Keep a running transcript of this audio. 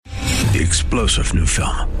The explosive new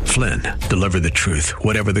film, Flynn, deliver the truth,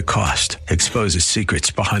 whatever the cost, exposes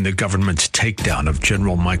secrets behind the government's takedown of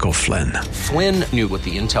General Michael Flynn. Flynn knew what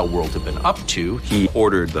the intel world had been up to. He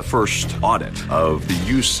ordered the first audit of the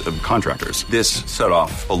use of contractors. This set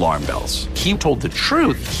off alarm bells. He told the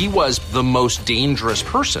truth. He was the most dangerous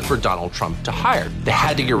person for Donald Trump to hire. They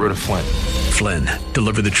had to get rid of Flynn. Flynn,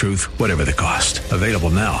 deliver the truth, whatever the cost. Available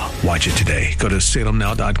now. Watch it today. Go to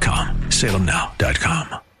salemnow.com.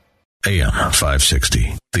 salemnow.com. AM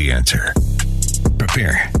 560, The Answer.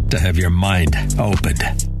 Prepare to have your mind opened.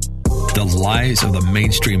 The lies of the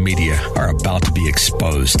mainstream media are about to be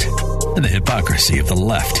exposed, and the hypocrisy of the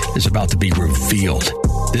left is about to be revealed.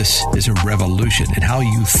 This is a revolution in how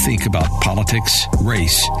you think about politics,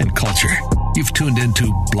 race, and culture. You've tuned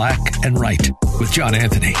into Black and Right with John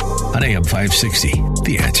Anthony on AM 560,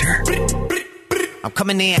 The Answer. I'm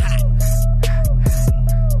coming in hot.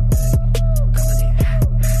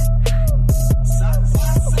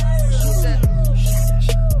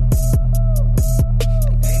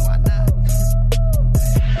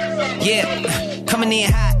 Yeah, coming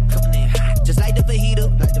in hot. Just like the fajita.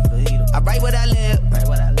 I write what I live.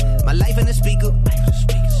 My life in the speaker.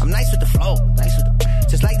 I'm nice with the flow.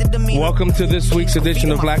 Just like the demeanor. Welcome to this week's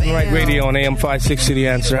edition of Black and Right Radio on AM 560 The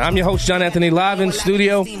Answer. I'm your host, John Anthony, live in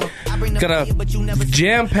studio. Got a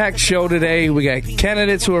jam-packed show today. We got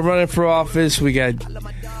candidates who are running for office. We got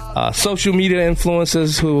social media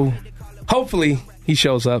influencers who, hopefully, he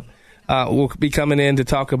shows up, will be coming in to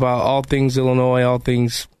talk about all things Illinois, all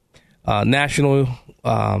things national.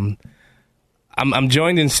 I'm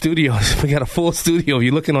joined in studio. We got a full studio. If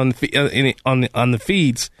you're looking on the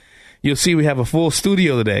feeds, you'll see we have a full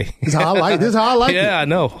studio today. This is how I like it. Yeah, I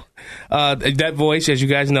know. That voice, as you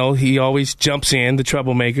guys know, he always jumps in, the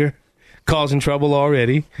troublemaker, causing trouble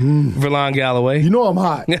already. Verlon Galloway. You know I'm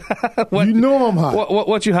hot. You know I'm hot.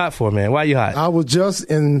 What you hot for, man? Why you hot? I was just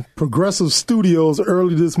in Progressive Studios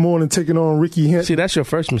early this morning taking on Ricky Hinton. See, that's your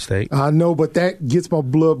first mistake. I know, but that gets my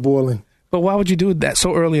blood boiling. But why would you do that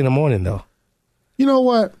so early in the morning, though? You know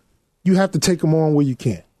what? You have to take them on where you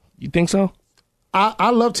can. You think so?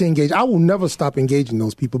 I love to engage. I will never stop engaging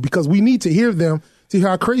those people because we need to hear them to hear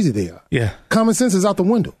how crazy they are. Yeah. Common sense is out the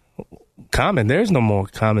window. There's no more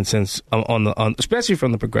common sense on especially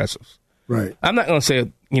from the progressives. Right. I'm not going to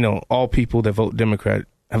say, all people that vote Democrat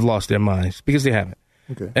have lost their minds because they haven't.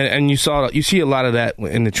 Okay. And you see a lot of that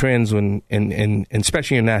in the trends when in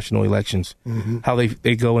especially in national elections, how they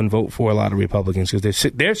go and vote for a lot of Republicans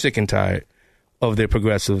because they're sick and tired of their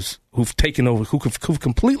progressives who've taken over, who've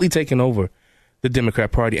completely taken over the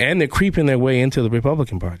Democrat Party, and they're creeping their way into the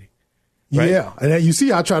Republican Party. Right? Yeah, and you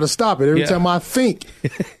see, I try to stop it every time I think.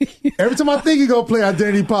 Every time I think you're going to play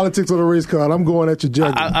identity politics on a race card, I'm going at your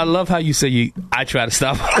jugular. I love how you say I try to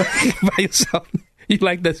stop by yourself. You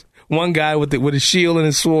like this one guy with his shield and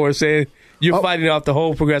his sword saying you're fighting off the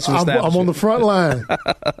whole progressive establishment. I'm on the front line.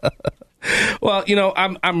 Well,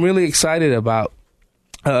 I'm really excited about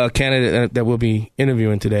a candidate that we'll be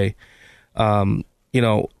interviewing today.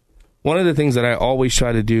 One of the things that I always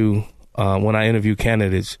try to do when I interview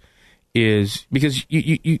candidates is because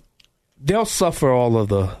they'll suffer all of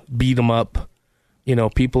the beat them up.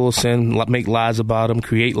 People make lies about them,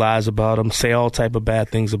 create lies about them, say all type of bad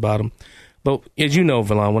things about them. But as you know,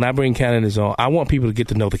 Verlon, when I bring candidates on, I want people to get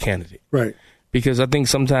to know the candidate. Right. Because I think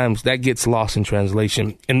sometimes that gets lost in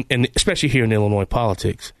translation, and especially here in Illinois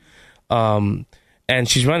politics. And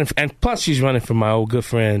she's running, and plus she's running for my old good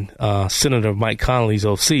friend, Senator Mike Connolly's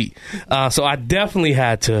old seat. So I definitely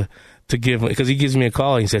had to give him, because he gives me a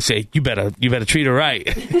call and he says, "Hey, you better treat her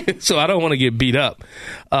right." So I don't want to get beat up.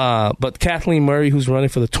 But Kathleen Murray, who's running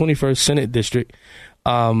for the 21st Senate District,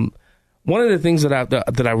 one of the things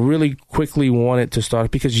that I really quickly wanted to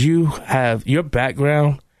start, because you have your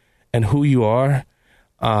background and who you are.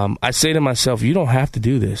 I say to myself, you don't have to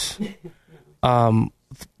do this.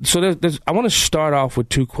 So I want to start off with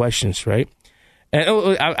two questions, right?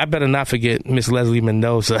 And I better not forget Miss Leslie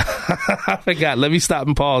Mendoza. I forgot. Let me stop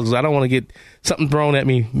and pause because I don't want to get something thrown at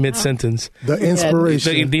me mid-sentence. The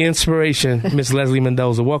inspiration. The inspiration, Miss Leslie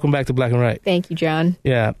Mendoza. Welcome back to Black and Right. Thank you, John.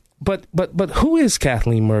 Yeah. But who is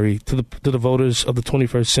Kathleen Murray to the voters of the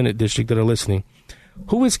 21st Senate District that are listening?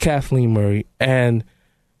 Who is Kathleen Murray? And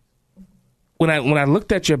when I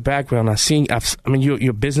looked at your background, you're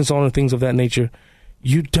a business owner, things of that nature.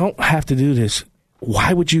 You don't have to do this.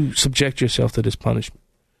 Why would you subject yourself to this punishment?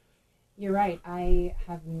 You're right. I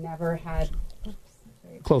have never had... Oops,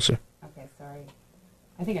 closer. Okay, sorry.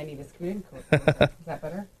 I think I need to scoot in closer. Is that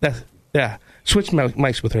better? Yeah. Switch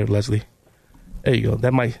mics with her, Leslie. There you go.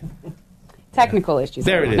 That might... Technical issues.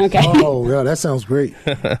 There it is. Okay. Oh, yeah, that sounds great.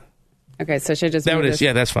 Okay, so should I just There move it is. this?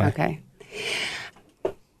 Yeah, that's fine.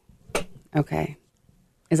 Okay.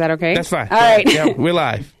 Is that okay? That's fine. All right. Yeah, we're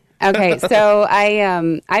live. Okay, so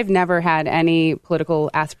I've never had any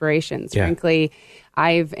political aspirations. Yeah. Frankly,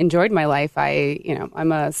 I've enjoyed my life.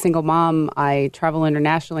 I'm a single mom. I travel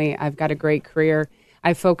internationally. I've got a great career.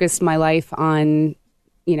 I focused my life on,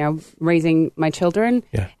 raising my children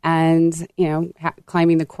and,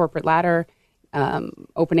 climbing the corporate ladder,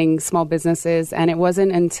 opening small businesses. And it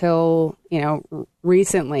wasn't until,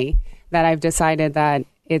 recently that I've decided that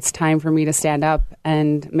it's time for me to stand up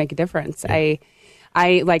and make a difference. Yeah.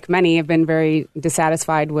 I, like many, have been very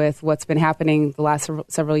dissatisfied with what's been happening the last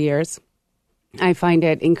several years. I find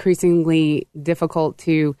it increasingly difficult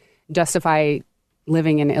to justify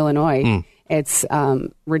living in Illinois. It's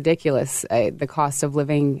ridiculous, the cost of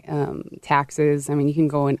living, taxes. I mean, you can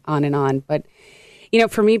go on and on. But,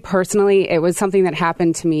 for me personally, it was something that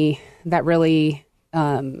happened to me that really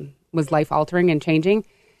was life-altering and changing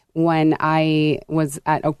when I was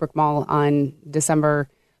at Oakbrook Mall on December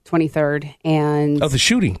 23rd. And the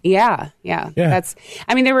shooting. Yeah.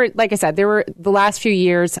 There were, like I said, the last few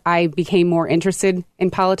years I became more interested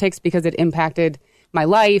in politics because it impacted my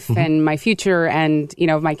life and my future and,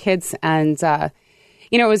 my kids. And,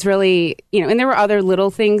 it was really, and there were other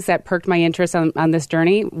little things that perked my interest on this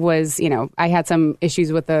journey was, I had some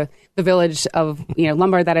issues with the village of,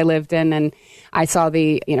 Lombard that I lived in. And I saw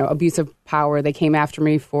the, abuse of power. They came after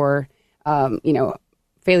me for,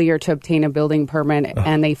 failure to obtain a building permit,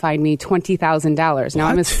 and they fined me $20,000. Now,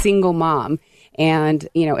 I'm a single mom, and,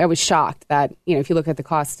 I was shocked that, if you look at the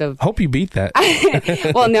cost of... Hope you beat that.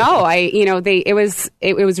 Well, no, it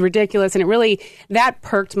was ridiculous, and it really, that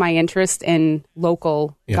perked my interest in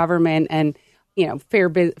local government and, fair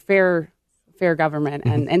government.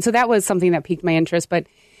 And so that was something that piqued my interest, but,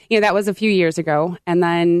 that was a few years ago. And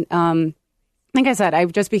then, like I said, I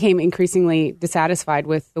just became increasingly dissatisfied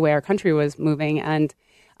with the way our country was moving. And,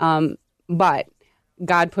 but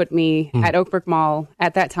God put me at Oakbrook Mall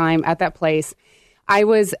at that time, at that place. I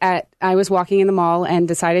was walking in the mall and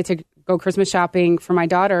decided to go Christmas shopping for my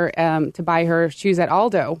daughter, to buy her shoes at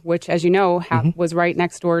Aldo, which, as you know, was right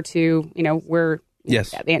next door to, where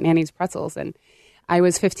Aunt Annie's Pretzels. And I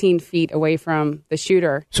was 15 feet away from the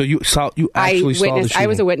shooter. So you actually saw the shooting? I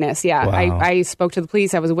was a witness. Yeah. Wow. I spoke to the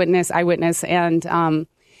police. I was a eyewitness. And,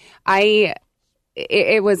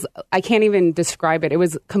 it was, I can't even describe it. It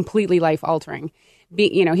was completely life altering.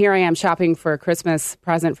 Here I am shopping for a Christmas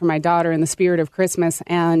present for my daughter in the spirit of Christmas,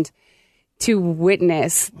 and to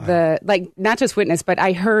witness not just witness, but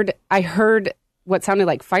I heard what sounded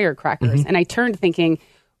like firecrackers. And I turned thinking,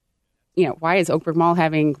 why is Oakbrook Mall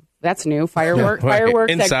having, that's new, fireworks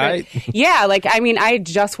inside? I had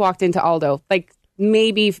just walked into Aldo,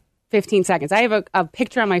 maybe 15 seconds. I have a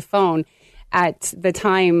picture on my phone at the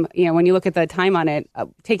time, when you look at the time on it,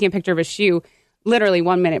 taking a picture of a shoe, literally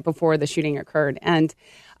 1 minute before the shooting occurred. And,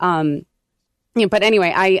 but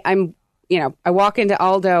anyway, I walk into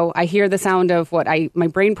Aldo, I hear the sound of what my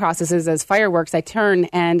brain processes as fireworks. I turn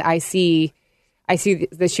and I see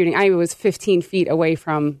the shooting. I was 15 feet away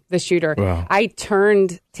from the shooter. Wow. I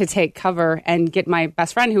turned to take cover and get my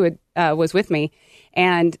best friend who was with me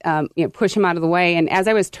and push him out of the way. And as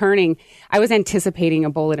I was turning, I was anticipating a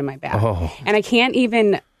bullet in my back. Oh. And I can't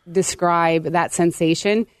even describe that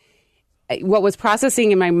sensation. What was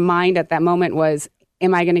processing in my mind at that moment was,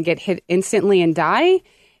 am I going to get hit instantly and die?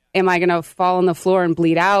 Am I going to fall on the floor and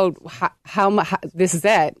bleed out? How this is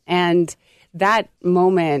it. And that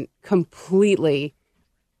moment completely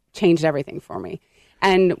changed everything for me.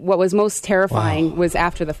 And what was most terrifying was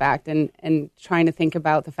after the fact and trying to think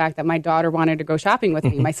about the fact that my daughter wanted to go shopping with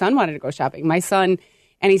me. My son wanted to go shopping. My son,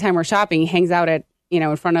 anytime we're shopping, he hangs out at,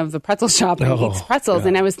 in front of the pretzel shop and eats pretzels. Yeah.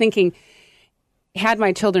 And I was thinking, had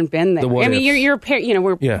my children been there, you're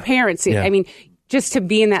we're parents. Yeah. I mean, just to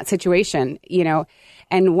be in that situation,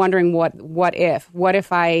 and wondering what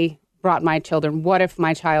if I brought my children, what if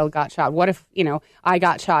my child got shot? What if, I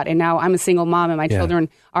got shot and now I'm a single mom and my children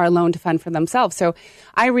are alone to fend for themselves? So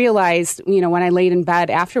I realized, when I laid in bed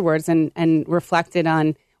afterwards and reflected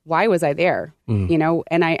on why was I there,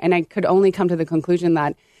 and I could only come to the conclusion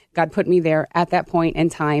that God put me there at that point in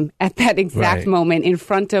time, at that exact moment in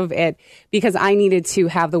front of it, because I needed to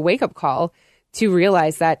have the wake-up call to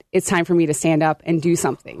realize that it's time for me to stand up and do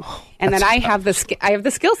something, and that I have the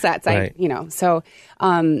skill sets,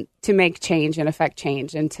 to make change and affect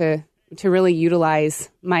change, and to really utilize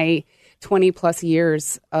my 20 plus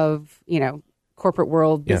years of corporate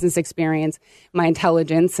world business experience, my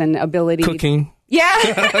intelligence and ability, cooking.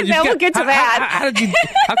 Yeah, we'll get to that.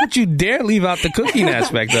 How could you dare leave out the cooking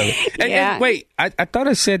aspect of it? And wait, I thought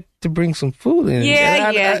I said to bring some food in.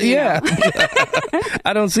 Yeah.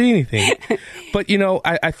 I don't see anything. But,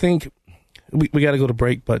 I think we got to go to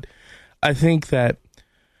break, but I think that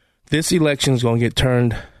this election is going to get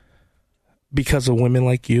turned because of women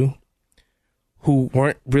like you who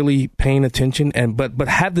weren't really paying attention but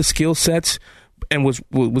had the skill sets and was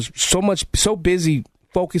so busy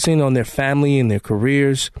focusing on their family and their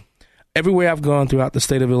careers. Everywhere I've gone throughout the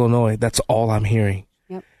state of Illinois, that's all I'm hearing.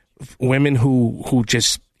 Yep. Women who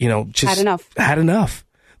just had enough.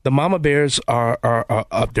 The mama bears are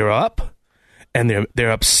up, they're up, and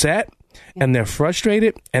they're upset, and they're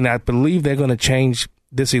frustrated, and I believe they're going to change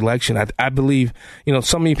this election. I believe,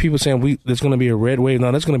 so many people saying there's going to be a red wave.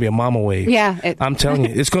 No, there's going to be a mama wave. Yeah. I'm telling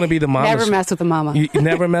you, it's going to be the mama. Never mess with the mama. You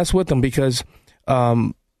never mess with them because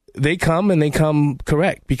they come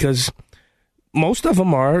correct, because most of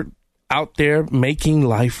them are out there making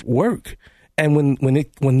life work. And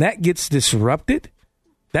when that gets disrupted,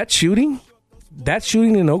 that shooting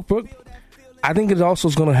in Oak Brook, I think it also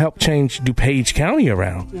is going to help change DuPage County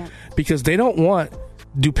around, because they don't want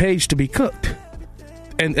DuPage to be cooked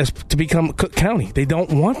and to become Cook County. They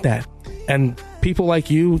don't want that. And people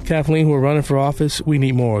like you, Kathleen, who are running for office, we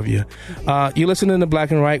need more of you. You're listening to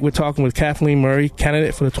Black and Right. We're talking with Kathleen Murray,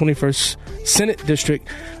 candidate for the 21st Senate District.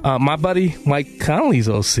 My buddy, Mike Connolly's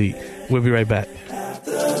OC. We'll be right back.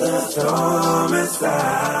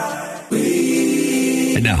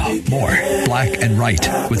 And now, more Black and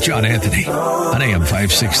Right with John Anthony on AM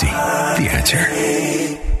 560. The Answer.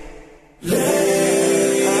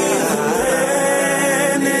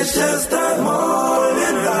 It's just a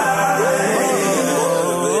morning vibe.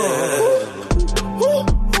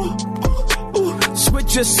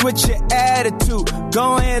 Switch your attitude.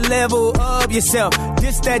 Go ahead, level up yourself.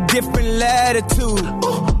 This that different latitude.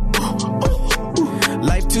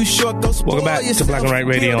 Life too short. Welcome back to Black and Right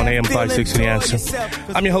Radio on AM 560 The Answer.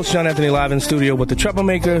 I'm your host, John Anthony, live in studio with the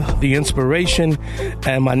troublemaker, the inspiration,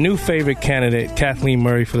 and my new favorite candidate, Kathleen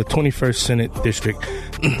Murray, for the 21st Senate District.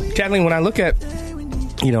 Kathleen, when I look at,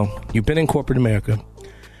 you've been in corporate America,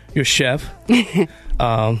 you're a chef.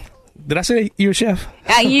 Did I say you're a chef?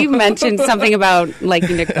 You mentioned something about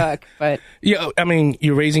liking to cook, but yeah, I mean,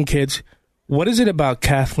 you're raising kids. What is it about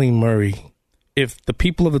Kathleen Murray? If the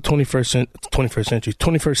people of the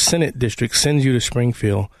 21st Senate District sends you to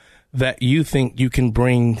Springfield, that you think you can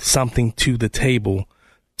bring something to the table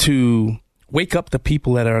to wake up the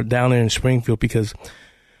people that are down there in Springfield, because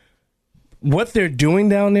what they're doing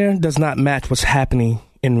down there does not match what's happening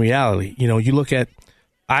in reality. You look at,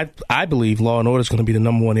 I believe law and order is going to be the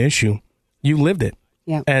number one issue. You lived it.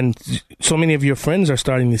 Yeah. And so many of your friends are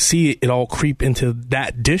starting to see it all creep into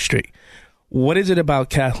that district. What is it about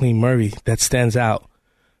Kathleen Murray that stands out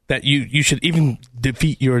that you should even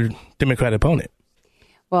defeat your Democrat opponent?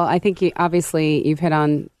 Well, I think obviously you've hit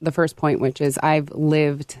on the first point, which is I've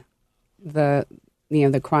lived the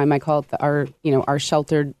crime. I call it our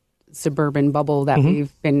sheltered suburban bubble that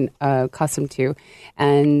we've been accustomed to,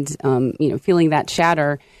 and feeling that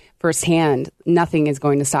shatter firsthand. Nothing is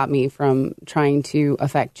going to stop me from trying to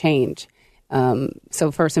affect change.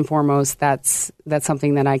 So first and foremost, that's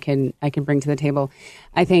something that I can bring to the table.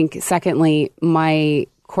 I think secondly, my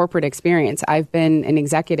corporate experience. I've been an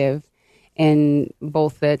executive in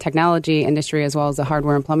both the technology industry as well as the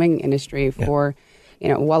hardware and plumbing industry for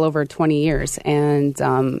well over 20 years, and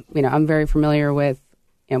I'm very familiar with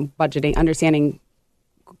budgeting, understanding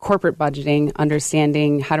corporate budgeting,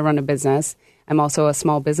 understanding how to run a business. I'm also a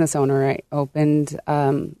small business owner. I opened,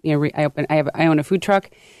 I own a food truck.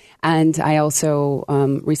 And I also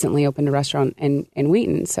recently opened a restaurant in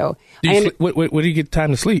Wheaton. So, where do you get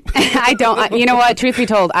time to sleep? I don't. You know what? Truth be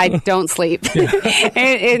told, I don't sleep,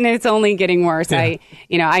 and it's only getting worse. Yeah.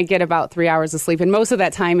 I get about 3 hours of sleep, and most of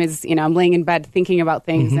that time is I'm laying in bed thinking about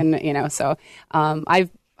things, and so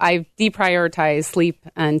I've deprioritized sleep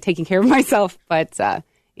and taking care of myself. But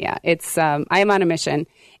it's I am on a mission,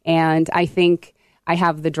 and I think I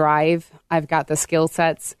have the drive. I've got the skill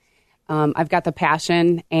sets. I've got the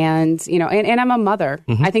passion, and I'm a mother.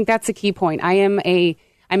 I think that's a key point. I'm a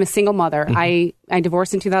single mother. I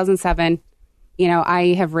divorced in 2007. I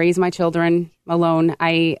have raised my children alone.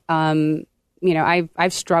 I've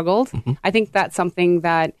struggled. I think that's something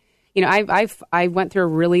that I went through a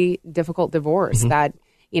really difficult divorce that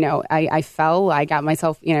I fell. I got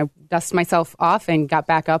myself dusted myself off and got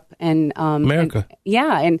back up, and America.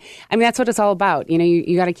 And I mean that's what it's all about.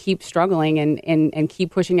 You got to keep struggling and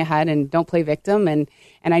keep pushing ahead, and don't play victim. And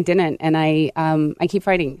I didn't, and I keep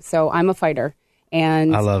fighting. So I'm a fighter,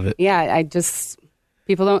 and I love it. Yeah,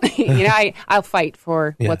 People don't, I'll fight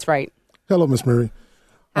for what's right. Hello, Miss Murray.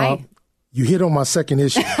 Hi. You hit on my second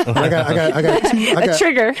issue. I got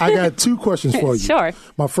trigger. I got two questions for you. Sure.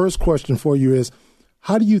 My first question for you is,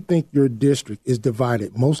 how do you think your district is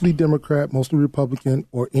divided? Mostly Democrat, mostly Republican,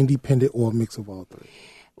 or independent, or a mix of all three?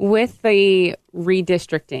 With the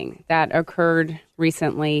redistricting that occurred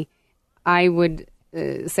recently, I would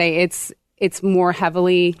say it's more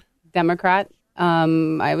heavily Democrat.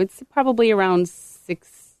 I would say probably around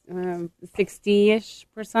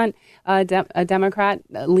 60-ish% a Democrat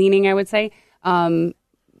leaning, I would say.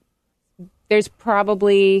 There's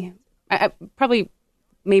probably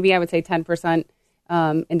maybe I would say 10%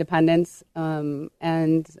 independents. So,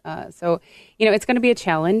 it's going to be a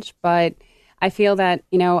challenge, but I feel that,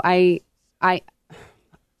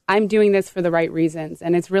 I'm doing this for the right reasons.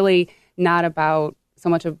 And it's really not about so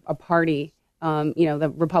much of a party,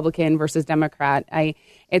 the Republican versus Democrat.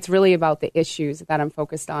 It's really about the issues that I'm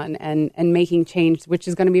focused on and making change, which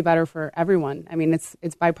is going to be better for everyone. I mean, it's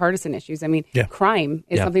bipartisan issues. I mean, crime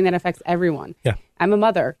is something that affects everyone. Yeah. I'm a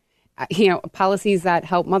mother. Policies that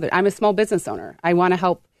help mothers. I'm a small business owner. I want to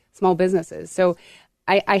help small businesses. So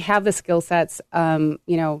I have the skill sets. Like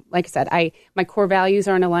I said, my core values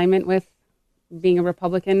are in alignment with being a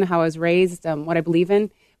Republican, how I was raised, what I believe in.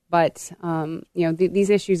 But, these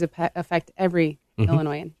issues affect every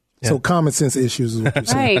Illinoisan. Yeah. So common sense issues is what you're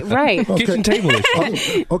saying. Right. Okay. Kitchen table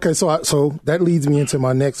issues. Okay, so that leads me into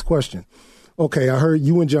my next question. Okay, I heard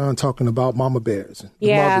you and John talking about mama bears.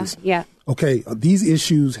 Mothers. Yeah. Okay, these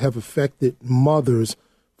issues have affected mothers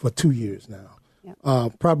for 2 years now.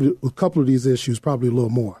 Yep. Probably a couple of these issues, probably a little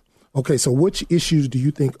more. Okay, so which issues do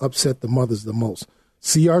you think upset the mothers the most?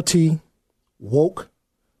 CRT, woke,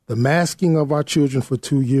 the masking of our children for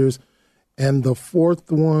 2 years, and the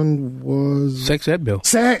fourth one was sex ed bill.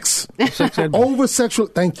 Sex ed bill. Over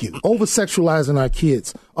sexualizing our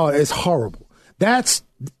kids. Oh, it's horrible. That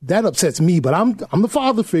upsets me. But I'm the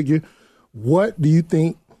father figure. What do you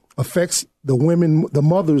think affects the women, the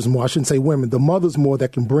mothers more? I shouldn't say women, the mothers more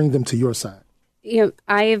that can bring them to your side.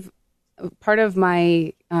 Part of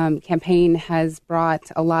my campaign has brought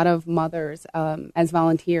a lot of mothers as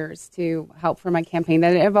volunteers to help for my campaign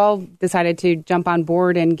that have all decided to jump on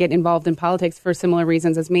board and get involved in politics for similar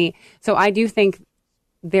reasons as me. So I do think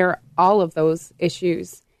all of those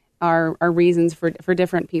issues are reasons for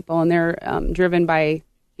different people, and they're driven by,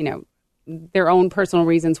 their own personal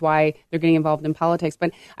reasons why they're getting involved in politics.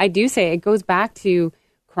 But I do say it goes back to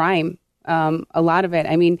crime, a lot of it.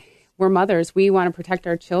 I mean, we're mothers. We want to protect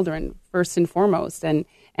our children first and foremost, and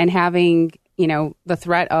having the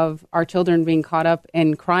threat of our children being caught up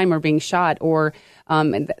in crime or being shot, or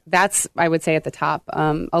that's, I would say, at the top.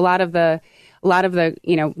 A lot of the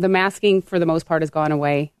the masking for the most part has gone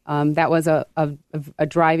away. That was a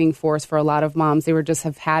driving force for a lot of moms. They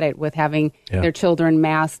have had it with having their children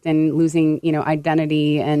masked and losing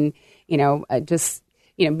identity and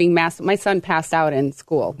being masked. My son passed out in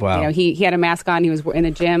school. Wow. He had a mask on. He was in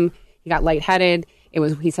the gym. He got lightheaded.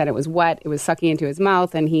 He said it was wet. It was sucking into his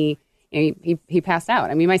mouth, and he passed out.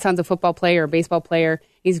 I mean, my son's a football player, a baseball player.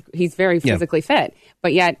 He's very physically fit,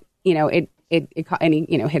 but yet it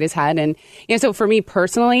hit his head, and so for me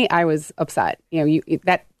personally, I was upset.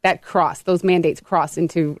 Those mandates crossed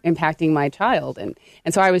into impacting my child, and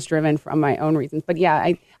so I was driven from my own reasons. But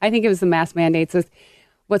I think it was the mask mandates.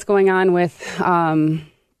 What's going on with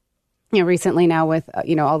recently now with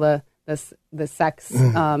all the sex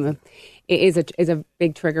is a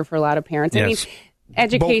big trigger for a lot of parents. Yes. I mean,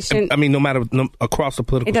 education. No matter across the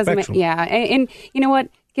political spectrum. And you know what?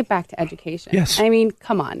 Get back to education. Yes. I mean,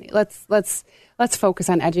 come on. Let's focus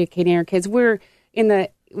on educating our kids. We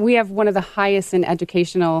have one of the highest in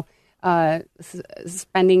educational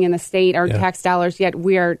spending in the state, our tax dollars, yet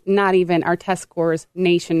we are not even, our test scores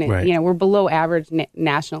nation, we're below average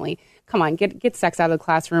nationally. Come on, get sex out of the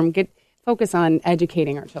classroom, focus on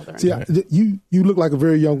educating our children. See, you look like a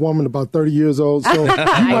very young woman, about 30 years old, so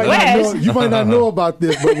you might not know about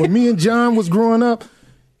this, but when me and John was growing up,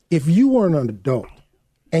 if you weren't an adult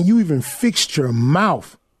and you even fixed your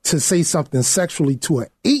mouth to say something sexually to an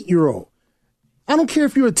 8-year-old, I don't care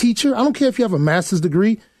if you're a teacher, I don't care if you have a master's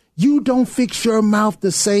degree, you don't fix your mouth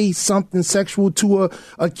to say something sexual to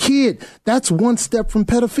a kid. That's one step from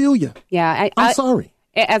pedophilia. Yeah. I'm sorry.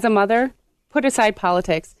 As a mother, put aside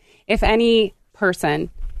politics. If any person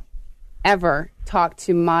ever talked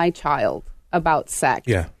to my child about sex,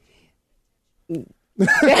 I didn't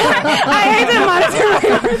monitor.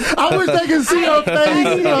 I wish they could see your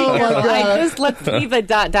face. Oh my God! Let's leave a ...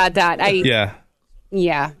 Yeah.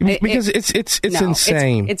 Yeah. Because it's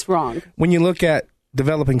insane. It's wrong. When you look at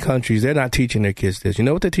developing countries, they're not teaching their kids this. You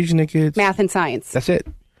know what they're teaching their kids? Math and science. That's it.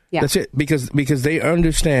 Yeah. That's it. Because they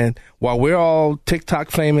understand, while we're all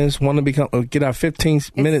TikTok famous, want to get our 15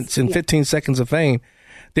 minutes and 15 seconds of fame,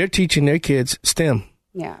 they're teaching their kids STEM.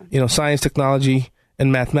 Yeah. Science, technology,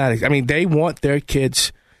 and mathematics. I mean, they want their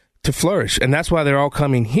kids to flourish. And that's why they're all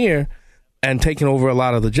coming here and taking over a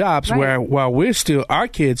lot of the jobs, right. while we're still, our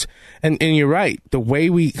kids, and you're right, the way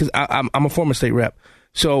because I'm a former state rep.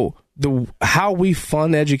 So how we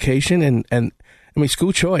fund education and I mean,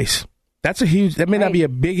 school choice, that may not be a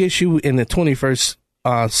big issue in the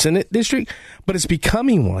 21st Senate district, but it's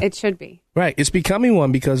becoming one. It should be. Right. It's becoming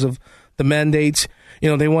one because of the mandates.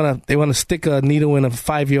 They want to stick a needle in a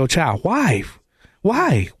 5-year-old child. Why?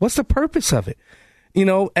 What's the purpose of it?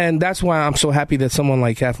 And that's why I'm so happy that someone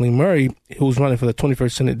like Kathleen Murray, who's running for the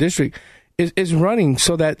 21st Senate district, is running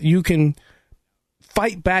so that you can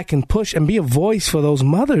fight back and push and be a voice for those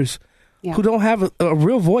mothers who don't have a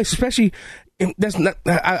real voice, especially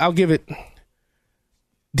I'll give it.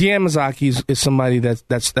 Deanne Mazzocchi is somebody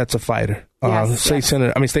that's a fighter.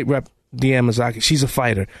 State Rep Deanne Mazzocchi, she's a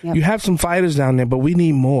fighter. Yep. You have some fighters down there, but we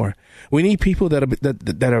need more. We need people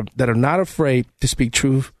that are not afraid to speak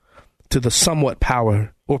truth to the somewhat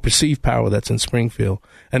power or perceived power that's in Springfield.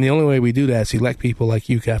 And the only way we do that is elect people like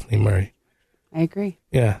you, Kathleen Murray. I agree.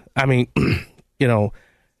 Yeah, I mean,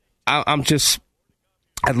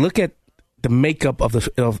 I look at the makeup of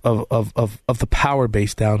the power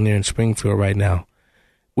base down there in Springfield right now.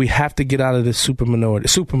 We have to get out of this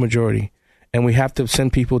supermajority, and we have to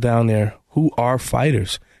send people down there who are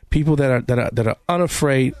fighters, people that are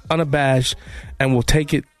unafraid, unabashed, and will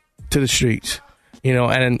take it to the streets.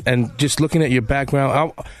 And just looking at your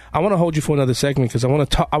background, I want to hold you for another segment because I want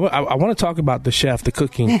to talk. I want to talk about the chef, the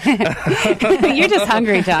cooking. You're just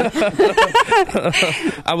hungry, John.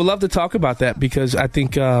 I would love to talk about that because I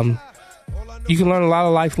think you can learn a lot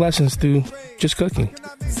of life lessons through just cooking.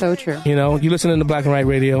 So true. You listening to Black and Right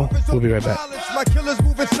Radio. We'll be right back. My killers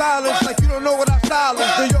moving silence like you don't know what I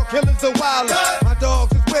silence. New York killers are wild. My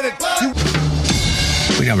dogs is with it.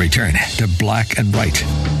 We now return to Black and White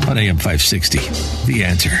on AM 560. The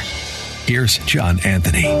Answer. Here's John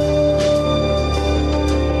Anthony.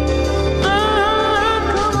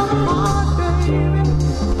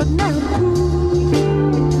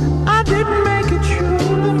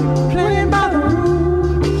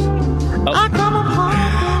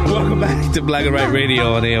 Welcome back to Black and White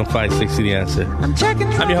Radio on AM 560 The Answer. I'm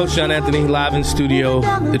your host, John Anthony, live in studio.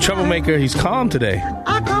 The troublemaker, he's calm today.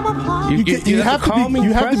 You have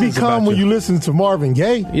to be calm when you listen to Marvin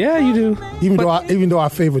Gaye. Yeah, you do. Even though I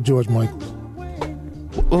favor George Michael.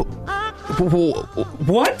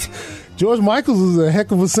 What? George Michael is a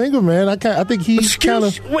heck of a singer, man. I think he's kind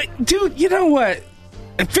of. Wait, dude. You know what?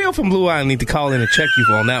 Phil from Blue Island need to call in and check you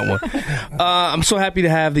on that one. I'm so happy to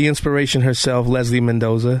have the inspiration herself, Leslie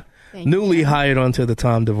Mendoza, newly hired onto the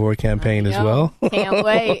Tom DeVore campaign as well. Can't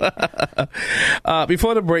wait.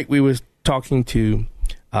 Before the break, we were talking to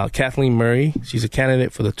Kathleen Murray. She's a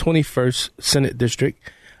candidate for the 21st Senate District.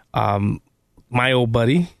 My old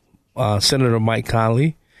buddy, Senator Mike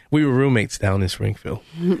Connolly. We were roommates down in Springfield.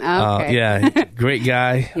 Okay. Great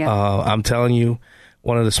guy. Yeah. I'm telling you,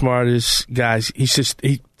 one of the smartest guys.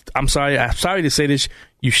 I'm sorry to say this.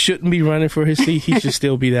 You shouldn't be running for his seat. He should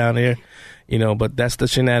still be down there, but that's the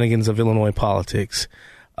shenanigans of Illinois politics.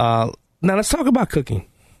 Now let's talk about cooking.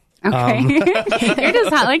 Okay. You're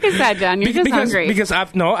just like I said, John. You're just hungry. Because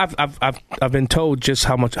I've been told just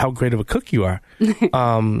how great of a cook you are.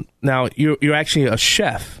 Now you're actually a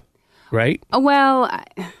chef, right? Well,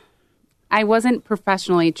 I wasn't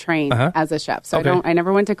professionally trained as a chef, so okay. I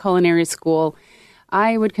never went to culinary school.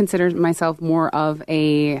 I would consider myself more of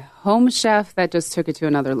a home chef that just took it to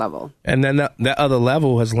another level. And then that other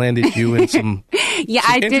level has landed you in some,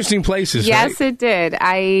 interesting places, yes, right? It did.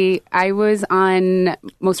 I was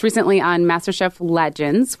most recently on MasterChef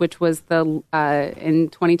Legends, which was in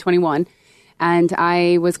 2021. And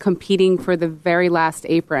I was competing for the very last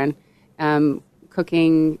apron,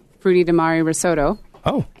 cooking frutti di mare risotto.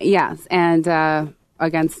 Oh. Yes, and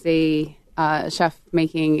against a chef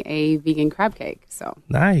making a vegan crab cake. So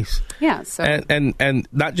nice. Yeah. So and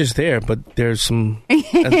not just there, but there's some.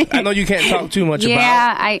 I know you can't talk too much about.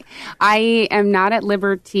 Yeah, I am not at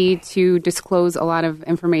liberty to disclose a lot of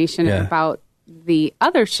information about the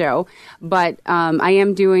other show, but I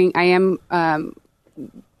am going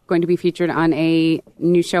to be featured on a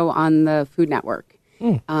new show on the Food Network,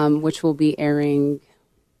 which will be airing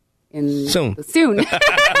soon.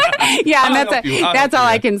 Yeah, and that's all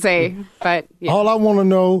I can say. But all I want to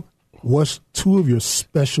know What's 2 of your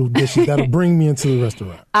special dishes that'll bring me into the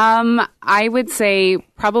restaurant? I would say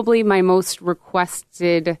probably my most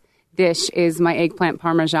requested dish is my eggplant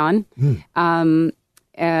parmesan.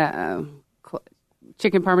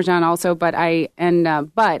 Chicken parmesan also, but I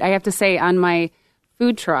have to say on my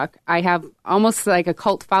food truck, I have almost like a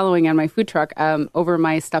cult following on my food truck over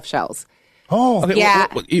my stuffed shells. Oh, okay, yeah.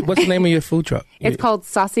 What's the name of your food truck? It's called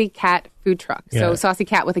Saucy Cat Food Truck. So Yeah. Saucy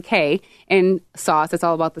Cat with a K and sauce. It's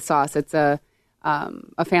all about the sauce. It's a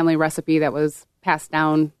family recipe that was passed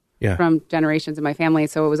down from generations in my family.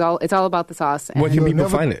 So it's all about the sauce. And Where can people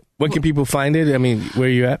find it? Where can people find it? I mean, where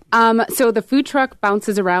are you at? So the food truck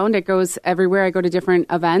bounces around. It goes everywhere. I go to different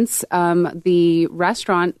events. The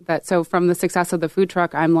restaurant from the success of the food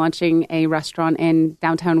truck, I'm launching a restaurant in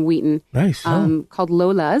downtown Wheaton. Nice. Called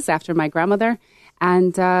Lola's after my grandmother.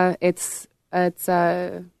 And that's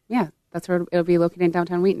where it'll be located in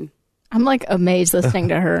downtown Wheaton. I'm like amazed listening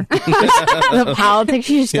to her. The politics,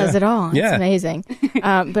 she just does it all. It's amazing.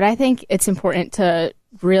 But I think it's important to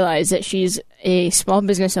realize that she's a small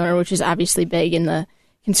business owner, which is obviously big in the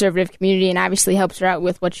conservative community and obviously helps her out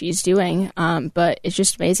with what she's doing. But it's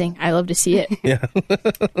just amazing. I love to see it. Yeah.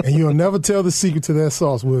 And you'll never tell the secret to that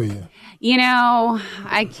sauce, will you? You know,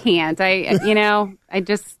 I can't. I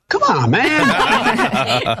just come on, man.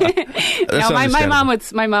 No, my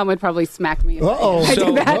mom would probably smack me. So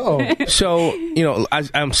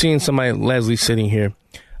I'm seeing somebody, Leslie, sitting here.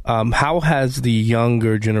 How has the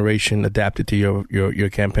younger generation adapted to your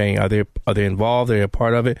campaign? Are they involved? Are they a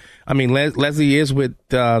part of it? I mean, Leslie is with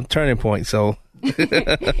Turning Point, so.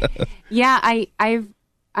 Yeah, I've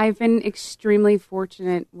been extremely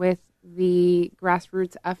fortunate with the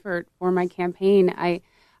grassroots effort for my campaign.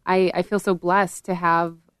 I feel so blessed to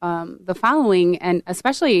have the following, and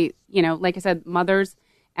especially, like I said, mothers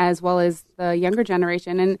as well as the younger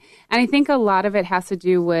generation. And I think a lot of it has to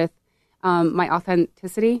do with my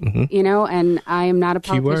authenticity, and I am not a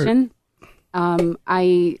politician.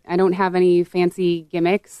 I don't have any fancy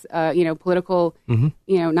gimmicks, political,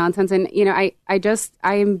 nonsense. And, I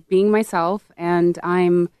am being myself, and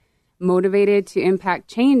I'm motivated to impact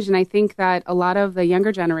change. And I think that a lot of the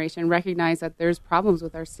younger generation recognize that there's problems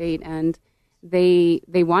with our state, and they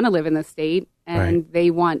want to live in the state, and they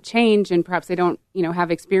want change, and perhaps they don't, have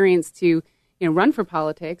experience to, run for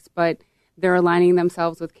politics, but they're aligning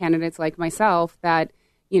themselves with candidates like myself that,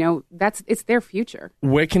 it's their future.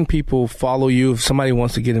 Where can people follow you if somebody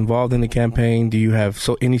wants to get involved in the campaign? Do you have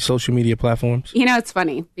any social media platforms? It's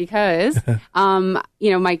funny because,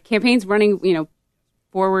 my campaign's running,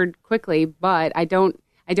 forward quickly, but I don't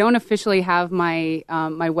officially have my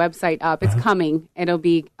my website up. It's coming. It'll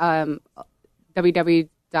be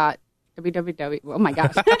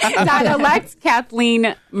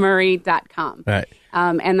electkathleenmurray.com. Right.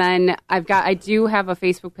 And then I do have a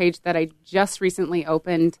Facebook page that I just recently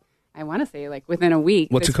opened. I want to say like within a week.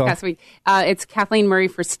 What's it called? Past week. It's Kathleen Murray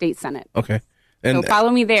for State Senate. Okay. And so follow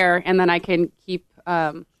me there, and then I can keep. You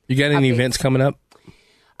got any events coming up?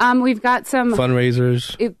 We've got some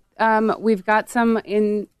fundraisers. We've got some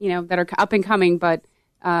in that are up and coming, but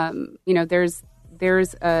there's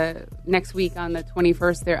next week on the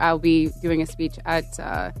 21st. There I'll be doing a speech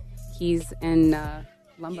at Keys in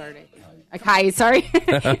Lombard. Akai, sorry,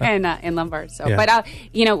 and in Lombard. So, but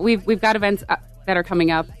we've got events that are coming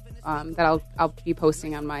up that I'll be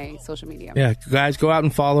posting on my social media. Yeah, guys, go out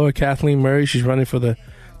and follow her, Kathleen Murray. She's running for the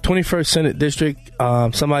 21st Senate District.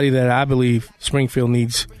 Somebody that I believe Springfield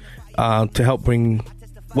needs to help bring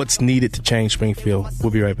what's needed to change Springfield.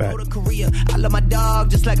 We'll be right back. I love my dog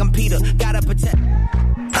just like I'm Peter. Gotta protect.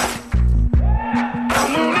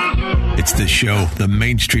 It's the show the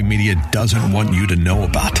mainstream media doesn't want you to know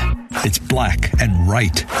about. It's Black and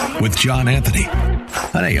Right with John Anthony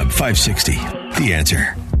on AM 560. The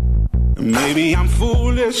Answer. Maybe I'm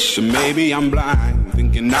foolish, or maybe I'm blind,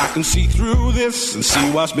 thinking I can see through this and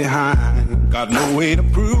see what's behind. Got no way to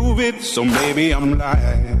prove it, so maybe I'm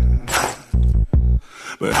lying.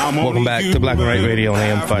 Welcome back to Black and Right Radio on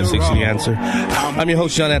AM 560 The Answer. I'm your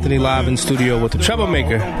host, John Anthony, live in studio with the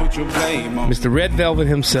troublemaker, Mr. Red Velvet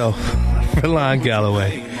himself, Verlon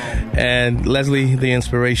Galloway, and Leslie, the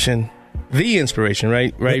inspiration, right,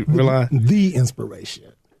 Verlon? The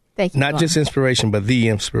inspiration. Thank you. Not just inspiration, but the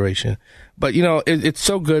inspiration. But it's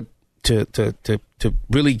so good to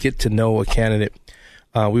really get to know a candidate.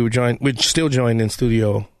 We're still joined in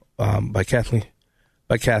studio by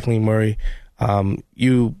Kathleen Murray.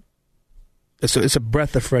 It's a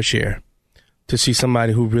breath of fresh air to see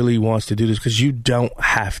somebody who really wants to do this, because you don't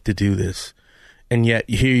have to do this, and yet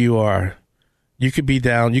here you are. You could be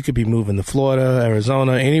down. You could be moving to Florida,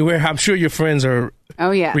 Arizona, anywhere. I'm sure your friends are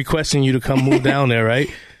requesting you to come move down there, right?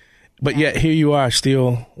 But yet here you are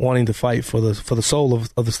still wanting to fight for the soul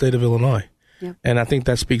of the state of Illinois. Yep. And I think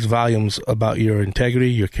that speaks volumes about your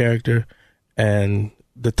integrity, your character, and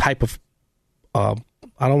the type of, I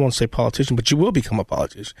don't want to say politician, but you will become a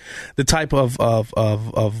politician. The type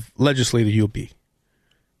of legislator you'll be.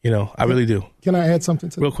 I really do. Can I add something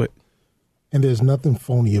to that? Real quick? And there's nothing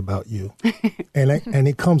phony about you. and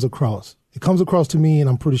it comes across. It comes across to me, and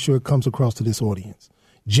I'm pretty sure it comes across to this audience.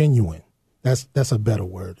 Genuine. That's a better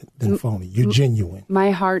word than phony. You're genuine.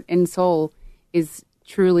 My heart and soul is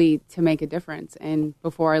truly to make a difference. And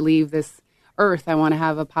before I leave this earth, I want to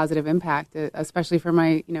have a positive impact, especially for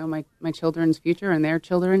my children's future and their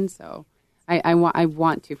children. So I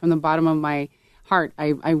want to, from the bottom of my heart,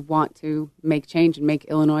 I want to make change and make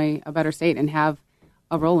Illinois a better state and have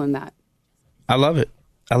a role in that. I love it.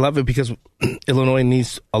 I love it because Illinois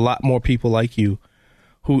needs a lot more people like you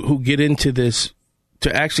who get into this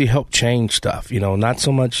to actually help change stuff, not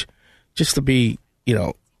so much just to be,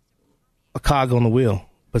 a cog on the wheel,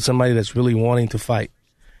 but somebody that's really wanting to fight,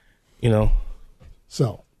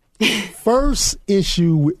 So, first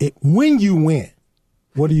issue, when you win,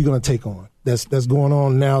 what are you going to take on? That's going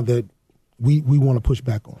on now that we want to push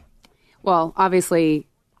back on. Well, obviously,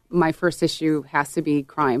 my first issue has to be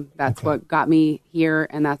crime. That's what got me here,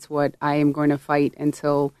 and that's what I am going to fight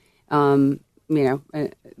until, until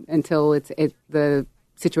the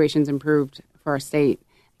situation's improved for our state.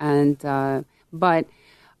 And but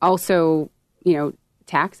also,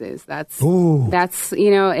 taxes. That's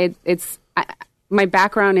it's my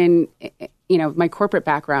background in my corporate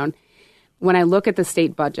background. When I look at the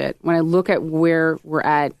state budget, when I look at where we're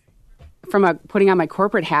at, from putting on my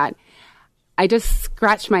corporate hat, I just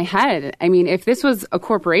scratched my head. I mean, if this was a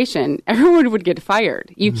corporation, everyone would get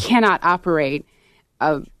fired. You cannot operate.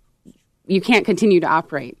 You can't continue to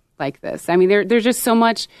operate like this. I mean, there's just so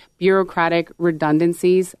much bureaucratic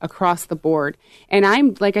redundancies across the board.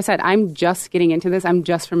 And like I said, I'm just getting into this. I'm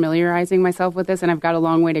just familiarizing myself with this, and I've got a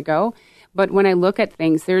long way to go. But when I look at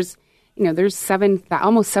things, there's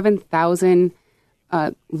almost 7,000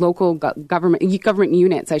 local government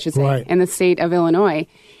units, I should say, in the state of Illinois.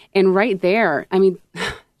 And right there, I mean,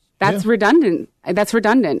 that's redundant. That's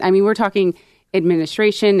redundant. I mean, we're talking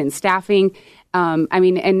administration and staffing. And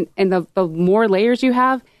the more layers you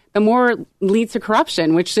have, the more leads to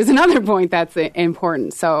corruption, which is another point that's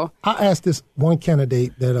important. So I asked this one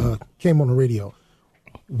candidate that came on the radio,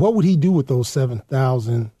 what would he do with those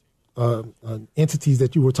 7,000 entities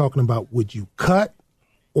that you were talking about? Would you cut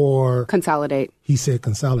or consolidate? He said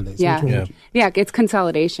consolidate. So It's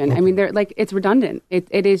consolidation. Okay. I mean, it's redundant.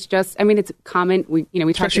 It is just. I mean, it's common. We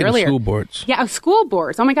talked earlier. School boards. Yeah, school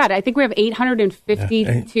boards. Oh my God, I think we have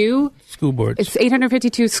 852 school boards. It's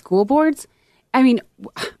 852 school boards. I mean,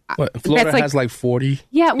 Florida has like 40.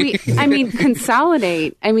 Yeah,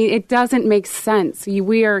 consolidate. I mean, it doesn't make sense.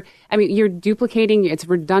 You're duplicating. It's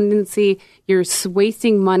redundancy. You're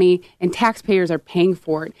wasting money, and taxpayers are paying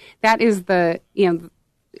for it. That is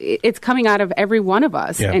it's coming out of every one of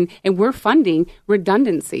us, and we're funding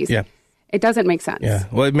redundancies. Yeah. It doesn't make sense. Yeah,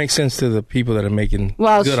 well, it makes sense to the people that are making.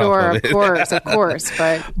 Well, good sure, off of, of course,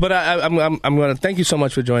 but I'm going to thank you so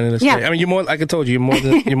much for joining us. Yeah. Today. I mean, like I told you,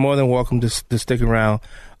 you're more than welcome to stick around.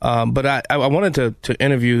 But I wanted to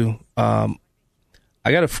interview. I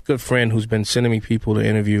got a good friend who's been sending me people to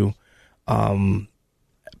interview.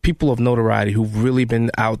 People of notoriety who've really been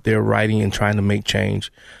out there writing and trying to make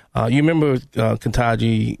change. You remember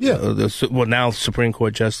Ketanji, now Supreme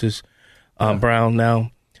Court Justice Brown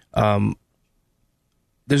now.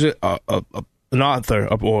 There's an author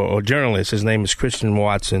or journalist. His name is Christian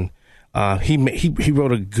Watson. He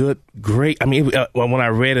wrote a great. I mean, when I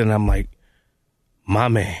read it, I'm like, my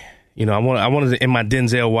man. I wanted it in my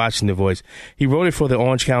Denzel Washington voice. He wrote it for the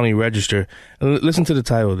Orange County Register. Listen to the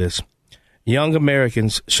title of this: Young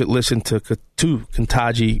Americans should listen to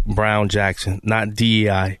Ketanji Brown Jackson, not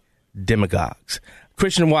DEI demagogues.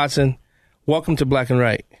 Christian Watson, welcome to Black and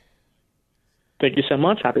Right. Thank you so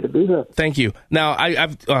much. Happy to be here. Thank you. Now,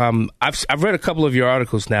 I've read a couple of your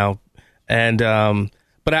articles now, and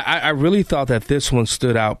but I really thought that this one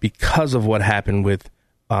stood out because of what happened with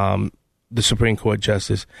the Supreme Court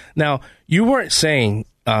Justice. Now, you weren't saying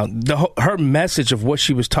her message of what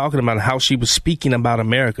she was talking about, and how she was speaking about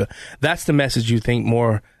America. That's the message you think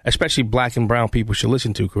more, especially Black and brown people, should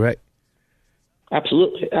listen to, correct?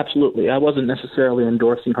 Absolutely. I wasn't necessarily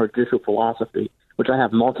endorsing her judicial philosophy, which I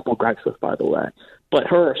have multiple gripes with, by the way. But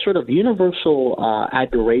her sort of universal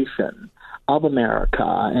adoration of America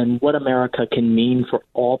and what America can mean for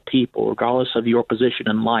all people, regardless of your position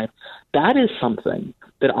in life, that is something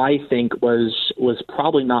that I think was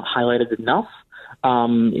probably not highlighted enough,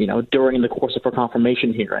 during the course of her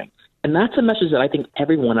confirmation hearing. And that's a message that I think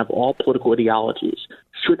everyone of all political ideologies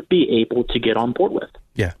should be able to get on board with.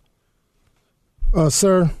 Yeah.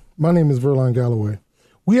 Sir, my name is Verlon Galloway.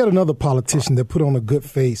 We had another politician that put on a good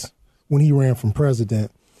face when he ran for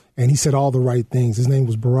president, and he said all the right things. His name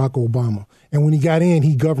was Barack Obama. And when he got in,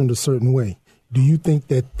 he governed a certain way. Do you think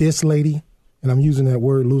that this lady, and I'm using that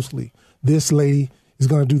word loosely, this lady is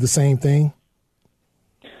going to do the same thing?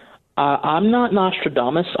 I'm not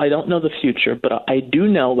Nostradamus. I don't know the future, but I do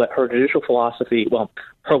know that her judicial philosophy, well,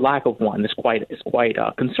 her lack of one, is quite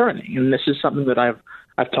concerning. And this is something that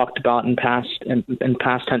I've talked about in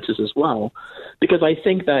past tenses as well, because I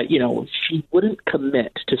think that she wouldn't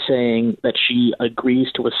commit to saying that she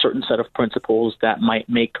agrees to a certain set of principles that might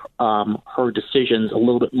make her decisions a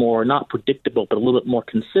little bit more not predictable, but a little bit more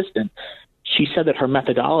consistent. She said that her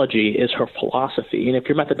methodology is her philosophy. And if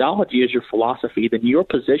your methodology is your philosophy, then your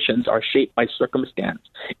positions are shaped by circumstance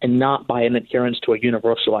and not by an adherence to a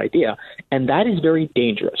universal idea. And that is very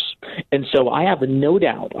dangerous. And so I have no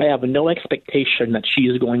doubt, I have no expectation that she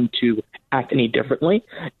is going to act any differently.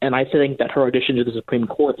 And I think that her addition to the Supreme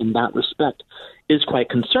Court in that respect is quite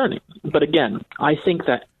concerning. But again, I think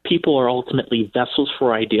that people are ultimately vessels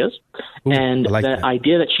for ideas. And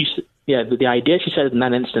idea that the idea she said in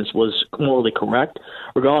that instance was morally correct,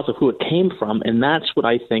 regardless of who it came from, and that's what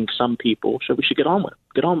I think some people we should get on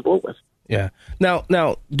board with. Yeah. Now,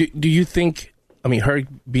 do you think? I mean, her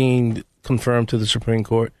being confirmed to the Supreme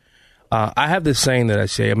Court. I have this saying that I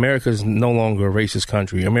say: America is no longer a racist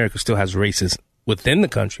country. America still has racists within the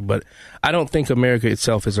country, but I don't think America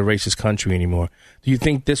itself is a racist country anymore. Do you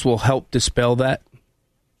think this will help dispel that?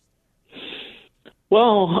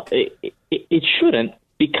 Well, it shouldn't.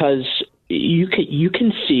 Because you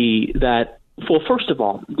can see that, well, first of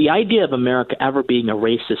all, the idea of America ever being a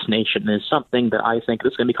racist nation is something that I think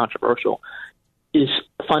this is going to be controversial, is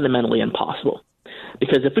fundamentally impossible.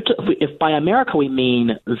 Because if by America we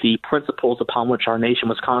mean the principles upon which our nation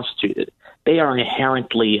was constituted, they are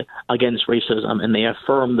inherently against racism and they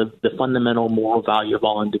affirm the fundamental moral value of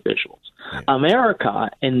all individuals.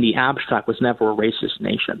 America, in the abstract, was never a racist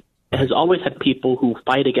nation. It has always had people who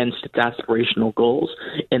fight against its aspirational goals,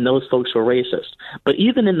 and those folks were racist. But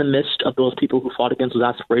even in the midst of those people who fought against those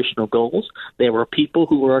aspirational goals, there were people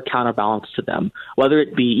who were a counterbalance to them, whether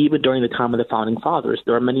it be even during the time of the Founding Fathers.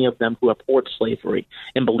 There are many of them who abhorred slavery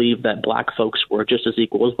and believed that black folks were just as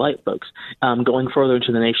equal as white folks. Going further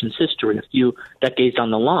into the nation's history, a few decades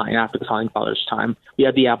down the line after the Founding Fathers' time, we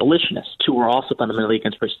had the abolitionists, who were also fundamentally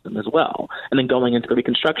against racism as well. And then going into the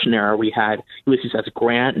Reconstruction era, we had Ulysses S.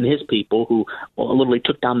 Grant and his people who literally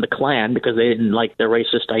took down the Klan because they didn't like their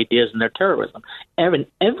racist ideas and their terrorism. In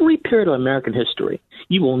every period of American history,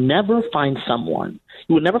 you will never find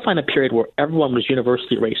a period where everyone was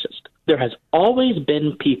universally racist. There has always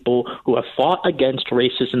been people who have fought against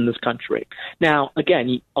racism in this country. Now,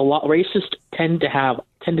 again, racists tended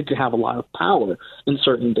to have a lot of power in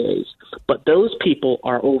certain days, but those people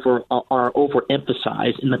are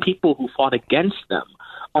overemphasized, and the people who fought against them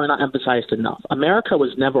are not emphasized enough. America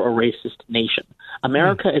was never a racist nation.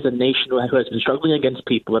 America is a nation who has been struggling against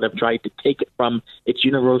people that have tried to take it from its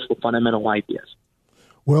universal fundamental ideas.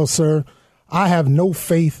 Well, sir, I have no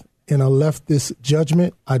faith in a leftist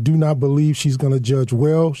judgment. I do not believe she's going to judge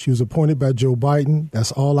well. She was appointed by Joe Biden.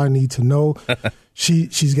 That's all I need to know.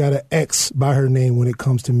 She's got an X by her name when it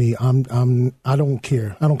comes to me. I don't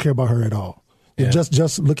care. I don't care about her at all. Yeah.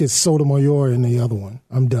 Just look at Sotomayor and the other one.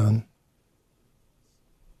 I'm done.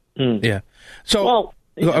 Yeah. So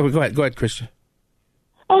go ahead, Christian.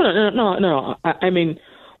 Oh no. I mean,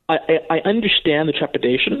 I understand the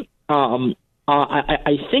trepidation.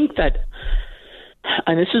 I think that,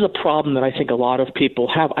 and this is a problem that I think a lot of people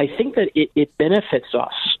have. I think that it benefits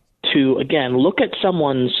us to, again, look at what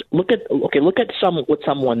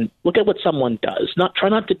someone does. Try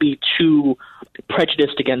not to be too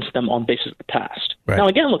prejudiced against them on basis of the past. Right. Now,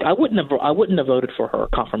 again, look, I wouldn't have voted for her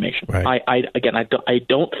confirmation. Right. I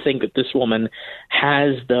don't think that this woman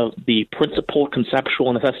has the principled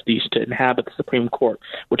conceptual necessities to inhabit the Supreme Court,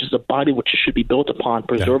 which is a body which should be built upon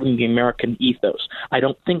preserving the American ethos. I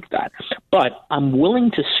don't think that, but I'm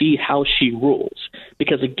willing to see how she rules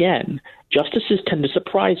because, again, justices tend to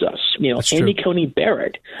surprise us. Amy Coney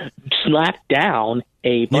Barrett slapped down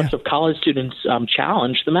a bunch of college students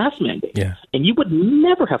challenged the mask mandate. Yeah. And you would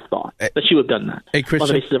never have thought that she would have done that. Hey, Christian, on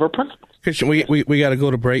the basis of her principles. Christian, we got to go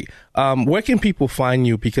to break. Where can people find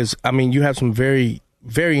you? Because, I mean, you have some very,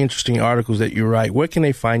 very interesting articles that you write. Where can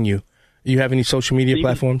they find you? Do you have any social media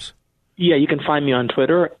platforms? Yeah, you can find me on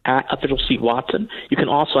Twitter at Official Steve Watson. You can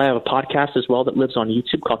also have a podcast as well that lives on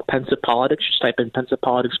YouTube called Pensive Politics. Just type in Pensive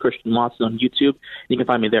Politics Christian Watson on YouTube. You can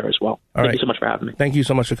find me there as well. Thank you so much for having me. Thank you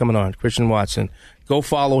so much for coming on, Christian Watson. Go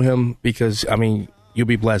follow him because, I mean, you'll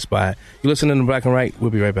be blessed by it. You listening to Black and Right?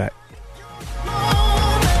 We'll be right back.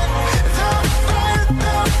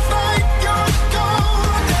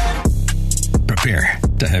 Prepare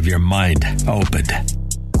to have your mind opened.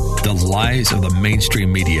 The lies of the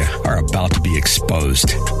mainstream media are about to be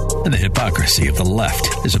exposed, and the hypocrisy of the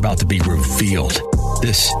left is about to be revealed.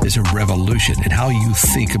 This is a revolution in how you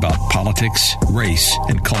think about politics, race,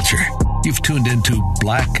 and culture. You've tuned into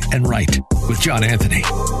Black and Right with John Anthony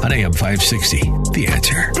on AM 560. The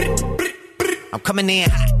Answer. I'm coming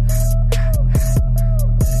in hot.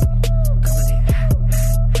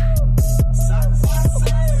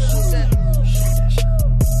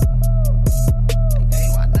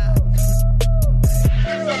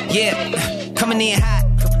 Yeah, coming in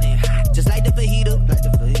hot, just like the fajita.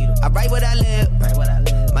 I write what I live,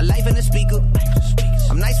 my life in the speaker.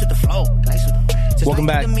 I'm nice with the flow. Welcome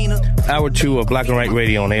back. Hour 2 of Black and Right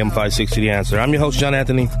Radio on AM 560 The Answer. I'm your host, John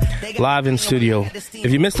Anthony, live in studio.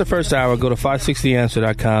 If you missed the first hour, go to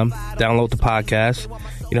 560theanswer.com, download the podcast.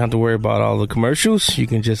 You don't have to worry about all the commercials. You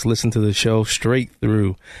can just listen to the show straight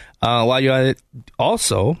through. While you're at it,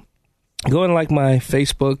 also, go and like my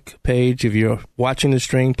Facebook page. If you're watching the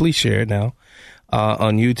stream, please share it now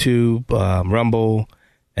on YouTube, Rumble,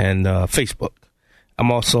 and Facebook.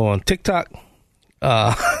 I'm also on TikTok.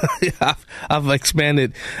 I've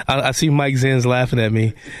expanded. I see Mike Zins laughing at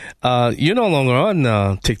me. You're no longer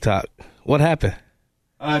on TikTok. What happened?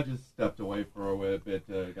 I just stepped away for a bit.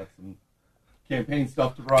 Got some campaign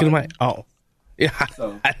stuff to run. Yeah,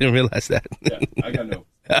 so, I didn't realize that. Yeah, I got no.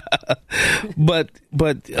 but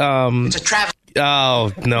it's a trap.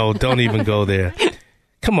 Oh no! Don't even go there.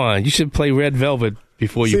 Come on, you should play Red Velvet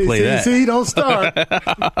before you play that. See, don't start.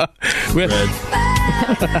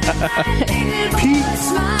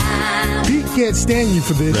 Pete can't stand you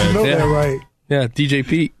for this. You know that, right? Yeah, DJ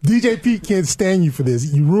Pete. DJ Pete can't stand you for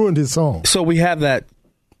this. You ruined his song. So we have that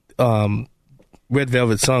Red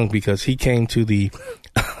Velvet song because he came to the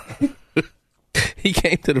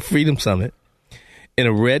Freedom Summit in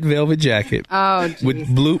a red velvet jacket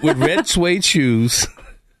with red suede shoes.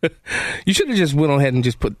 You should have just went ahead and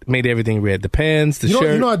just made everything red. The pants, the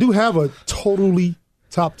shirt. You know, I do have a totally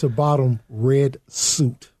top to bottom red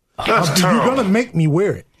suit. You're going to make me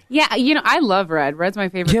wear it. Yeah, I love red. Red's my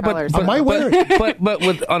favorite color. I might wear it.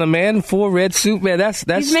 But on a man full red suit, man, that's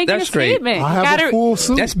He's making that's a straight. Statement. I have a full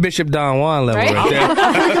suit. That's Bishop Don Juan level right there.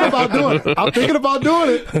 I'm thinking about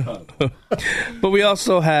doing it. But we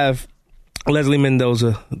also have Leslie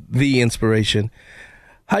Mendoza, the inspiration.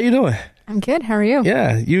 How you doing? I'm good. How are you?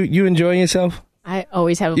 Yeah, you enjoying yourself? I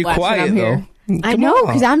always have a blast quiet, when I'm here. Though. I know,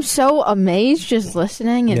 because I'm so amazed just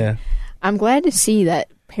listening, and I'm glad to see that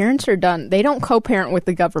parents are done. They don't co-parent with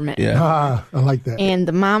the government. Yeah, I like that. And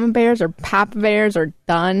the mama bears or papa bears are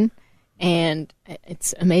done, and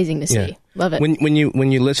it's amazing to see. Yeah. Love it. When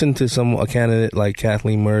you listen to a candidate like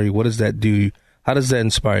Kathleen Murray, what does that do? How does that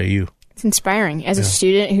inspire you? It's inspiring. As a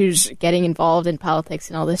student who's getting involved in politics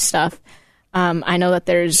and all this stuff, I know that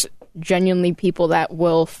there's genuinely people that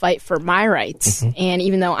will fight for my rights. Mm-hmm. And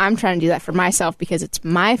even though I'm trying to do that for myself because it's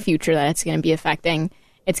my future that it's going to be affecting,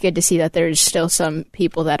 it's good to see that there's still some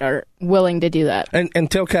people that are willing to do that. And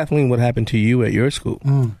tell Kathleen what happened to you at your school.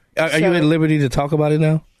 Are you at liberty to talk about it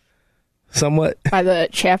now? Somewhat? By the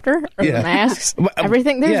chapter or the masks?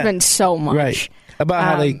 Everything. There's been so much. Right. About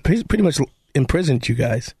how they pretty much imprisoned you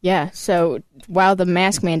guys. Yeah. So while the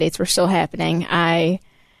mask mandates were still happening,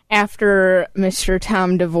 after Mr.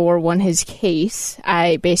 Tom DeVore won his case,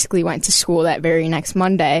 I basically went to school that very next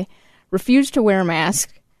Monday, refused to wear a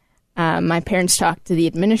mask. My parents talked to the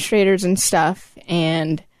administrators and stuff,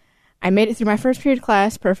 and I made it through my first period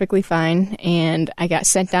class perfectly fine, and I got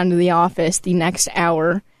sent down to the office the next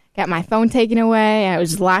hour, got my phone taken away. I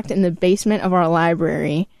was locked in the basement of our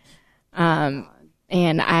library, and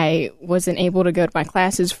I wasn't able to go to my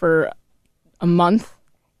classes for a month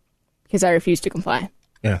because I refused to comply.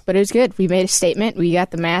 Yeah. But it was good. We made a statement. We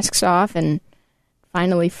got the masks off and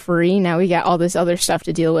finally free. Now we got all this other stuff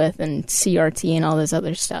to deal with and CRT and all this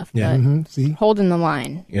other stuff. Yeah. But See? Holding the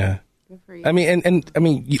line. Yeah. I mean, and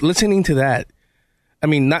listening to that, I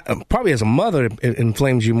mean, not probably as a mother, it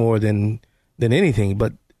inflames you more than anything.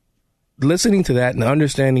 But listening to that and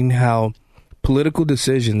understanding how political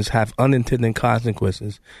decisions have unintended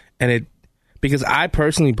consequences, and because I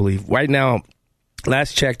personally believe right now,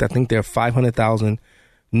 last checked, I think there are 500,000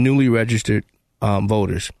 newly registered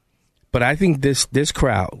voters. But I think this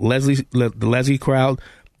crowd, the Leslie crowd,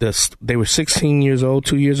 They were 16 years old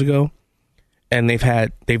 2 years ago, and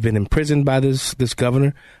they've been imprisoned by this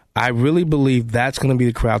governor. I really believe that's going to be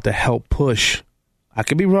the crowd to help push. I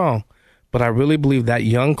could be wrong, but I really believe that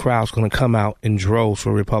young crowd's going to come out in droves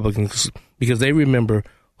for Republicans because they remember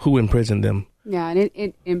who imprisoned them. Yeah, and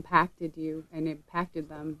it impacted you and impacted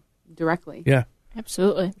them directly. Yeah.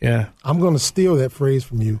 Absolutely. Yeah. I'm going to steal that phrase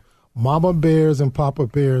from you. Mama bears and Papa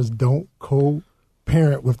bears don't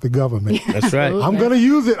co-parent with the government. That's right. I'm going to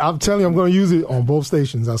use it. I'm telling you, I'm going to use it on both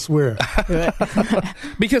stations. I swear.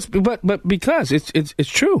 because it's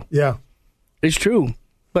true. Yeah, it's true.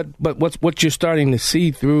 But what you're starting to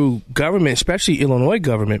see through government, especially Illinois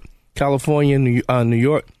government, California, New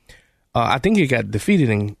York. I think it got defeated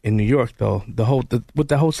in New York though. With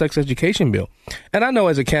the whole sex education bill. And I know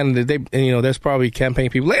as a candidate, there's probably campaign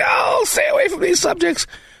people like, oh, stay away from these subjects.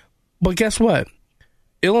 But guess what?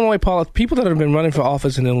 Illinois people that have been running for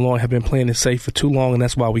office in Illinois have been playing it safe for too long, and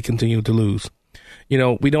that's why we continue to lose. We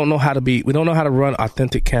don't know how to run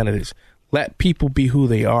authentic candidates. Let people be who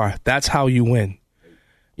they are. That's how you win.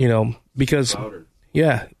 Because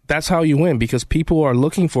that's how you win, because people are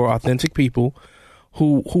looking for authentic people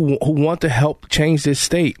who want to help change this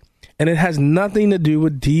state. And it has nothing to do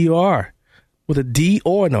with DR, with a D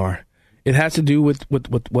or an R. It has to do with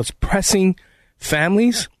what's pressing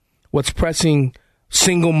families, what's pressing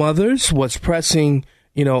single mothers, what's pressing,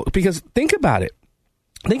 because think about it.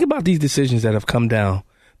 Think about these decisions that have come down,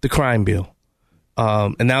 the crime bill,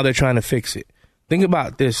 and now they're trying to fix it. Think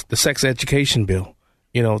about the sex education bill.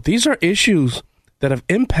 These are issues that have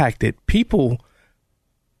impacted people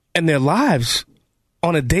and their lives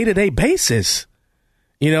on a day-to-day basis,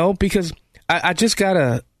 because I just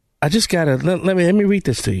gotta, let me read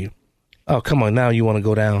this to you. Oh, come on. Now you want to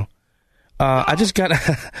go down. I just got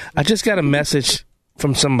a message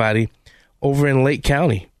from somebody over in Lake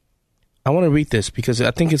County. I want to read this because I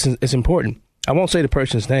think it's important. I won't say the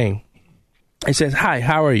person's name. It says, "Hi,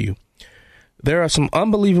 how are you? There are some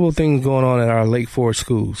unbelievable things going on at our Lake Forest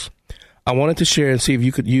schools. I wanted to share and see if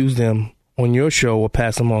you could use them on your show or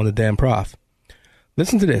pass them on to Dan Prof.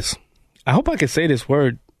 Listen to this. I hope I can say this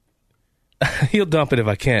word. He'll dump it if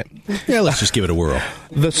I can't. Yeah, let's just give it a whirl.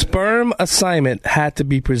 The sperm assignment had to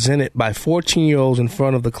be presented by 14-year-olds in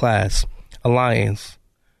front of the class. Alliance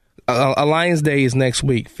Day is next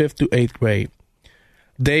week, 5th through 8th grade.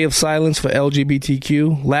 Day of silence for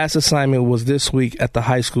LGBTQ. Last assignment was this week at the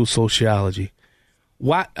high school sociology.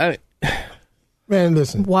 Why? Man,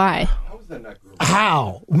 listen. Why?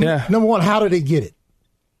 How? Yeah. Number one, how did they get it?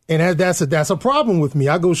 And that's a problem with me.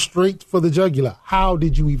 I go straight for the jugular. How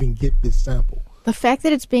did you even get this sample? The fact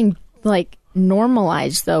that it's being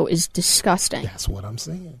normalized though is disgusting. That's what I'm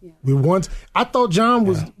saying. Yeah. I thought John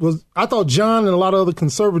I thought John and a lot of other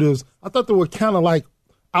conservatives, I thought they were kind of like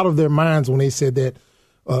out of their minds when they said that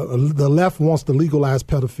the left wants to legalize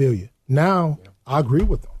pedophilia. Now I agree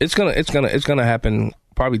with them. It's gonna happen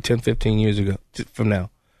probably 10, 15 years ago from now.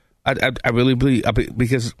 I really believe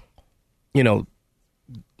because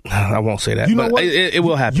I won't say that, but it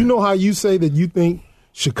will happen. You know how you say that you think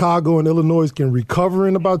Chicago and Illinois can recover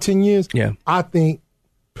in about 10 years? Yeah. I think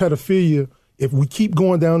pedophilia, if we keep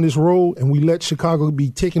going down this road and we let Chicago be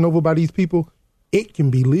taken over by these people, it can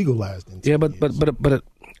be legalized in 10 years. But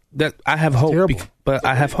that I have hope.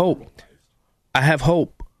 I have hope. I have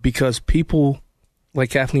hope because people like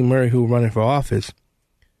Kathleen Murray, who are running for office,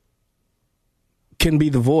 can be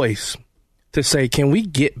the voice to say, can we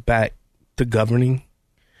get back to governing?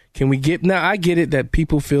 Can we get now? I get it that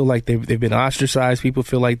people feel like they've been ostracized. People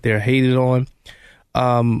feel like they're hated on.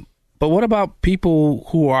 But what about people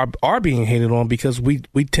who are being hated on because we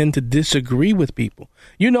tend to disagree with people?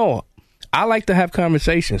 I like to have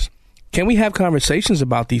conversations. Can we have conversations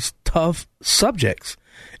about these tough subjects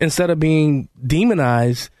instead of being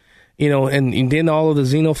demonized? And then all of the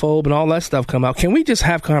xenophobe and all that stuff come out. Can we just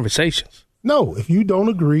have conversations? No, if you don't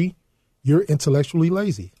agree, you're intellectually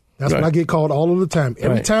lazy. That's what I get called all of the time.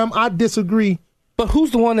 Every time I disagree. But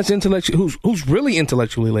who's the one that's who's really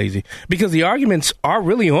intellectually lazy? Because the arguments are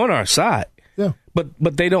really on our side. Yeah. But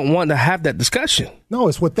they don't want to have that discussion. No,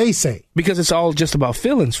 it's what they say. Because it's all just about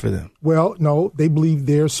feelings for them. Well, no, they believe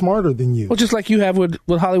they're smarter than you. Well, just like you have with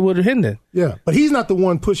Hollywood or Hendon. Yeah, but he's not the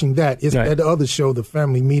one pushing that. It's at the other show, The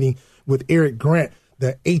Family Meeting, with Eric Grant,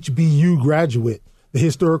 the HBU graduate, the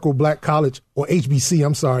Historical Black College, or HBC,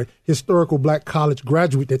 I'm sorry, Historical Black College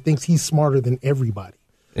graduate that thinks he's smarter than everybody.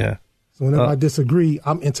 Yeah. So whenever I disagree,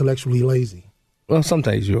 I'm intellectually lazy. Well,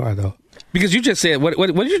 sometimes you are, though. Because you just said, what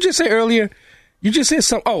did you just say earlier? You just said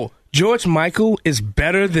something. Oh, George Michael is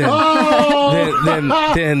better than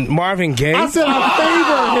Marvin Gaye. I said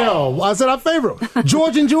I favor him.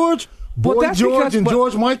 George and George, Boy George and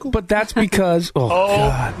George Michael? But that's because...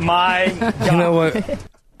 God. My God. You know what?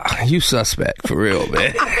 You suspect, for real,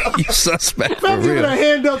 man. You suspect, for I'm giving real. a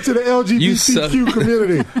hand up to the LGBTQ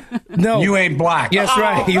community. No. You ain't black. That's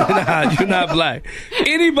right. You're not black.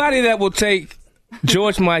 Anybody that will take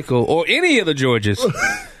George Michael or any of the Georges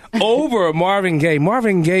over Marvin Gaye.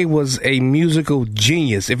 Marvin Gaye was a musical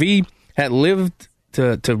genius. If he had lived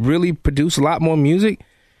to really produce a lot more music...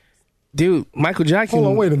 Dude, Michael Jackson...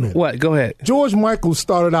 Hold on, wait a minute. What? Go ahead. George Michael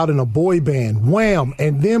started out in a boy band, Wham,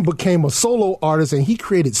 and then became a solo artist, and he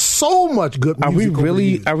created so much good music. Are we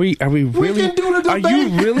really? We can do the debate. Are you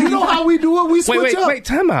really? You know how we do it? We switch up. Wait,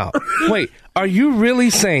 time out. Wait, are you really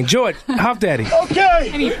saying... George, Huff Daddy.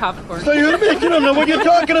 Okay. I need popcorn. So you don't know what you're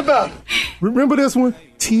talking about. Remember this one?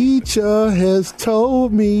 Teacher has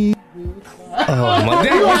told me... Oh, my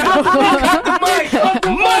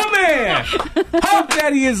man. Huff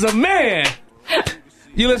Daddy is a man.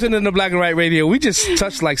 You listen to the Black and White Radio. We just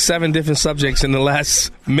touched like 7 different subjects in the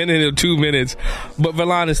last minute or 2 minutes, but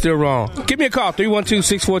Valon is still wrong. Give me a call,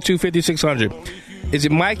 312-642-5600. Is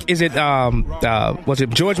it Mike? Is it was it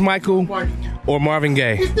George Michael or Marvin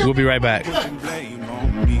Gaye? We'll be right back.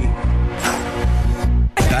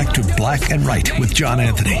 Back to Black and Right with John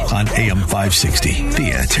Anthony on AM 560.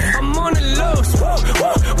 The Answer. I'm on the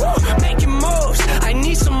loose, making moves. I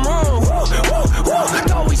need some room.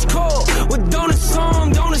 Always cold. Don't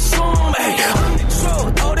assume. Hey, I'm the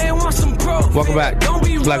truth. Oh, they want some proof. Welcome back.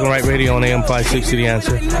 Black and White Radio on AM 560, The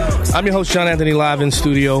Answer. I'm your host, John Anthony, live in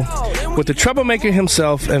studio with the troublemaker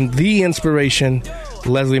himself and the inspiration,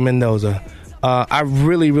 Leslie Mendoza. I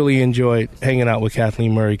really, really enjoyed hanging out with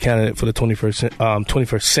Kathleen Murray, candidate for the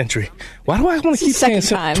 21st century. Why do I want to keep saying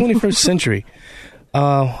 21st century?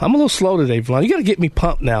 I'm a little slow today, Vlon. You got to get me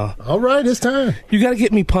pumped now. All right, it's time. You got to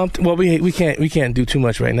get me pumped. Well, we can't do too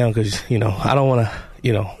much right now because I don't want to.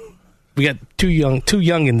 We got two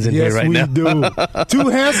youngins in here right now. Yes, we do. 2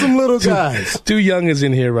 handsome little guys. Two youngins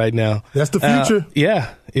in here right now. That's the future.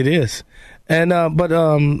 Yeah, it is. And but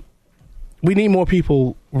we need more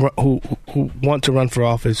people who want to run for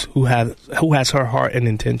office who has her heart and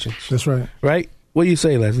intentions. That's right. Right? What do you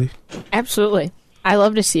say, Leslie? Absolutely. I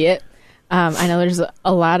love to see it. I know there's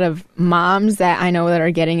a lot of moms that I know that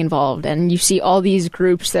are getting involved, and you see all these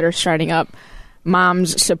groups that are starting up,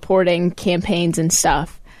 moms supporting campaigns and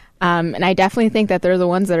stuff. And I definitely think that they're the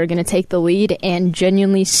ones that are going to take the lead and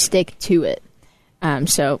genuinely stick to it.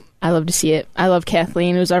 So I love to see it. I love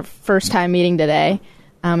Kathleen. It was our first time meeting today,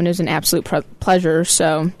 and it was an absolute pleasure.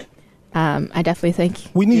 So I definitely think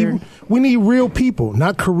we need real people,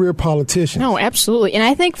 not career politicians. No, absolutely. And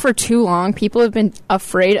I think for too long, people have been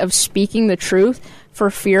afraid of speaking the truth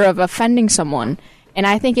for fear of offending someone. And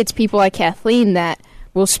I think it's people like Kathleen that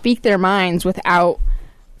will speak their minds without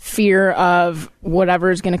fear of whatever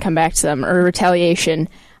is going to come back to them or retaliation.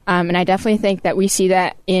 And I definitely think that we see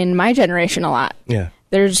that in my generation a lot. Yeah.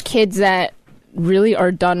 There's kids that really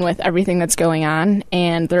are done with everything that's going on,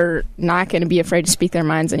 and they're not going to be afraid to speak their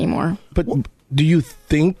minds anymore. But do you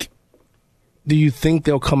think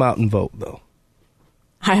they'll come out and vote, though?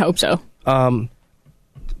 I hope so.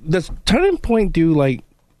 Does Turning Point do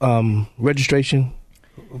registration?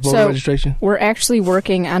 Voter registration? We're actually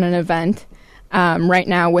working on an event right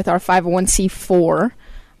now with our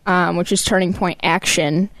 501c4, which is Turning Point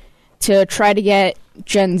Action, to try to get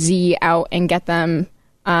Gen Z out and get them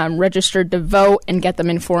registered to vote and get them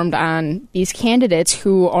informed on these candidates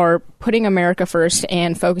who are putting America first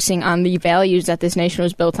and focusing on the values that this nation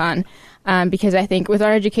was built on. Because I think with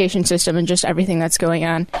our education system and just everything that's going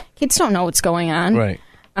on, kids don't know what's going on. Right.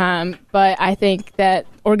 But I think that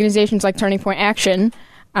organizations like Turning Point Action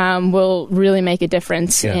will really make a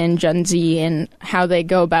difference in Gen Z and how they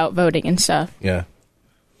go about voting and stuff. Yeah.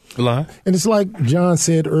 And it's like John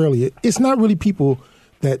said earlier, it's not really people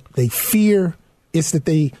that they fear, it's that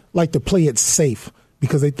they like to play it safe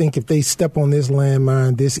because they think if they step on this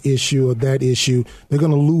landmine, this issue or that issue, they're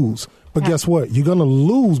going to lose. But guess what? You're going to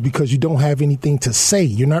lose because you don't have anything to say.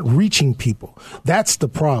 You're not reaching people. That's the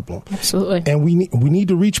problem. Absolutely. And we need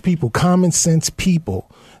to reach people, common sense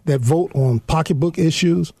people that vote on pocketbook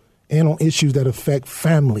issues and on issues that affect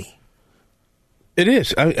family. It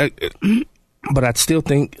is. But I still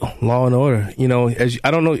think Law and Order,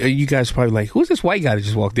 I don't know, you guys are probably like, who's this white guy that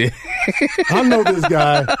just walked in? I know this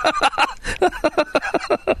guy.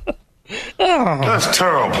 That's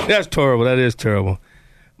terrible. That's terrible. That is terrible.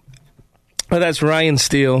 But that's Ryan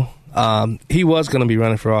Steele. He was going to be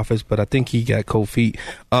running for office, but I think he got cold feet.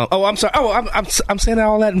 I'm sorry. I'm saying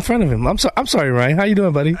all that in front of him. I'm sorry, Ryan. How you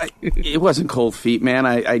doing, buddy? It wasn't cold feet, man.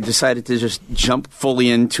 I decided to just jump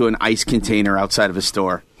fully into an ice container outside of a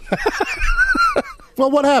store.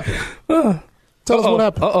 Well, what happened? Tell us what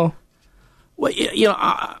happened. Well,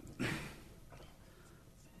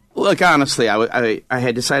 look, honestly, I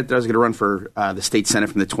had decided that I was going to run for the state senate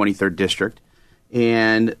from the 23rd district,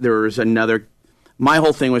 and there was another. My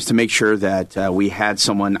whole thing was to make sure that we had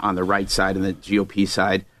someone on the right side and the GOP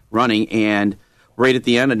side running, and right at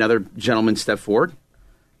the end, another gentleman stepped forward,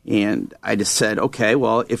 and I just said, okay,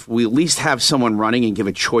 well, if we at least have someone running and give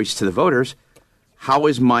a choice to the voters, how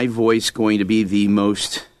is my voice going to be the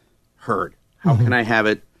most heard? How can I have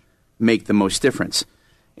it make the most difference?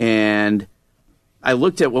 And I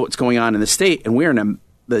looked at what's going on in the state, and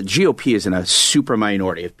the GOP is in a super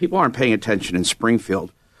minority. If people aren't paying attention in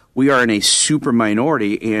Springfield, we are in a super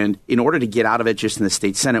minority, and in order to get out of it just in the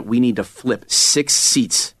state senate, we need to flip 6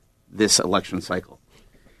 seats this election cycle.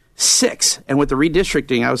 6. And with the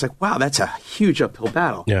redistricting, I was like, wow, that's a huge uphill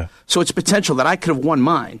battle. Yeah. So it's potential that I could have won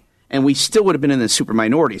mine, and we still would have been in the super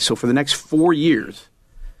minority. So for the next 4 years,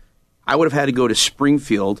 I would have had to go to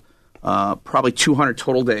Springfield probably 200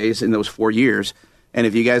 total days in those 4 years. And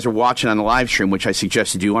if you guys are watching on the live stream, which I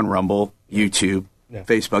suggest you do on Rumble, YouTube,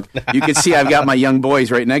 Facebook, you can see I've got my young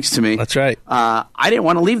boys right next to me. That's right. I didn't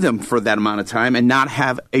want to leave them for that amount of time and not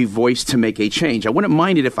have a voice to make a change. I wouldn't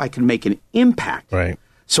mind it if I could make an impact. Right.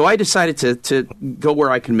 So I decided to go where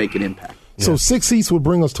I can make an impact. So 6 seats would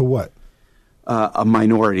bring us to what? A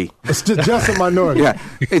minority. It's just a minority. Yeah,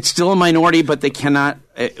 it's still a minority, but they cannot.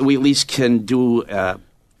 We at least can do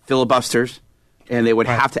filibusters, and they would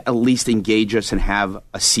have to at least engage us and have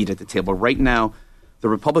a seat at the table. Right now, the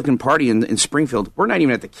Republican Party in Springfield, we're not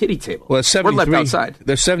even at the kiddie table. Well, we're left outside.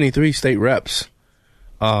 There's 73 state reps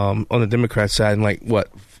on the Democrat side, and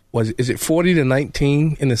is it 40 to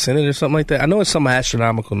 19 in the Senate or something like that? I know it's some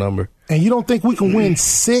astronomical number. And you don't think we can win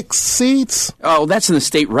 6 seats? Oh, that's in the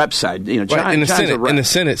state rep side. In the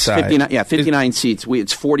Senate side. 59 seats.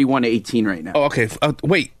 It's 41 to 18 right now. Oh, okay.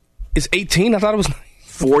 Wait, it's 18? I thought it was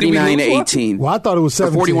 49 to 18. Well, I thought it was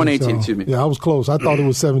 17. 41 to 18, excuse me. Yeah, I was close. I thought it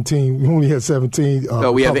was 17. We only had 17.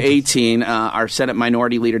 So we have 18. Our Senate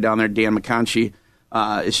minority leader down there, Dan McConchie,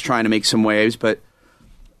 is trying to make some waves, but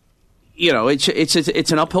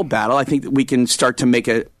it's an uphill battle. I think that we can start to make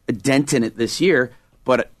a dent in it this year,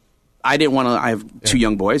 but I didn't want to. I have 2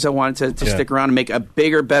 young boys. I wanted to stick around and make a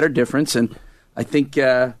bigger, better difference. And I think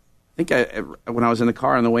when I was in the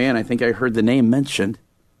car on the way in, I think I heard the name mentioned.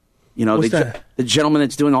 The gentleman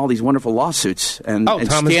that's doing all these wonderful lawsuits and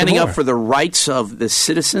standing up for the rights of the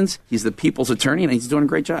citizens. He's the people's attorney, and he's doing a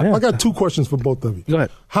great job. I got 2 questions for both of you. Go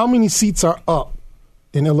ahead. How many seats are up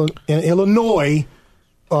in Illinois?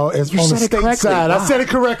 As on the state side. Wow. I said it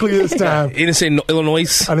correctly this time. You didn't say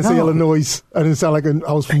Illinois? I didn't say Illinois. I didn't sound like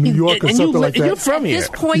I was from New York or something like that. You're from here.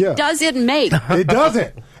 At this point, does it make? It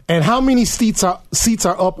doesn't. And how many seats are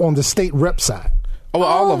up on the state rep side? Oh,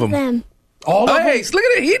 all of them. All of them? Hey, look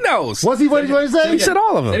at it. He knows. What did he say? He said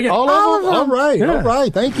all of them. All of them? All right. Yeah. All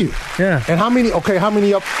right. Thank you. Yeah. And how many up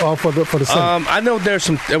for the Senate? I know there's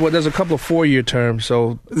a couple of 4-year terms.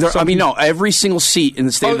 So every single seat in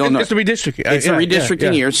the state of Illinois. It's the redistricting. It's the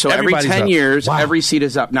redistricting years. So everybody's every 10 years, every seat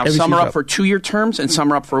is up. Now, some are up for 2-year terms and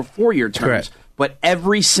some are up for 4-year terms. Correct. But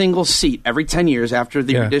every single seat, every 10 years after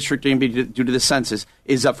the redistricting due to the census,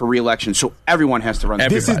 is up for re-election. So everyone has to run.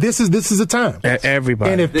 This is a time.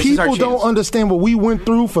 Everybody. And if people don't understand what we went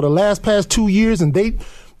through for the past 2 years, and they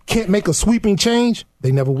can't make a sweeping change,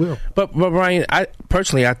 they never will. But Brian, I think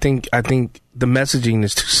the messaging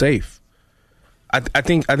is too safe. I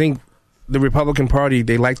think the Republican Party,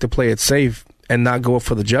 they like to play it safe and not go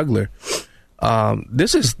for the jugular.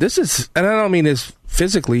 This is, and I don't mean this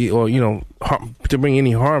physically or to bring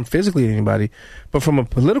any harm physically to anybody, but from a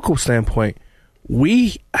political standpoint,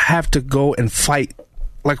 we have to go and fight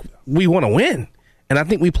like we want to win, and I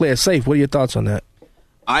think we play it safe. What are your thoughts on that?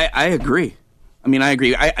 I agree. I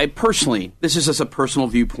agree. I personally, this is just a personal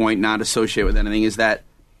viewpoint, not associated with anything, is that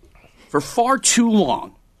for far too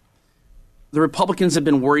long, the Republicans have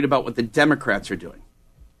been worried about what the Democrats are doing.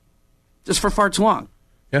 Just for far too long.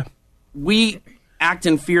 Yeah. We act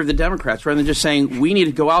in fear of the Democrats rather than just saying we need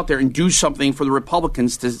to go out there and do something for the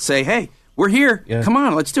Republicans to say, hey, we're here. Yeah. Come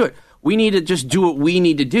on, let's do it. We need to just do what we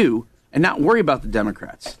need to do and not worry about the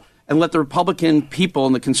Democrats. And let the Republican people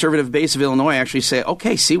and the conservative base of Illinois actually say,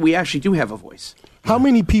 okay, see, we actually do have a voice. How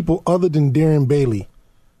many people other than Darren Bailey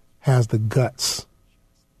has the guts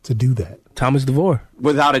to do that? Thomas DeVore.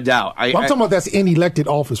 Without a doubt. I'm talking about that's in elected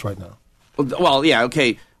office right now. Well, yeah,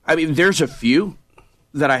 okay. There's a few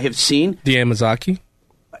that I have seen. Deanne Mazzocchi?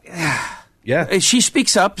 Yeah. She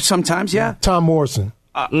speaks up sometimes, yeah. Tom Morrison.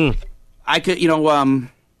 I could, I'm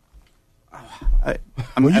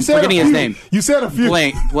forgetting his name. You said a few.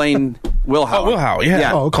 Blaine Wilhauer. Oh, Wilhauer,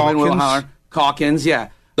 yeah. Colin Wilhauer. Calkins, yeah.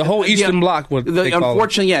 The whole Eastern Bloc,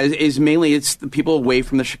 unfortunately, is mainly it's the people away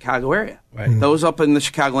from the Chicago area. Right. Those up in the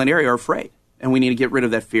Chicagoland area are afraid, and we need to get rid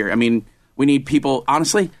of that fear. I mean, we need people,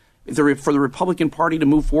 honestly, for the Republican Party to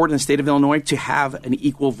move forward in the state of Illinois to have an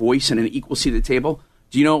equal voice and an equal seat at the table.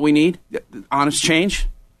 Do you know what we need? Honest change?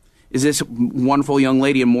 Is this wonderful young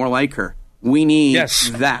lady and more like her? We need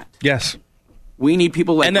that. Yes. We need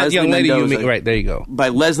people like Leslie young lady Mendoza. Right, there you go. By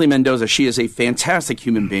Leslie Mendoza. She is a fantastic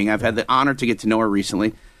human being. I've had the honor to get to know her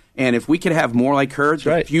recently. And if we could have more like her,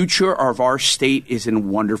 the future of our state is in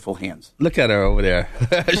wonderful hands. Look at her over there.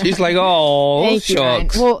 She's like, oh, Thank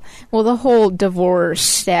shucks. You, well, the whole divorce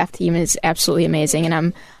staff team is absolutely amazing, and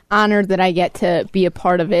I'm honored that I get to be a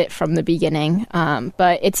part of it from the beginning.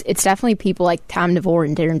 But it's definitely people like Tom DeVore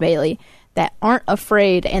and Darren Bailey that aren't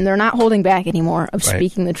afraid, and they're not holding back anymore of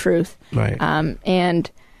speaking the truth. Right.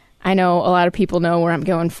 And I know a lot of people know where I'm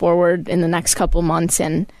going forward in the next couple months,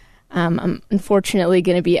 and I'm unfortunately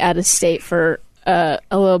going to be out of state for a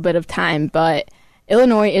little bit of time, but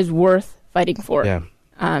Illinois is worth fighting for. Yeah.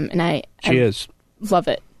 And she is. Love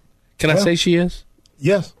it. Can I say she is?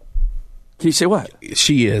 Yes. Can you say what?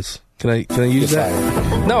 She is. Can I use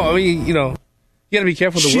that? No, I mean, you got to be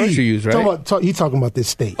careful the words you use, right? He's talking about this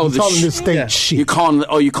state. He's calling this state she. You're calling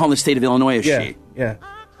the state of Illinois a she. Yeah.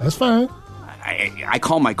 That's fine. I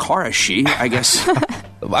call my car a she, I guess.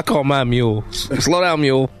 I call mine mule. Slow down,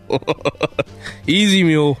 mule. Easy,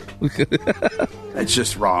 mule. That's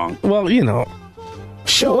just wrong. Well,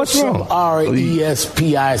 Show what's some wrong?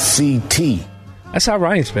 RESPICT. That's how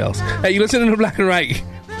Ryan spells. Hey, you listen to Black and Right.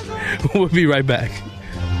 We'll be right back.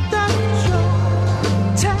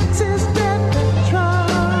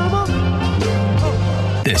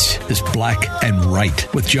 This is Black and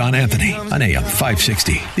Right with John Anthony on AM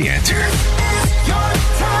 560. The Answer.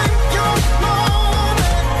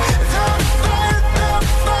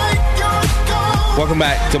 Welcome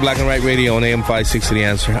back to Black and Right Radio on AM 560 The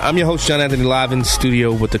Answer. I'm your host, John Anthony, live in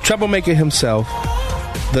studio with the troublemaker himself,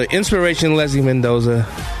 the inspiration Leslie Mendoza,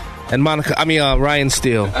 and Ryan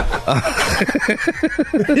Steele.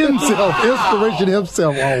 Inspiration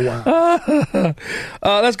himself. Oh,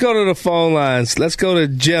 wow. Let's go to the phone lines. Let's go to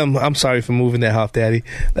Jim. I'm sorry for moving that off, Daddy.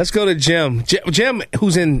 Let's go to Jim. Jim,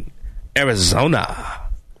 who's in Arizona.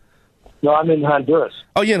 No, I'm in Honduras.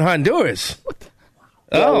 Oh, you're in Honduras?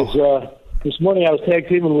 This morning I was tag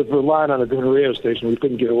teaming with Verline on a different radio station. We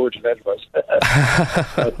couldn't get a word from edgewise.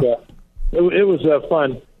 But it was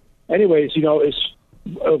fun. Anyways,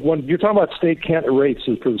 when you're talking about state candidate rates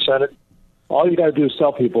for the Senate, all you got to do is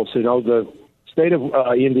tell people, the state of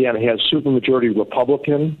Indiana has supermajority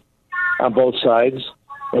Republican on both sides.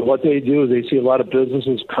 And what they do is they see a lot of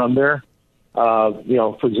businesses come there.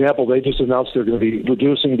 For example, they just announced they're going to be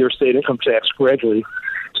reducing their state income tax gradually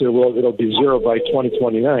to it'll be zero by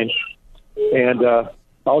 2029. And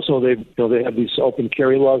also they have these open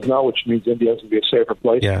carry laws now, which means Indiana's going to be a safer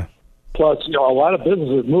place. Yeah. Plus, a lot of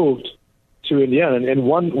businesses have moved to Indiana. And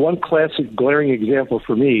one classic glaring example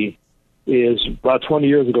for me is about 20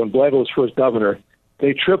 years ago when Blago was first governor,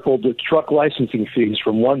 they tripled the truck licensing fees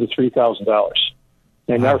from $1,000 to $3,000.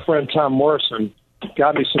 And our friend Tom Morrison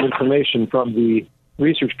got me some information from the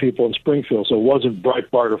research people in Springfield, so it wasn't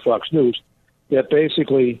Breitbart or Fox News, that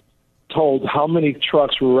basically told how many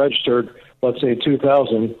trucks were registered, let's say in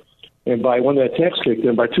 2000, and by when that tax kicked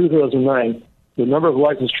in, by 2009, the number of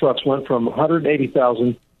licensed trucks went from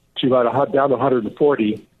 180,000 to about down to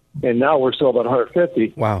 140, and now we're still about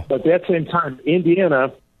 150. Wow. But at that same time,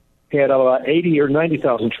 Indiana had about 80 or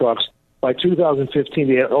 90,000 trucks. By 2015,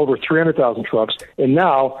 they had over 300,000 trucks, and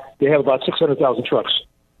now they have about 600,000 trucks.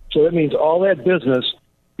 So that means all that business,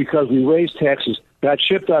 because we raised taxes, got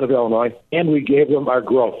shipped out of Illinois, and we gave them our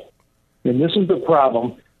growth. And this is the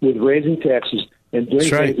problem with raising taxes and doing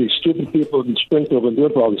things these stupid people in Springfield have been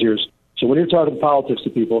doing for all these years. So when you're talking politics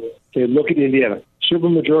to people, they look at Indiana.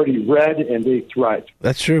 Supermajority red, and they thrive.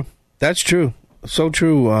 That's true. So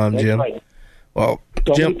true, Jim. Right. Well,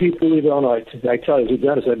 so many people leave Illinois. I tell you, as a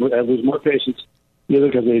dentist, I lose more patients either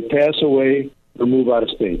because they pass away or move out of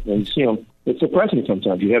state. And, it's depressing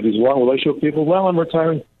sometimes. You have these long relationship with people. Well, I'm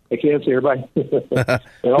retiring. I can't say goodbye.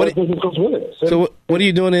 And all the business goes with it. So what are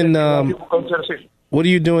you doing in What are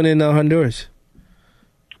you doing in Honduras?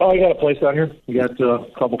 Oh, I got a place down here. We got a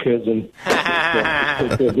couple kids and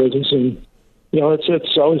business, and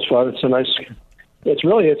it's always fun. It's a nice.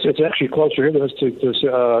 It's actually closer here than it is to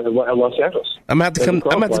Los Angeles. I'm gonna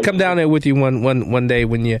have to come down there with you one day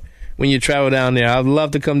when you travel down there. I'd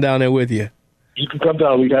love to come down there with you. You can come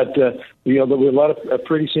down. We got we have a lot of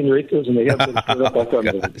pretty senoritas, and they have been put up by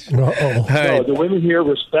the women here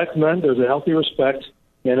respect men. There's a healthy respect.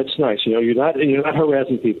 and it's nice. You're not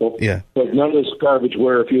harassing people. Yeah. But none of this garbage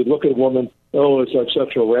where if you look at a woman, it's like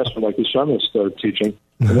sexual harassment, like these feminists started teaching,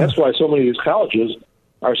 and that's why so many of these colleges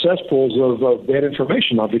are cesspools of bad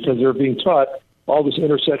information now, because they're being taught all this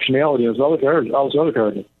intersectionality and all this other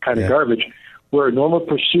kind of garbage, where a normal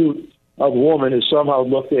pursuit of a woman is somehow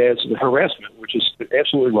looked at as harassment, which is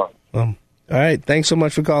absolutely wrong. All right. Thanks so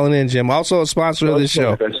much for calling in, Jim. Also a sponsor of this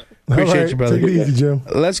show. Appreciate you, brother. Take it easy, Jim.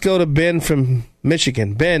 Let's go to Ben from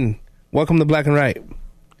Michigan. Ben, welcome to Black and Right.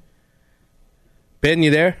 Ben,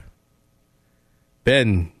 you there?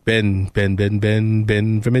 Ben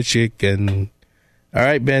from Michigan. All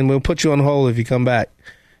right, Ben, we'll put you on hold if you come back.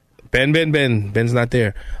 Ben. Ben's not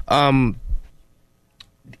there. Do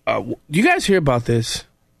you guys hear about this?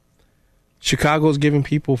 Chicago's giving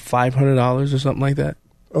people $500 or something like that.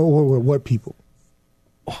 Oh, what people?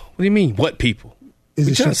 What do you mean, what people? Is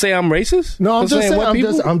you trying to say I'm racist? No,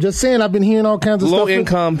 I'm just saying I've been hearing all kinds of low stuff. Low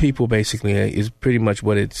income people, basically, is pretty much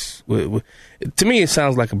what it's. To me, it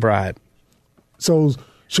sounds like a bribe. So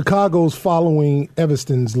Chicago's following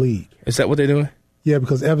Evanston's lead. Is that what they're doing? Yeah,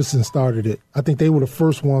 because Evanston started it. I think they were the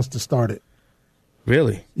first ones to start it.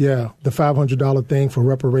 Really? Yeah, the $500 thing for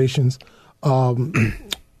reparations.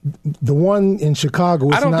 The one in Chicago.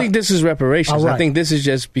 I don't think this is reparations. Right. I think this is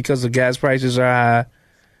just because the gas prices are high.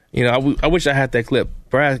 I wish I had that clip.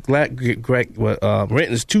 Rent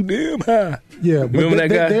is too damn high. Yeah, but remember that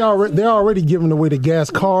guy? They're already giving away the gas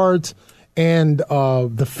cards and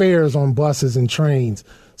the fares on buses and trains.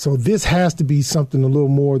 So this has to be something a little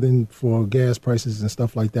more than for gas prices and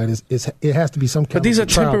stuff like that. It has to be some kind of. But these are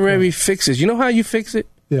temporary fixes. You know how you fix it?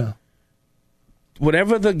 Yeah.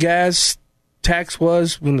 Whatever the gas tax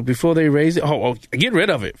was before they raised it, get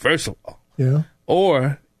rid of it first of all. Yeah.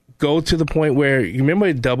 Or go to the point where you remember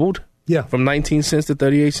it doubled. Yeah. From 19 cents to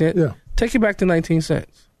 38 cents. Yeah. Take it back to 19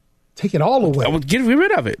 cents. Take it all away. Get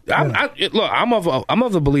rid of it. Yeah. I'm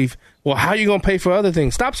of the belief. Well, how are you going to pay for other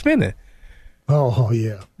things? Stop spending. Oh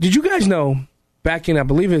yeah. Did you guys know back in, I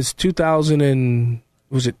believe it's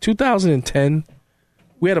 2010,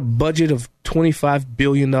 we had a budget of $25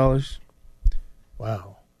 billion? Wow.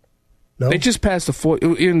 No. They just passed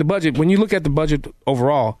in the budget. When you look at the budget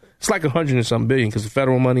overall, it's like 100 and something billion because the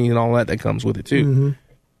federal money and all that comes with it too. Mm-hmm.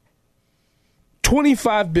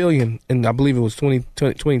 $25 billion, and I believe it was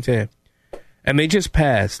 2010. And they just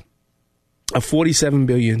passed a $47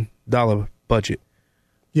 billion budget.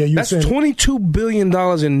 Yeah, that's $22 billion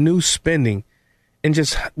in new spending in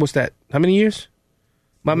just, what's that, how many years?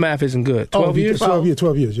 My math isn't good. 12 years? 12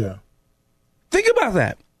 years, yeah. Think about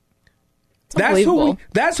that.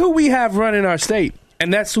 That's who we have running our state,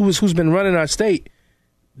 and that's who's been running our state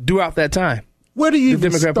throughout that time. Where do you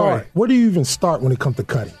even start? Party. Where do you even start when it comes to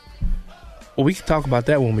cutting? Well, we can talk about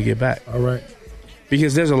that when we get back. All right.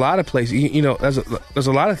 Because there's a lot of places, there's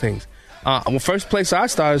a lot of things. First place I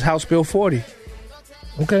start is House Bill 40.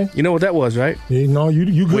 Okay. You know what that was, right? You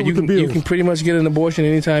good with the bills. You can pretty much get an abortion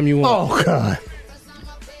anytime you want. Oh,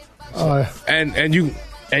 God.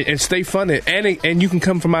 And stay funded, and you can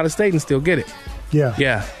come from out of state and still get it. Yeah.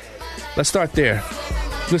 Yeah. Let's start there.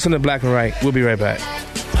 Listen to Black and Right. We'll be right back.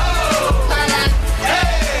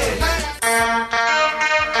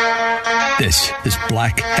 This is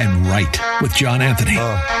Black and Right with John Anthony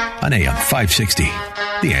on AM 560.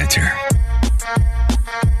 The Answer.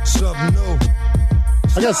 Something new.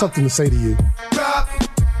 I got something to say to you.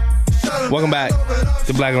 Welcome back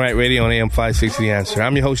to Black and Right Radio on AM 560 The Answer.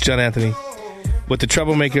 I'm your host, John Anthony, with the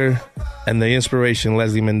troublemaker and the inspiration,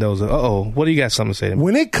 Leslie Mendoza. What do you got something to say to me?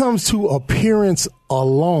 When it comes to appearance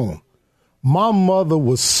alone, my mother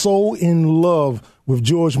was so in love with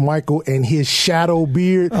George Michael and his shadow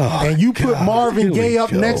beard, and you put Marvin Gaye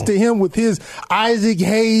up next to him with his Isaac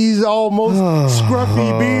Hayes almost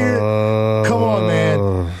scruffy beard. Come on,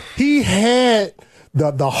 man. He had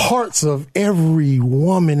the hearts of every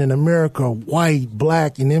woman in America, white,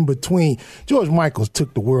 black, and in between. George Michael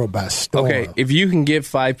took the world by storm. Okay, if you can get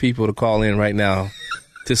 5 people to call in right now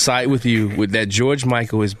to side with you with that George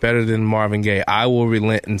Michael is better than Marvin Gaye, I will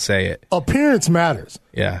relent and say it. Appearance matters.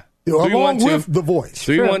 Yeah. Along with the voice.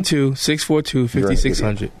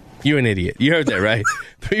 312-642-5600. You're an idiot. You heard that, right?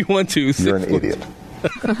 312. You're an idiot.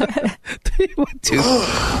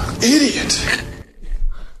 312. Idiot.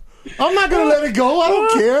 I'm not going to let it go. I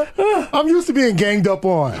don't care. I'm used to being ganged up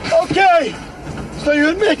on. Okay. So you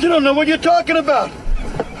admit you don't know what you're talking about.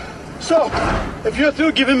 So, if you're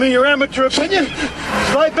through giving me your amateur opinion,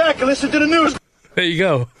 slide back and listen to the news. There you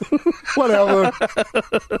go. Whatever.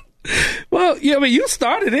 Well, yeah, I mean, you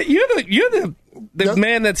started it. You're the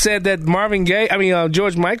man that said that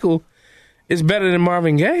George Michael is better than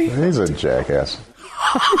Marvin Gaye. He's a jackass.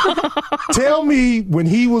 Tell me when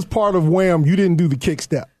he was part of Wham, you didn't do the kick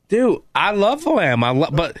step. Dude, I love Wham.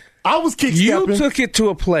 But I was kick stepping. You took it to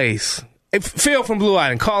a place. Phil from Blue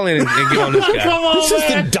Island, call in and get on this guy. Come on, this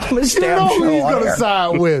is the dumbest damn show. Who he's going to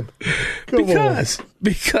side with?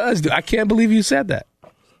 Because dude, I can't believe you said that.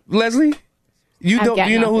 Leslie, do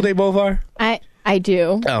you know who they both are? I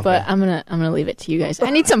do, but I'm gonna leave it to you guys. I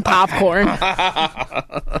need some popcorn.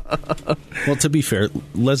 Well, to be fair,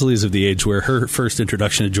 Leslie is of the age where her first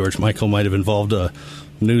introduction to George Michael might have involved a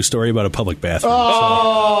news story about a public bathroom.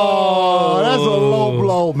 Oh, that's a low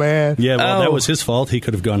blow, man. Yeah, well, that was his fault. He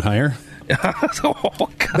could have gone higher.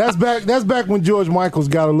 That's back when George Michaels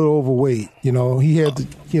got a little overweight. You know, he had to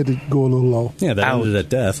go a little low. Yeah, that ended at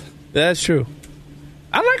death. That's true.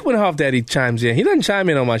 I like when Huff Daddy chimes in. He doesn't chime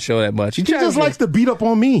in on my show that much. He just likes to beat up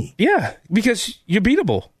on me. Yeah, because you're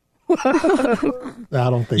beatable. I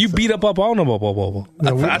don't think you beat up on them.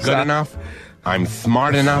 I'm good enough. I'm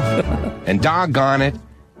smart enough. And doggone it,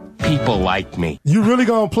 people like me. You really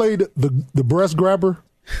gonna play the breast grabber?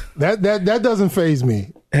 That doesn't faze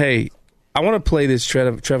me. Hey, I want to play this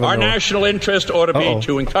Trevor Our Noah. national interest ought to be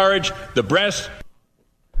to encourage the breast.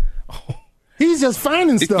 He's just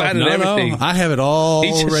finding stuff. Everything. No, I have it all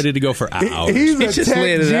ready to go for hours. He's a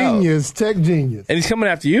tech genius. And he's coming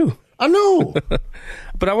after you. I know.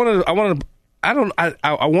 But I wanted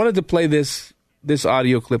to play this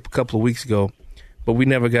audio clip a couple of weeks ago, but we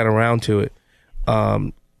never got around to it.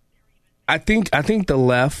 I think the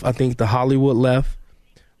left, the Hollywood left,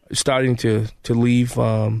 is starting to leave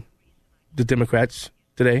the Democrats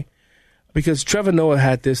today, because Trevor Noah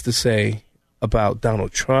had this to say about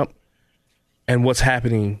Donald Trump and what's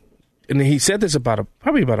happening. And he said this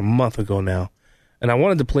probably about a month ago now. And I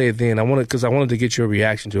wanted to play it then. Because I wanted to get your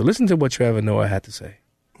reaction to it. Listen to what Trevor Noah had to say.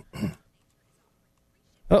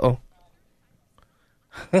 Uh-oh.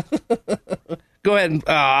 Go ahead and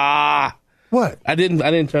what? I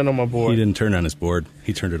didn't turn on my board. He didn't turn on his board.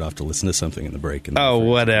 He turned it off to listen to something in the break.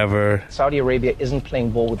 Whatever. Saudi Arabia isn't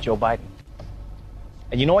playing ball with Joe Biden.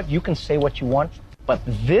 And you know what? You can say what you want, but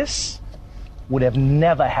this would have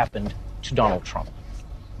never happened to Donald Trump.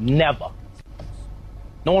 Never.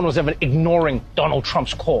 No one was ever ignoring Donald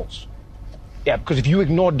Trump's calls. Yeah, because if you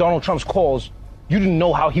ignored Donald Trump's calls, you didn't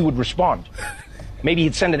know how he would respond. Maybe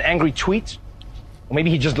he'd send an angry tweet, or maybe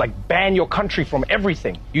he'd just ban your country from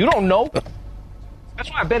everything. You don't know.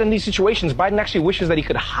 That's why I bet in these situations, Biden actually wishes that he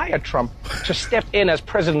could hire Trump to step in as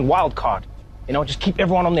President Wildcard. Just keep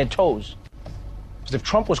everyone on their toes. Because if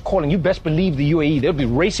Trump was calling, you best believe the UAE, they'll be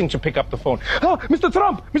racing to pick up the phone. Oh, Mr.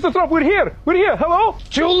 Trump, we're here, hello?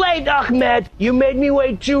 Too late, Ahmed. You made me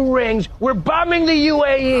wait 2 rings. We're bombing the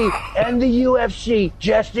UAE and the UFC,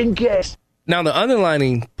 just in case. Now, the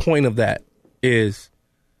underlining point of that is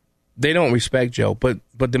they don't respect Joe, but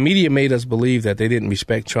the media made us believe that they didn't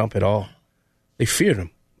respect Trump at all. They feared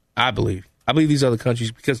him, I believe. I believe these other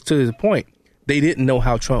countries, because to the point, they didn't know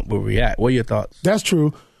how Trump would react. What are your thoughts? That's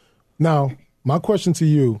true. Now, my question to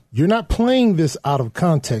you, you're not playing this out of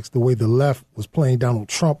context the way the left was playing Donald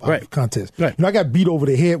Trump out of context. Right. I got beat over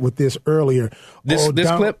the head with this earlier. This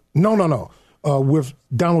clip? No. With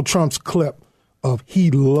Donald Trump's clip of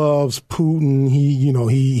he loves Putin.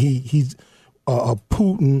 He's a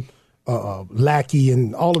Putin lackey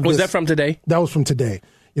and all of this. Was that from today? That was from today.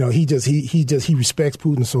 He respects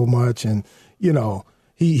Putin so much, and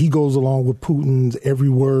He goes along with Putin's every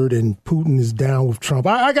word, and Putin is down with Trump.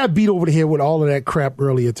 I got beat over the head with all of that crap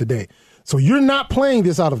earlier today. So you're not playing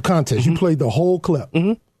this out of context. You played the whole clip.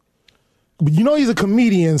 Mm-hmm. But he's a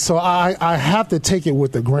comedian, so I have to take it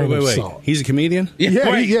with a grain of salt. He's a comedian?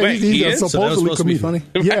 Yeah, he's supposedly to be funny?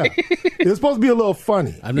 Yeah. It's supposed to be a little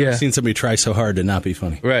funny. I've never seen somebody try so hard to not be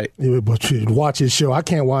funny. Right. Yeah, but you watch his show. I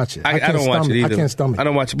can't watch it. I don't watch it either. I can't stomach it. I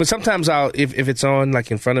don't watch it. But sometimes if it's on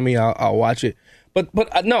in front of me, I'll watch it.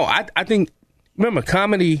 But no, I think, remember,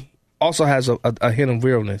 comedy also has a hint of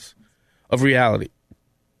realness, of reality.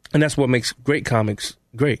 And that's what makes great comics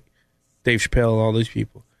great. Dave Chappelle, all these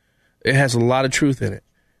people. It has a lot of truth in it.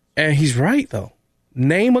 And he's right, though.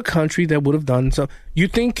 Name a country that would have done so. You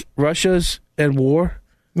think Russia's at war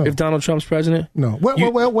if Donald Trump's president? No. Well.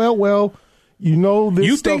 This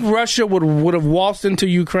you think Russia would have waltzed into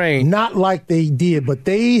Ukraine? Not like they did, but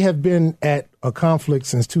they have been at a conflict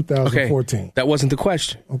since 2014. Okay. That wasn't the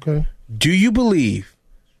question. Okay. Do you believe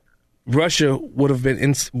Russia would have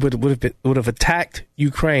attacked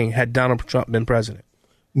Ukraine had Donald Trump been president?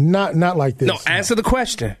 Not like this. No, answer the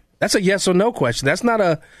question. That's a yes or no question. That's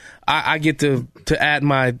not I get to add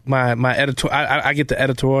my editor. I get to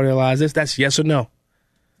editorialize this. That's yes or no.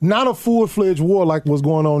 Not a full-fledged war like what's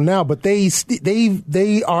going on now, but they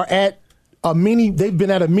are at They've been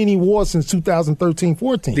at a mini war since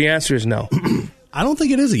 2013-14. The answer is no. I don't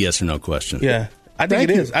think it is a yes or no question. Yeah, I think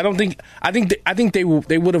it is. I think they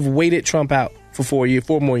would have waited Trump out for 4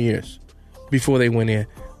 more years before they went in,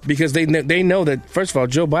 because they know that, first of all,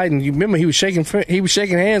 Joe Biden. You remember he was shaking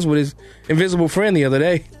hands with his invisible friend the other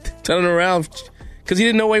day, turning around because he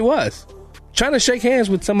didn't know where he was, trying to shake hands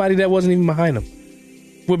with somebody that wasn't even behind him.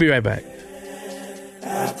 We'll be right back.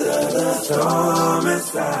 After the storm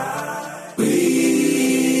is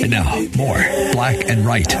And now, more Black and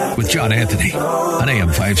Right with John Anthony on AM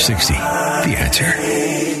 560. The Answer.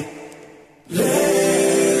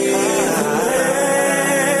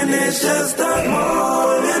 It's just a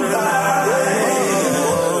morning vibe.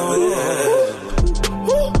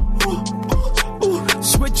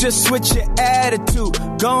 Switch your attitude.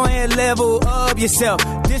 Go ahead, level up yourself.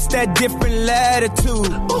 This that different latitude.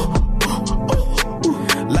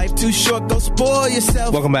 Life too short, go spoil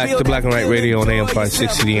yourself. Welcome back to Black and White Radio on AM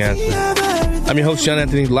 560 The Answer. I'm your host, John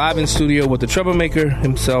Anthony, live in studio with the troublemaker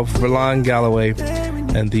himself, Verlon Galloway,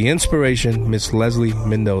 and the inspiration, Miss Leslie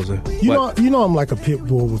Mendoza. You know I'm like a pit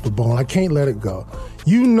bull with the bone. I can't let it go.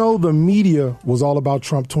 You know the media was all about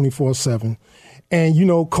Trump 24/7, and you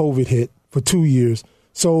know COVID hit for 2 years.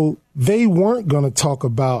 So they weren't going to talk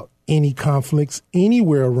about any conflicts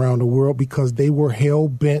anywhere around the world because they were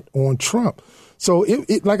hell-bent on Trump. So,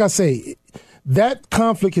 like I say, that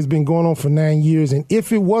conflict has been going on for 9 years. And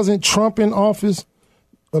if it wasn't Trump in office,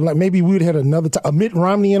 like maybe we would have had another time, Mitt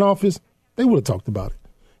Romney in office, they would have talked about it.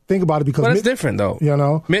 Think about it, because that's different, though. You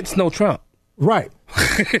know, Mitt's no Trump. Right.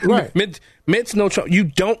 Right. Mitt's no Trump. You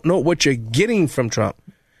don't know what you're getting from Trump.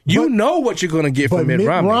 You know what you're going to get from Mitt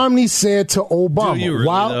Romney. Mitt Romney said to Obama, Do you really,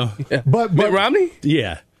 though? Yeah. But Mitt Romney?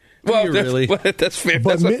 Yeah. Well, really? That's fair.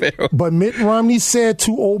 But Mitt Romney said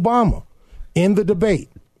to Obama in the debate,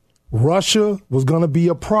 Russia was going to be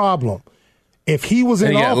a problem. If he was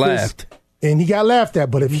in office, and he got laughed at,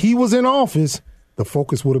 but if he was in office, the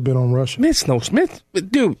focus would have been on Russia. Mitt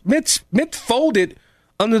folded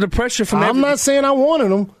under the pressure from. I'm not saying I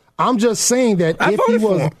wanted him. I'm just saying that if he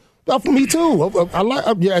was. Me too.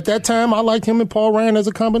 At that time, I liked him and Paul Ryan as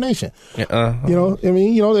a combination.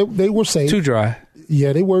 They were safe. Too dry.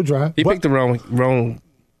 Yeah, they were dry. He picked the wrong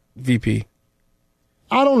VP.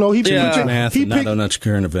 I don't know. He picked math, not on much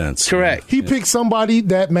current events. Correct. He picked somebody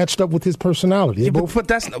that matched up with his personality. But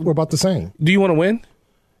we're about the same. Do you want to win?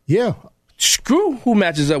 Yeah. Screw who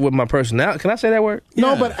matches up with my personality. Can I say that word?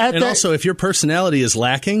 No, but also, if your personality is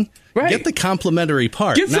lacking, get the complimentary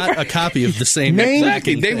part, not a copy of the same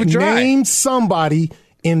lacking thing. Name somebody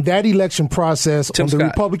in that election process on the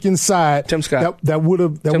Republican side Tim Scott.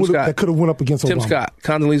 that could have went up against Obama. Tim Scott,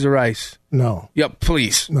 Condoleezza Rice. No. Yep,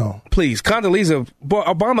 please. No. Please. Condoleezza,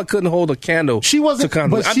 Obama couldn't hold a candle. She wasn't, to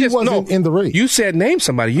Condoleezza. but she wasn't in the race. You said name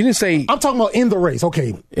somebody. You didn't say. I'm talking about in the race.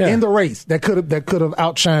 Okay. Yeah. In the race that could have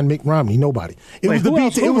outshined Mitt Romney. Nobody. It was the B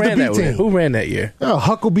team. It was the B team. Who ran that year?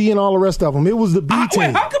 Huckabee and all the rest of them. It was the B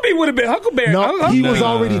team. Huckabee would have been Huckleberry. No, he was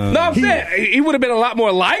already. No, I'm saying he would have been a lot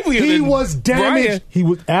more livelier. He was damaged. Brian. He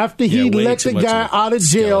was after he let the guy out of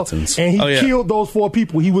jail and he killed those 4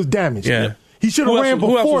 people. He was damaged. Yeah. He should have ran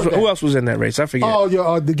before that. Who else was in that race? I forget.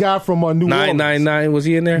 Oh, the guy from New Orleans. 999, was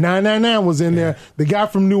he in there? 999 was in there. The guy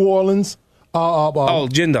from New Orleans.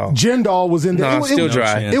 Jindal. Jindal was in there. No, still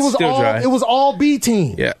dry. It was all B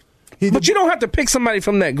team. Yeah. But you don't have to pick somebody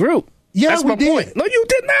from that group. Yeah, that's my point. No, you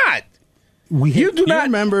did not.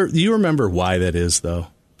 You remember why that is, though?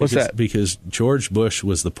 What's that? Because George Bush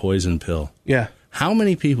was the poison pill. Yeah. How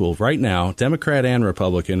many people right now, Democrat and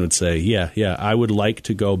Republican, would say, yeah, I would like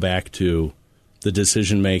to go back to the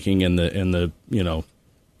decision making and the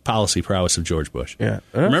policy prowess of George Bush. Yeah.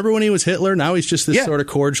 Remember when he was Hitler? Now he's just this sort of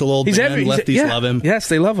cordial old man. Lefties love him. Yes,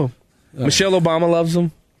 they love him. Michelle Obama loves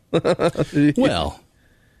him. Well,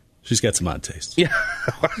 she's got some odd tastes. Yeah.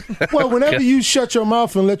 Well, whenever you shut your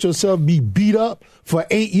mouth and let yourself be beat up for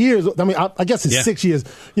 8 years, I mean, I guess it's 6 years.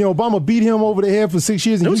 Obama beat him over the head for 6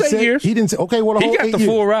 years. And it was 8 years. He didn't say, okay, well, he got the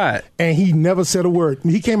full ride. And he never said a word.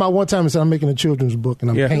 He came out one time and said, I'm making a children's book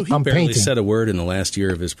and I'm he painting. barely said a word in the last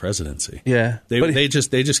year of his presidency. Yeah. They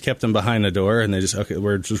just kept him behind the door and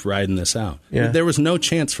we're just riding this out. Yeah. There was no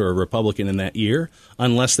chance for a Republican in that year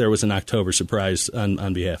unless there was an October surprise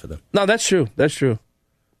on behalf of them. No, that's true. That's true.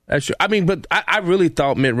 I mean, but I really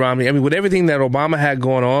thought Mitt Romney, with everything that Obama had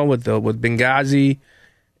going on with Benghazi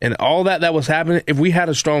and all that was happening, if we had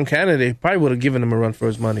a strong candidate, probably would have given him a run for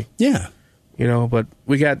his money. Yeah. But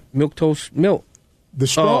we got milquetoast.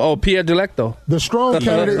 Pierre Delecto. The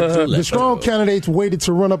strong candidates waited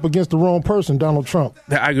to run up against the wrong person, Donald Trump.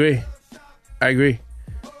 I agree.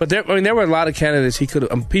 But there were a lot of candidates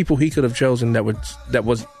people he could have chosen that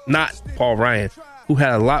was not Paul Ryan, who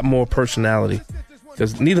had a lot more personality.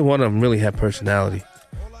 Because neither one of them really had personality.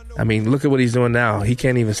 I mean, look at what he's doing now. He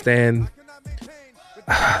can't even stand.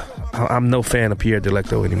 I'm no fan of Pierre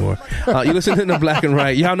Delecto anymore. You listen to the Black and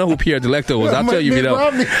Right. Y'all know who Pierre Delecto was. I'll tell you if you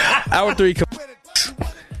don't. Hour 3.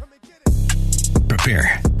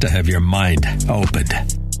 Prepare to have your mind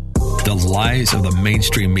opened. The lies of the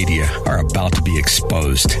mainstream media are about to be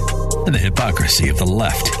exposed, and the hypocrisy of the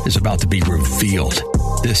left is about to be revealed.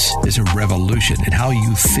 This is a revolution in how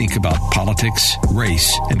you think about politics,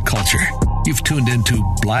 race, and culture. You've tuned into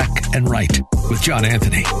Black and Right with John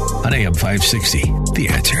Anthony on AM 560. The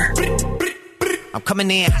Answer. I'm coming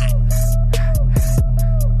in hot.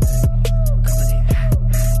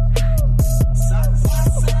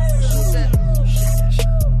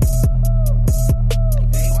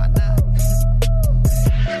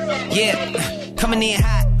 Yeah, coming in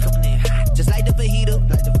hot. Just like the fajita.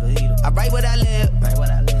 I write what I live.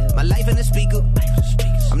 My life in the speaker.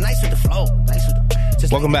 I'm nice with the flow.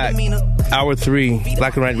 Welcome back. Hour 3,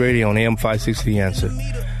 Black and Right Radio on AM 560 The Answer.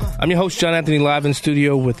 I'm your host, John Anthony, live in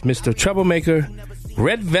studio with Mr. Troublemaker,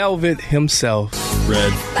 Red Velvet himself.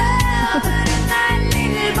 Red.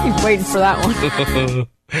 He's waiting for that one.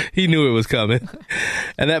 He knew it was coming.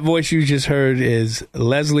 And that voice you just heard is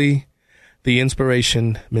Leslie, the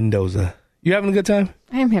Inspiration Mendoza. You having a good time?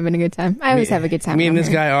 I am having a good time. I always have a good time. Me and this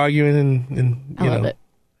guy arguing and I love it.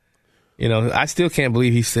 You know, I still can't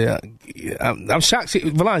believe he said. I'm shocked. See,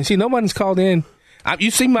 Valon, nobody's called in.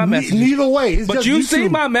 You see my messages. Neither way. It's but just you see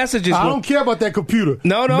my messages. I don't care about that computer.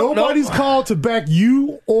 Nobody's called to back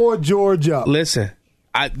you or George up. Listen,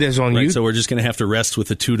 there's on you. So we're just going to have to rest with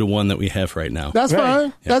the 2-1 that we have right now. That's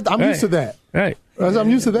fine. Yeah. I'm used to that. Right.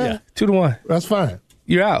 I'm used to that. Yeah. 2-1. That's fine.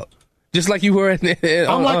 You're out. Just like you were I'm like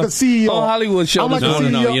a CEO. On Hollywood show. I'm like a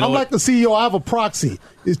CEO. You know I'm like the CEO. I have a proxy.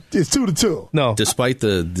 It's 2-2. No. Despite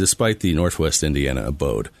the Northwest Indiana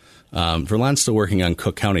abode, Vermont's still working on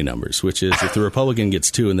Cook County numbers, which is if the Republican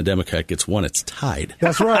gets 2 and the Democrat gets 1, it's tied.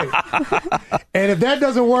 That's right. And if that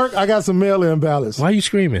doesn't work, I got some mail-in ballots. Why are you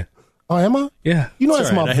screaming? Oh, am I? Yeah. You know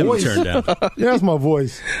that's my voice. Turned down. Yeah, that's my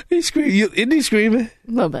voice. Isn't he screaming?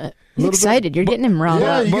 A little bit. He's excited. You're getting him riled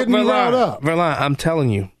up. Yeah, you're getting me riled up. Verlon, I'm telling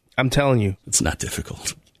you. It's not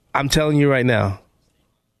difficult. I'm telling you right now.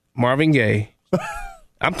 Marvin Gaye.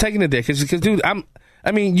 I'm taking it there because dude,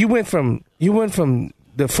 you went from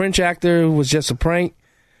the French actor who was just a prank.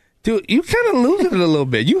 Dude, you kind of losing it a little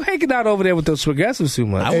bit. You hanging out over there with those progressives too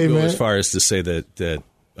much. I would go as far as to say that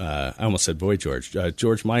I almost said Boy George.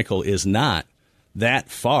 George Michael is not that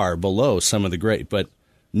far below some of the great, but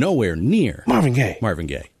nowhere near Marvin Gaye.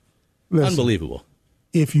 Listen, unbelievable.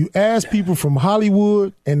 If you ask people from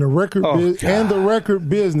Hollywood and the record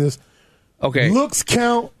business, looks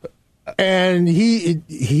count, and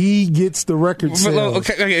he gets the record sales.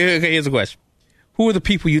 Okay, here's a question. Who are the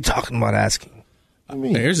people you talking about asking?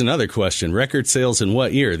 Here's another question. Record sales in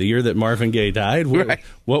what year? The year that Marvin Gaye died?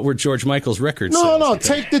 What were George Michael's record sales? No.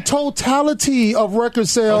 Take the totality of record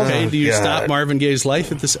sales. Okay, do you stop Marvin Gaye's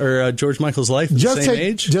life at this, or George Michael's life at the same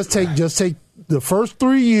age? Just take the first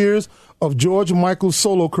 3 years of George Michael's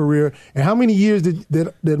solo career, and how many years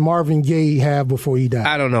did Marvin Gaye have before he died?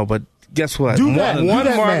 I don't know, but guess what? Do that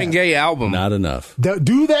Marvin Gaye album. Not enough.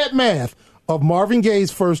 Do that math of Marvin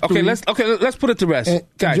Gaye's first 3. Let's put it to rest.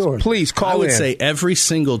 Guys, George, please call in. I would say every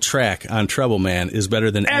single track on Treble Man is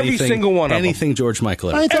better than anything George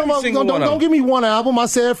Michael ever. I ain't talking about, don't give me one album. I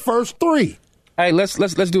said first 3. Hey, let's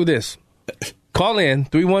do this. Call in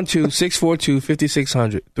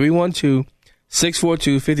 312-642-5600.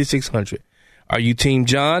 312-642-5600. Are you Team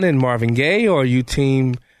John and Marvin Gaye, or are you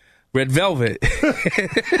Team Red Velvet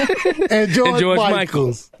and George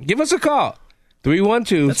Michaels? Give us a call.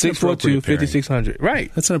 312-642-5600.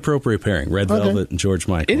 Right. That's an appropriate pairing. Red Velvet and George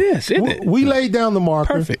Michael. It is, isn't it? We laid down the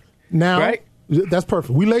marker. Perfect. Now, right? That's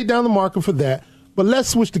perfect. We laid down the marker for that. But let's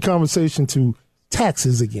switch the conversation to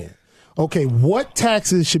taxes again. Okay, what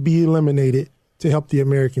taxes should be eliminated to help the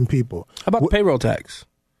American people? How about the payroll tax?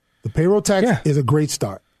 The payroll tax is a great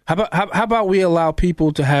start. How about we allow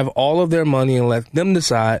people to have all of their money and let them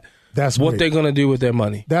decide what they're going to do with their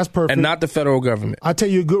money? That's perfect. And not the federal government. I tell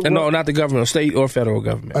you a good. No, not the government, state or federal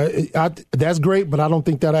government. That's great, but I don't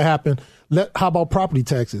think that'll happen. How about property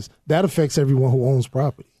taxes? That affects everyone who owns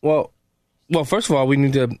property. Well, first of all, we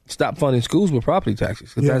need to stop funding schools with property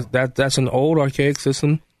taxes. That's an old, archaic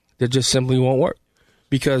system that just simply won't work.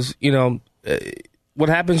 Because what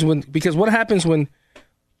happens when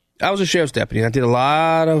I was a sheriff's deputy, and I did a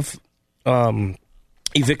lot of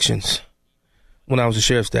evictions when I was a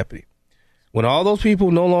sheriff's deputy. When all those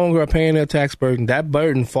people no longer are paying their tax burden, that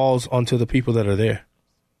burden falls onto the people that are there.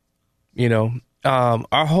 You know,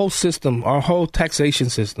 our whole system, our whole taxation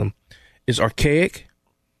system is archaic.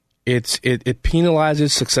 It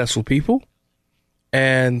penalizes successful people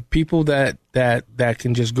and people that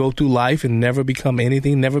can just go through life and never become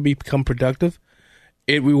anything, never become productive.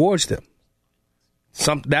 It rewards them.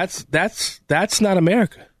 That's not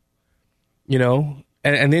America. You know,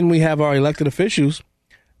 and then we have our elected officials.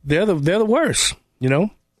 They're the worst, you know.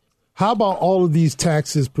 How about all of these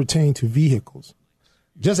taxes pertain to vehicles?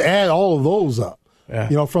 Just add all of those up. Yeah.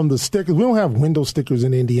 You know, from the stickers. We don't have window stickers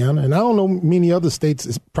in Indiana, and I don't know many other states,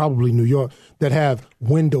 it's probably New York, that have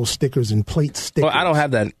window stickers and plate stickers. Well, I don't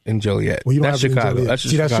have that in Joliet. Well, you don't that's have Chicago. That's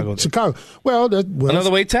Chicago. Chicago. Well, another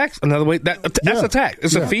way tax. Another way. That's a tax.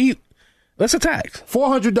 It's a fee. That's a tax.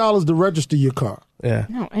 $400 to register your car. Yeah.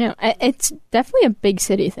 No, I know. It's definitely a big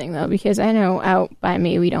city thing, though, because I know out by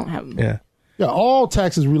me, we don't have them. Yeah. Yeah, all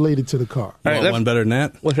taxes related to the car. You want one better than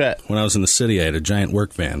that? What's that? When I was in the city, I had a giant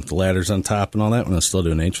work van, the ladders on top and all that when I was still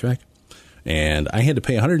doing HVAC. And I had to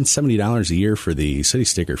pay $170 a year for the city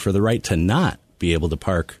sticker for the right to not be able to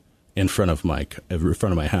park in front of my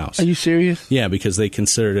house. Are you serious? Yeah, because they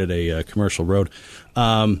considered it a commercial road.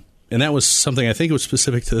 And that was something, I think it was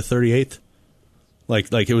specific to the 38th.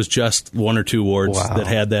 Like it was just one or two wards that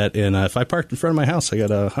had that. And if I parked in front of my house, I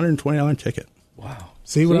got a $120 ticket. Wow.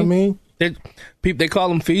 See what I mean? They call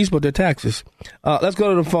them fees, but they're taxes. Let's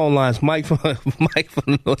go to the phone lines. Mike from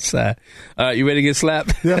the north side. You ready to get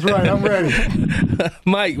slapped? That's right. I'm ready.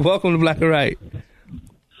 Mike, welcome to Black and Right.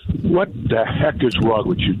 What the heck is wrong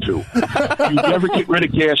with you two? You never get rid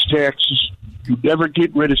of gas taxes. You never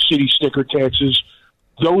get rid of city sticker taxes.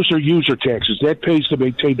 Those are user taxes. That pays to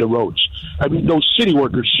maintain the roads. I mean, those city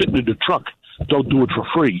workers sitting in the truck don't do it for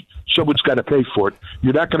free. Someone's got to pay for it.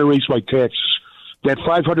 You're not going to raise my taxes. That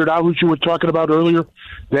 $500 you were talking about earlier,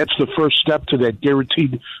 that's the first step to that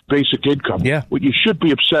guaranteed basic income. Yeah. What you should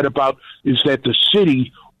be upset about is that the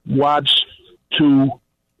city wants to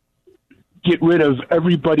get rid of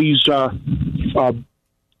everybody's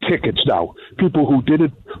tickets now. People who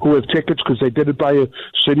have tickets because they didn't buy a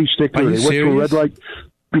city sticker, they went to a red light.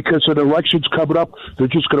 Because an election's coming up, they're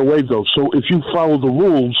just going to waive those. So if you follow the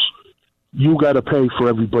rules, you got to pay for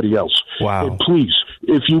everybody else. Wow. And please,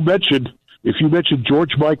 if you mention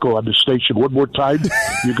George Michael on the station one more time,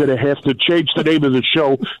 you're going to have to change the name of the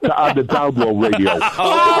show to On the Down Low Radio.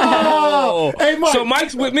 Oh! Hey, Mike. So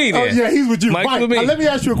Mike's with me then. Oh, yeah, he's with you. Mike's Mike, with me. Let me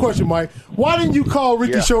ask you a question, Mike. Why didn't you call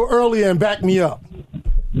Ricky's show earlier and back me up?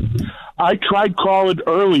 I tried calling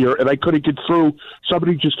earlier, and I couldn't get through.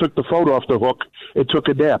 Somebody just took the phone off the hook and took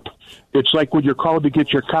a nap. It's like when you're calling to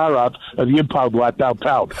get your car out of the impound lot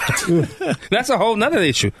downtown. That's a whole nother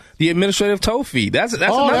issue. The administrative toll fee. That's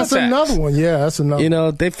another one. Yeah, that's another. You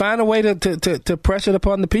know, they find a way to press it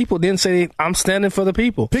upon the people. Then say, "I'm standing for the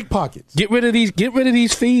people." Pickpockets. Get rid of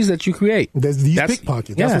these fees that you create. These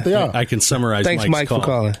pickpockets. That's what they are. I can summarize. Thanks, Mike's Mike, call. for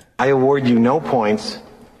calling. I award you no points,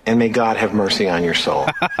 and may God have mercy on your soul.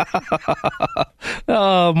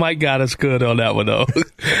 Oh, Mike got us good on that one, though.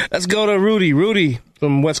 Let's go to Rudy. Rudy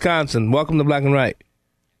from Wisconsin. Welcome to Black and Right.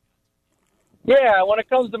 Yeah, when it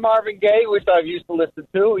comes to Marvin Gaye, which I've used to listen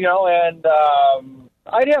to, and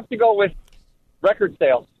I'd have to go with record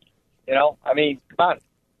sales. I mean, come on.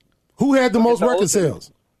 Who had the most record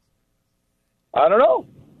sales? I don't know.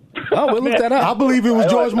 Oh, we'll look that up. I believe it was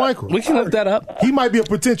George Michael. We can look that up. He might be a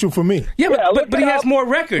potential for me. Yeah, but he has more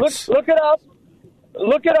records. Look it up.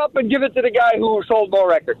 Look it up and give it to the guy who sold more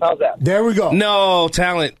records. How's that? There we go. No,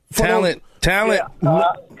 talent. Yeah. Come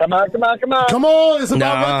on. Come on, it's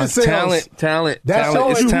about record sales. Talent. That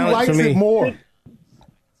shows you who likes it more.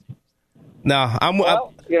 No,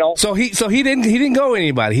 So he didn't go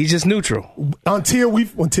anybody. He's just neutral until we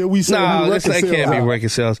say that can't be record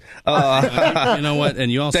sales. You know what? And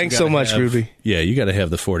you also thanks so much, Ruby. Yeah, you got to have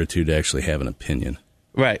the fortitude to actually have an opinion.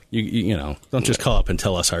 Right. You don't just call up and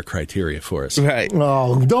tell us our criteria for us. Right.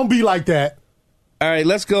 Oh, don't be like that. All right,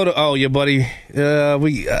 let's go to your buddy.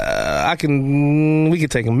 We can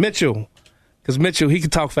take him, Mitchell, because Mitchell he can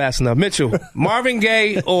talk fast enough. Mitchell, Marvin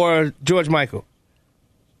Gaye or George Michael?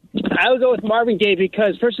 I would go with Marvin Gaye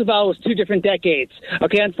because, first of all, it was two different decades.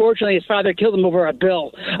 Okay, unfortunately, his father killed him over a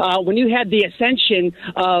bill. When you had the ascension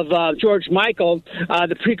of George Michael,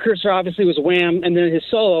 the precursor obviously was Wham, and then his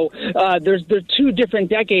solo. There's two different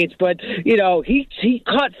decades, but he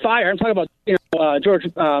caught fire. I'm talking about George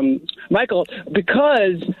Michael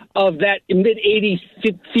because of that mid '80s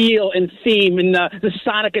feel and theme and the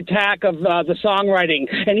sonic attack of the songwriting,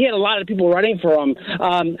 and he had a lot of people writing for him.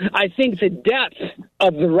 I think the depth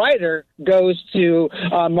of the writer goes to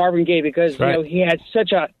Marvin Gaye because he had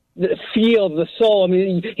such a the feel, the soul. I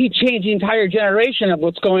mean, he changed the entire generation of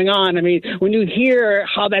what's going on. I mean, when you hear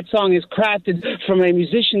how that song is crafted from a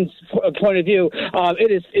musician's point of view,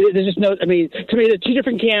 there's just no, I mean, to me, they're two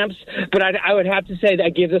different camps, but I would have to say that I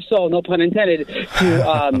give the soul, no pun intended,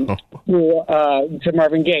 to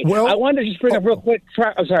Marvin Gaye. Well, I wanted to just bring up real quick,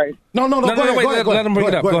 I'm sorry. No, wait, let him bring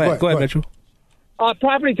it up. Go ahead, Mitchell.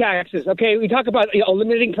 Property taxes, okay? We talk about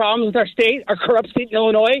eliminating problems with our state, our corrupt state in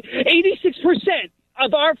Illinois. 86%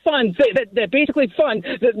 of our funds that basically fund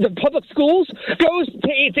the public schools goes to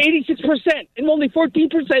it's 86% and only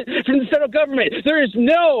 14% from the federal government. There is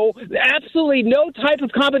absolutely no type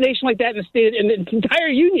of combination like that in the state, in the entire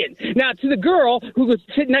union. Now, to the girl who was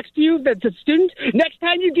sitting next to you, that's a student, next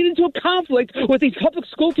time you get into a conflict with these public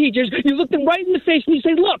school teachers, you look them right in the face and you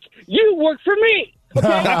say, look, you work for me. Okay?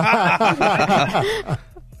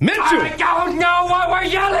 Mitchell! I don't know what we're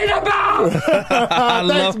yelling about!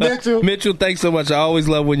 Thanks, Mitchell. Mitchell, thanks so much. I always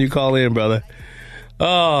love when you call in, brother.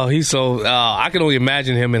 Oh, he's so... I can only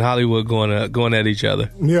imagine him in Hollywood going at each other.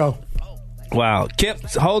 Yeah. Wow. Kip,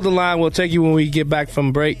 hold the line. We'll take you when we get back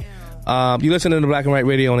from break. You listen to the Black and White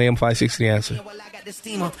Radio on AM 560 Answer.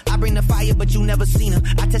 I bring the fire, but you never seen her.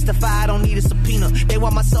 I testify, I don't need a subpoena. They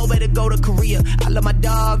want my soul, better go to Korea. I love my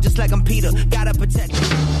dog just like I'm Peter. Gotta protect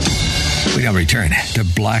him. We now return to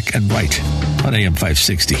Black and White on AM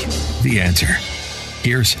 560. The Answer.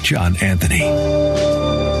 Here's John Anthony.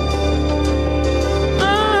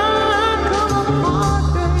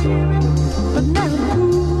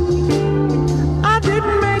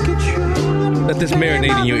 Let this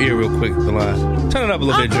marinate in your ear real quick, Delon. Turn it up a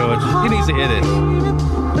little bit, George. He needs to hit it.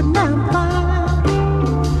 But now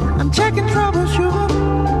I'm checking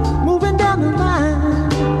troubleshoot, moving down the line.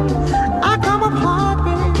 I come apart,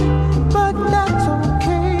 baby, but that's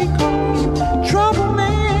okay, 'cause trouble,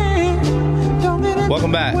 man, don't get in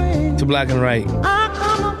Welcome back to Black and White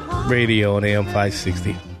Radio on AM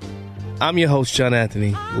 560. I'm your host, John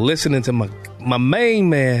Anthony, listening to my main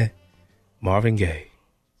man, Marvin Gaye.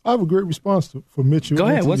 I have a great response for Mitchell. Go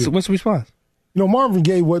ahead. What's the response? You know, Marvin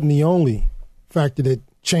Gaye wasn't the only factor that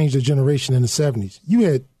changed the generation in the 70s. You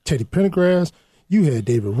had Teddy Pendergrass. You had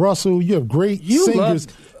David Russell. You have great singers,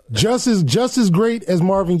 just as great as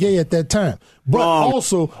Marvin Gaye at that time. But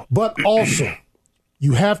also,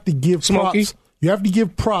 you have to give props. You have to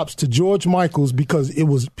give props to George Michael because it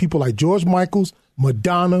was people like George Michael,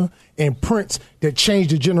 Madonna, and Prince that changed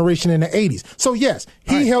the generation in the 80s. So, yes,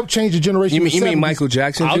 he helped change the generation in the 70s. You mean Michael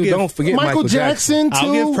Jackson, too? Don't forget Michael Jackson, too.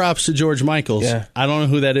 I'll give props to George Michaels. Yeah. I don't know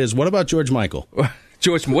who that is. What about George Michael?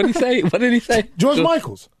 George, what did he say? What did he say? George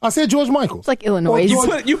Michaels. I said George Michaels. It's like Illinois.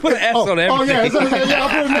 You put an S on everything. Oh, yeah. I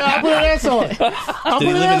put an S on it. I put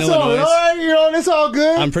an S on it. All right, it's all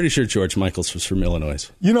good. I'm pretty sure George Michaels was from Illinois.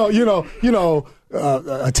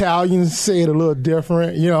 Italians say it a little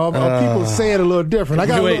different. People say it a little different. I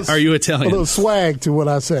got are you Italian? A little swag to what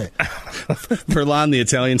I say. Furlan, the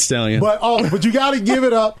Italian stallion. But you got to give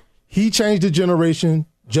it up. He changed the generation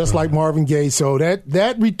just like Marvin Gaye. So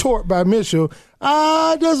that retort by Mitchell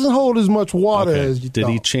doesn't hold as much water as you thought. Did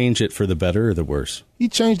he change it for the better or the worse? He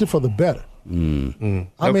changed it for the better.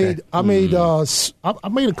 I made a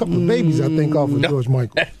couple of babies, I think, off of George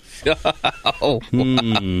Michael. Yeah,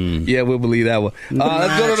 we'll believe that one.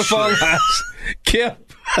 Let's go to the phone lines. Kip.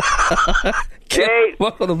 Hey.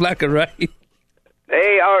 Welcome to Black and White.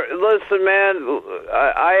 Hey, listen, man.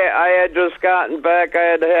 I had just gotten back. I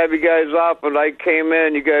had to have you guys off, and I came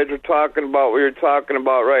in. You guys were talking about what you're talking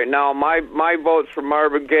about right now. My vote's for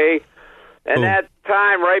Marvin Gaye. And that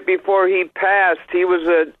time, right before he passed, he was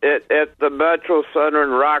at the Metro Center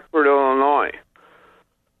in Rockford, Illinois.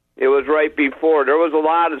 It was right before. There was a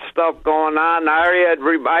lot of stuff going on.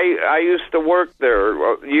 I used to work there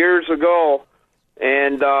years ago,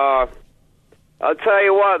 and I'll tell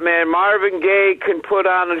you what, man, Marvin Gaye can put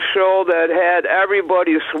on a show that had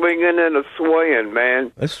everybody swinging and a swaying,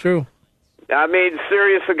 man. That's true. I mean,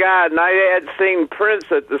 serious to God, and I had seen Prince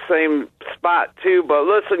at the same spot, too. But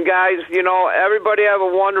listen, guys, everybody have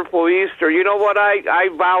a wonderful Easter. You know what I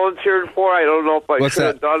volunteered for? I don't know if I should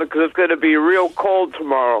have done it because it's going to be real cold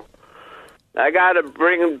tomorrow. I got to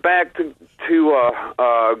bring back to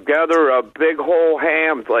gather a big whole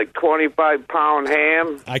ham, like 25-pound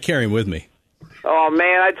ham. I carry him with me. Oh,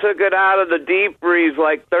 man, I took it out of the deep freeze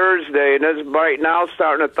like Thursday, and it's right now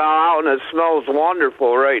starting to thaw out, and it smells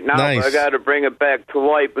wonderful right now. Nice. But I got to bring it back to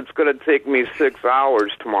life. It's going to take me 6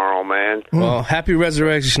 hours tomorrow, man. Well, happy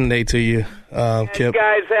Resurrection Day to you, Kip. You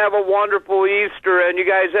guys have a wonderful Easter, and you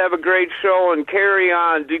guys have a great show, and carry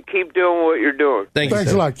on. Keep doing what you're doing.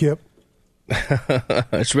 Thanks a lot, Kip.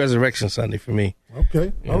 It's Resurrection Sunday for me.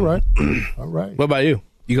 Okay. Yeah. All right. All right. What about you?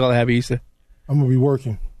 You call it Happy Easter? I'm going to be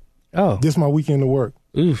working. Oh. This is my weekend to work.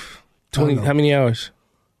 Oof. 20. How many hours?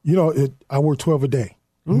 You know, I work 12 a day.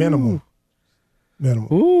 Minimum.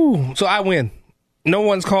 Ooh. So I win. No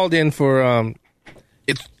one's called in for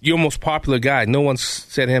it's your most popular guy. No one's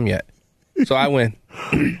said him yet. So I win.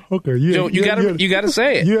 Okay, you gotta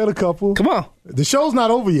say it. You had a couple. Come on. The show's not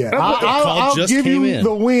over yet. I'll give you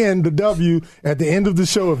the win, the W, at the end of the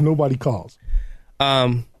show if nobody calls.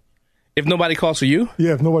 If nobody calls for you?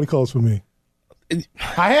 Yeah, if nobody calls for me.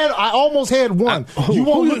 I almost had one. You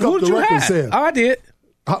won't look up the record sales. Oh, I did.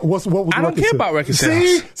 What was I don't care about record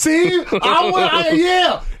sales. See?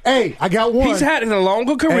 Yeah. Hey, I got one. He's had a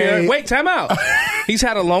longer career. Hey. Wait, time out. He's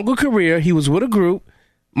had a longer career. He was with a group.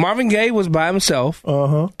 Marvin Gaye was by himself.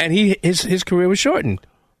 And his career was shortened.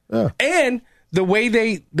 Yeah. And the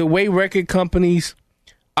way record companies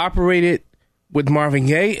operated with Marvin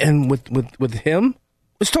Gaye and with him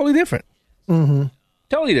was totally different.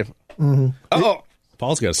 Totally different. Uh-oh.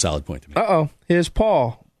 Paul's got a solid point to make. Uh-oh. Here's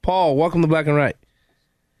Paul. Paul, welcome to Black and Right.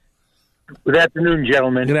 Good afternoon,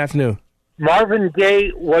 gentlemen. Good afternoon. Marvin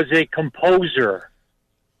Gaye was a composer.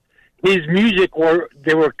 His music were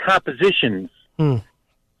compositions.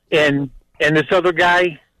 And this other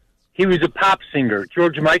guy, he was a pop singer,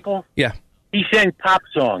 George Michael. Yeah. He sang pop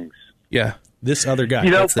songs. Yeah. This other guy.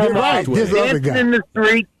 You know, from dancing in the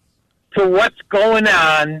street to what's going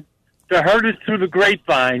on to Heard It Through the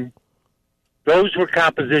Grapevine, those were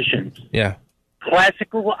compositions. Yeah.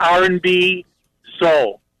 Classical, R&B,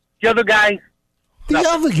 soul. The other guy? The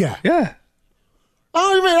other guy. Yeah.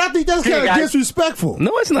 Oh, man, I think that's kind of disrespectful.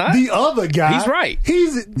 No, it's not. The other guy. He's right.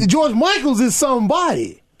 George Michael's is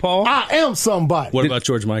somebody. Paul? I am somebody. What about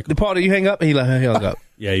George Michael? Paul, did you hang up? He hung up.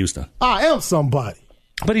 Yeah, he was done. I am somebody.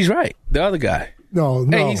 But he's right. The other guy. No.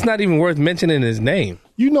 Hey, he's not even worth mentioning his name.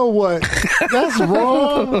 You know what? That's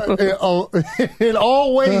wrong. In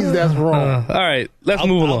all ways, that's wrong. All right, let's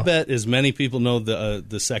move along. I'll bet as many people know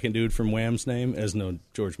the second dude from Wham's name as know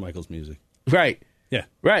George Michael's music. Right. Yeah.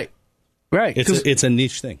 Right. It's a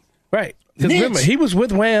niche thing. Right. Because remember, he was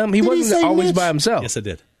with Wham. He wasn't always by himself. Yes, I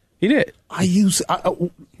did. He did.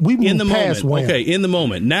 We moved in the past moment. Wham. Okay, in the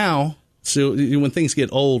moment. Now, so when things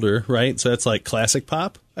get older, right? So that's like classic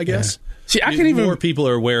pop, I guess. Yeah. See, more people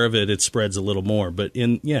are aware of it. It spreads a little more. But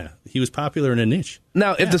he was popular in a niche.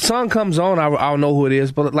 Now, if the song comes on, I'll know who it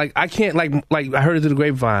is. But like, I can't like I heard it through the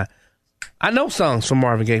grapevine. I know songs from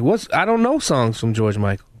Marvin Gaye. I don't know songs from George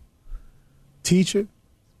Michael. Teacher.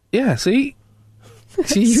 Yeah. See,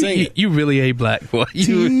 you really a black boy.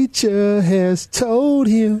 Teacher has told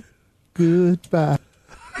him goodbye.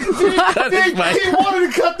 He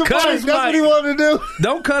wanted to cut the mic. That's what he wanted to do.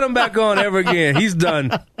 Don't cut him back on ever again. He's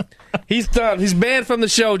done. He's done. He's banned from the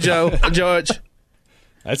show, George.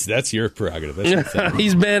 That's your prerogative. That's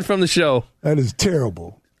He's banned from the show. That is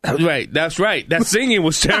terrible. Right. That's right. That singing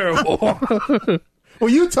was terrible. Well,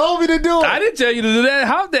 you told me to do it. I didn't tell you to do that.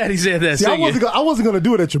 How Daddy said that. See, I wasn't going to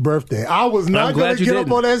do it at your birthday. I was not going to get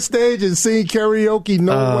up on that stage and sing karaoke.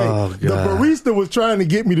 No way. God. The barista was trying to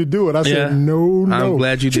get me to do it. I said, no. I'm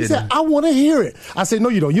glad you didn't. She said, I want to hear it. I said, no,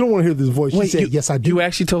 you don't. You don't want to hear this voice. She said, yes, I do. You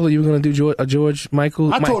actually told her you were going to do a George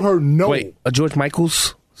Michael? I told her no. Wait, a George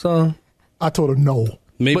Michael's song? I told her no.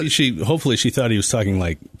 Maybe hopefully she thought he was talking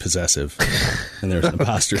like possessive, and there was an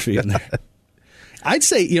apostrophe in there. I'd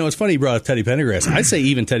say, it's funny you brought up Teddy Pendergrass. I'd say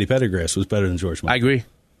even Teddy Pendergrass was better than George Michael. I agree.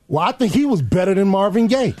 Well, I think he was better than Marvin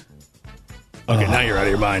Gaye. Okay, now you're out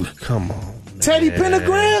of your mind. Come on, man. Teddy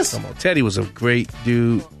Pendergrass? Come on. Teddy was a great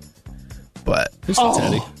dude, but...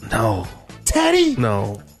 Teddy. No. Teddy?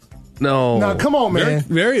 No. Now, come on, man.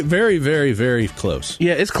 Very, very, very, very close.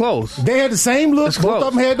 Yeah, it's close. They had the same look. Both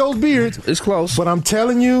of them had those beards. It's close. But I'm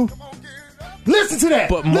telling you... Listen to that.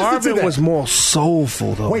 But Marvin was more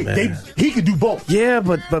soulful, though. Wait, he could do both. Yeah,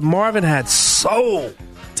 but Marvin had soul.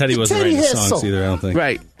 Teddy wasn't writing songs either, I don't think.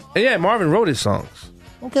 Right. And yeah, Marvin wrote his songs.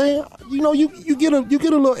 Okay, you get a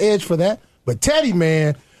little edge for that. But Teddy,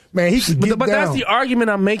 man, he could get But down. that's the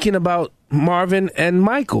argument I'm making about Marvin and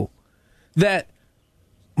Michael. That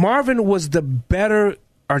Marvin was the better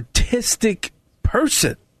artistic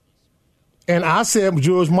person. And I said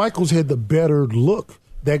George Michael's had the better look.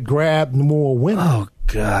 That grabbed more women. Oh,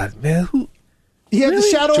 God, man. He had the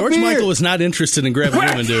shadow George beard. Michael was not interested in grabbing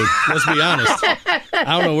women, dude. Let's be honest. I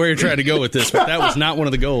don't know where you're trying to go with this, but that was not one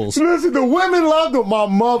of the goals. Listen, the women loved him. My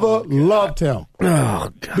mother loved him.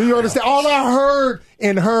 Oh, God. Do you understand? All I heard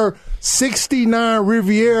in her 69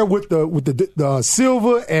 Riviera with the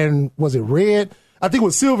silver and, was it red? I think it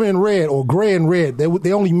was silver and red or gray and red.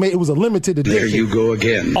 They only made, it was a limited edition. There you go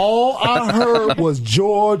again. All I heard was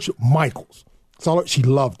George Michael's. She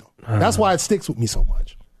loved him. That's why it sticks with me so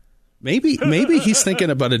much. Maybe he's thinking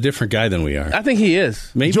about a different guy than we are. I think he is.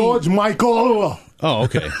 Maybe George Michael. Oh,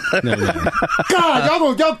 okay. No.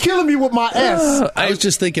 God, y'all killing me with my S. I was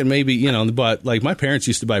just thinking maybe, but like my parents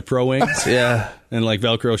used to buy Pro Wings. Yeah. And like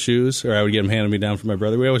Velcro shoes, or I would get them handed me down from my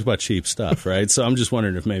brother. We always bought cheap stuff, right? So I'm just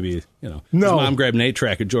wondering if maybe, his mom grabbed an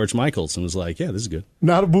 8-track at George Michael's and was like, yeah, this is good.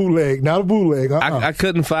 Not a bootleg. I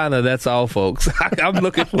couldn't find her. That's all, folks. I'm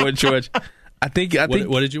looking for it, George. I think.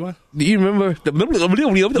 What did you want? Do you remember the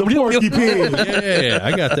Porky Pig? Yeah,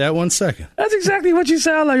 I got that. 1 second. That's exactly what you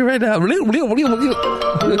sound like right now.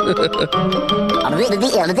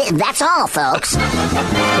 That's all, folks.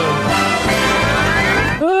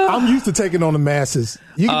 I'm used to taking on the masses.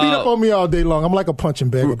 You can beat up on me all day long. I'm like a punching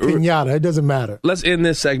bag, a pinata. It doesn't matter. Let's end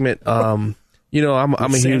this segment. I'm a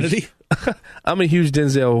huge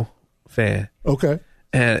Denzel fan. Okay.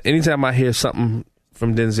 And anytime I hear something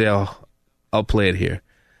from Denzel, I'll play it here.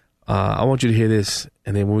 I want you to hear this,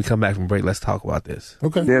 and then when we come back from break, let's talk about this.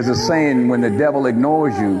 Okay. There's a saying, when the devil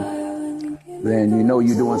ignores you, then you know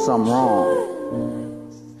you're doing something wrong.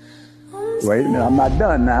 Wait a minute, I'm not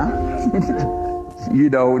done now.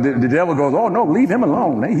 The devil goes, oh, no, leave him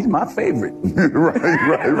alone. He's my favorite. Right.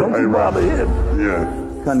 Don't you bother him. Yeah.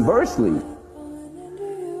 Conversely,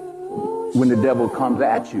 when the devil comes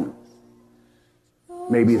at you,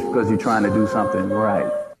 maybe it's because you're trying to do something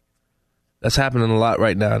right. That's happening a lot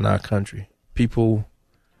right now in our country. People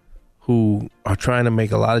who are trying to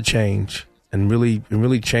make a lot of change and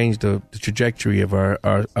really change the trajectory of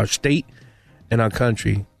our state and our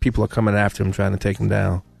country. People are coming after him, trying to take him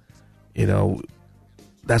down.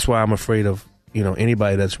 That's why I'm afraid of,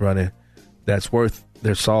 anybody that's running that's worth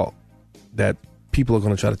their salt, that people are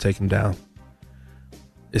going to try to take him down.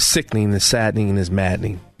 It's sickening, it's saddening, and it's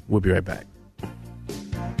maddening. We'll be right back.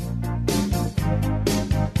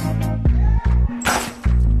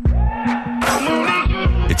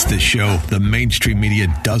 It's the show the mainstream media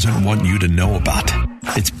doesn't want you to know about.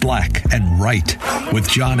 It's Black and Right with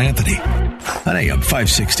John Anthony on AM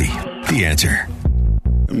 560. The Answer.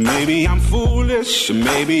 Maybe I'm foolish,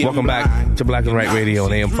 maybe Welcome back to Black and Right Radio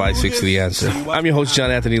on AM 560 The Answer. I'm your host, John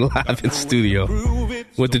Anthony, live in studio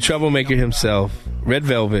with the troublemaker himself, Red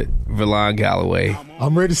Velvet, Verlon Galloway.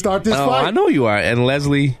 I'm ready to start this fight. I know you are. And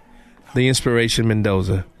Leslie, the Inspiration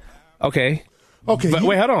Mendoza. Okay. But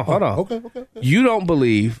wait, hold on. Okay. You don't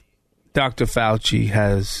believe Dr. Fauci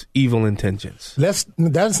has evil intentions. That's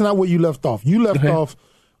not where you left off. You left off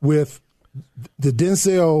with the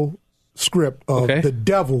Denzel script of the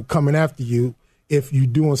devil coming after you if you're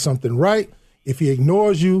doing something right. If he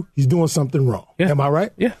ignores you, he's doing something wrong. Yeah. Am I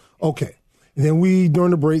right? Yeah. Okay. And then we, during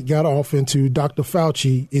the break, got off into Dr.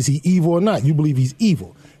 Fauci. Is he evil or not? You believe he's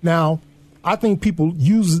evil. Now, I think people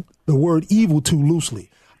use the word evil too loosely.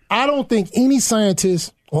 I don't think any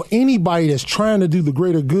scientist or anybody that's trying to do the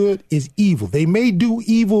greater good is evil. They may do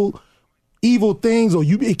evil things, or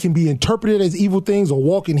it can be interpreted as evil things, or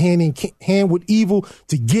walking hand in hand with evil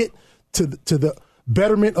to get to the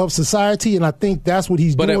betterment of society. And I think that's what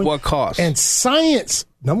he's doing. But at what cost? And science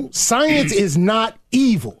is not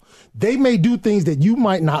evil. They may do things that you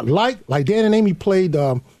might not like Dan and Amy played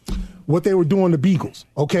what they were doing to Beagles.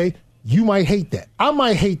 Okay, you might hate that. I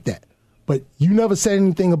might hate that. But you never said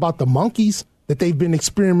anything about the monkeys that they've been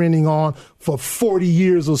experimenting on for 40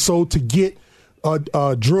 years or so to get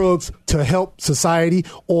drugs to help society,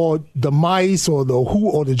 or the mice or the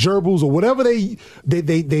gerbils or whatever they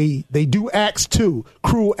do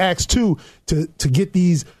cruel acts to get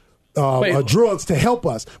these drugs to help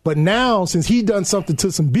us. But now, since he done something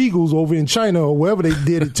to some beagles over in China or wherever they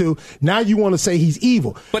did it to, now you want to say he's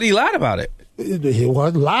evil. But he lied about it.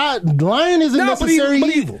 Lying isn't necessarily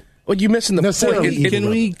evil. Well, you're missing the point. Can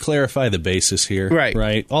we clarify the basis here?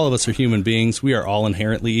 Right. All of us are human beings. We are all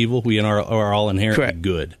inherently evil. We are all inherently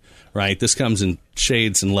good. Right. This comes in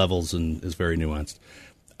shades and levels and is very nuanced.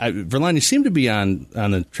 Verlon, you seem to be on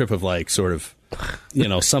the trip of like sort of,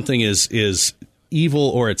 something is evil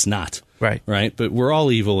or it's not. Right. Right. But we're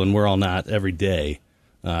all evil and we're all not every day.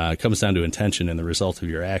 It comes down to intention and the result of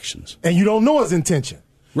your actions. And you don't know his intention.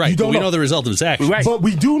 Right. But we know the result of his actions. Right. But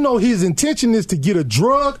we do know his intention is to get a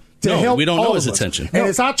drug to help. We don't know his intention. intention. And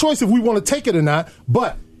it's our choice if we want to take it or not.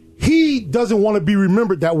 But he doesn't want to be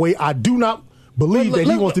remembered that way. I do not believe that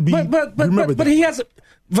he wants to be remembered. But he has,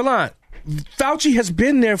 Verlon, Fauci has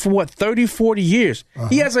been there for 30, 40 years.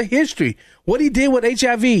 He has a history. What he did with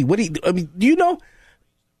HIV.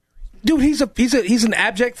 Dude, he's an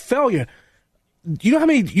abject failure. You know how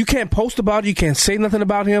many you can't post about it, you can't say nothing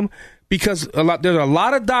about him because there's a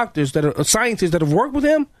lot of doctors that are scientists that have worked with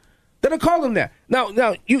him that are calling him that. Now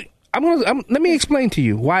let me explain to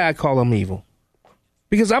you why I call him evil.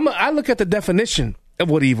 Because I look at the definition of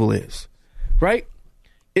what evil is, right?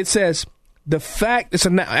 It says the fact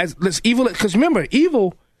it's evil, because remember,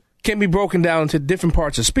 evil can be broken down into different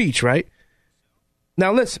parts of speech, right?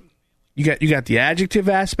 Now listen, you got the adjective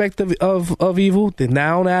aspect of evil, the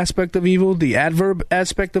noun aspect of evil, the adverb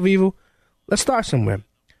aspect of evil. Let's start somewhere.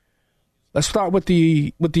 Let's start with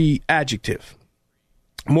the adjective.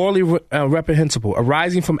 Morally reprehensible,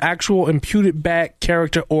 arising from actual imputed bad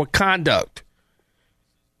character or conduct,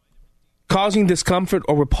 causing discomfort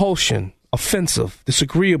or repulsion, offensive,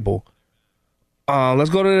 disagreeable. Let's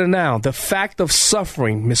go to the noun. The fact of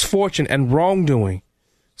suffering, misfortune, and wrongdoing.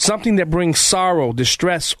 Something that brings sorrow,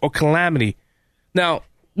 distress, or calamity. Now,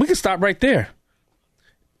 we can stop right there.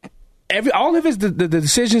 All of the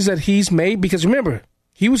decisions that he's made, because remember,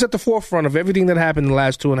 he was at the forefront of everything that happened in the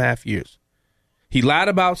last 2.5 years. He lied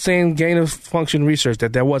about saying gain of function research,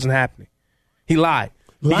 that wasn't happening. He lied.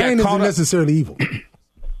 Lying isn't necessarily evil.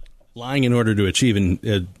 Lying in order to achieve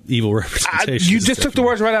an evil representation. You just took the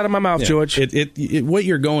words right out of my mouth, George. What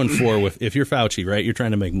you're going for, if you're Fauci, right? You're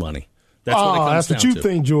trying to make money. That's what it comes that's down what you to.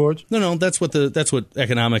 think, George. No, that's what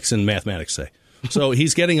economics and mathematics say. So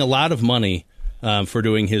he's getting a lot of money for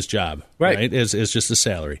doing his job, right? As just a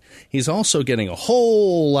salary. He's also getting a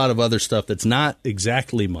whole lot of other stuff that's not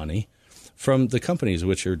exactly money from the companies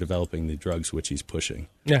which are developing the drugs which he's pushing.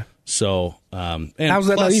 Yeah. So, and how's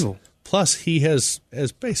that not evil? Plus, he has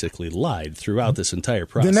basically lied throughout this entire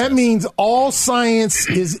process. Then that means all science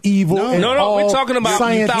is evil. No, we're talking about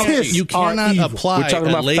scientists. You cannot apply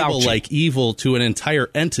a label Fauci. like evil to an entire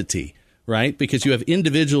entity, right? Because you have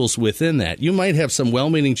individuals within that. You might have some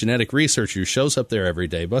well-meaning genetic researcher who shows up there every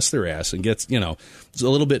day, busts their ass, and gets, a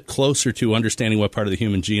little bit closer to understanding what part of the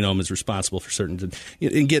human genome is responsible for certain,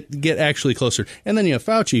 and get actually closer. And then you have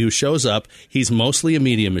Fauci, who shows up. He's mostly a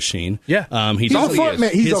media machine. Yeah, he's a front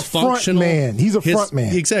man. He's a front man. He's a front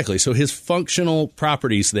man. Exactly. So his functional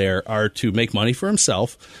properties there are to make money for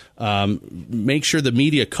himself, make sure the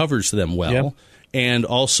media covers them well. Yep. And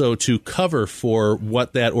also to cover for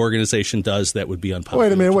what that organization does that would be unpopular.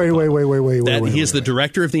 Wait a minute. Wait. He is the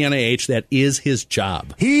director of the NIH. That is his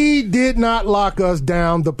job. He did not lock us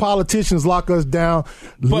down. The politicians lock us down.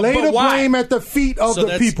 Lay the blame at the feet of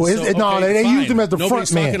the people. They used him as the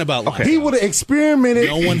front man. Talking about lying. He would have experimented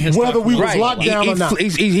whether we was locked down or not.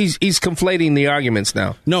 He's conflating the arguments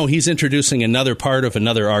now. No, he's introducing another part of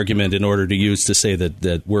another argument in order to use to say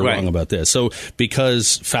that we're wrong about this. So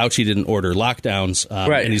because Fauci didn't order lockdowns,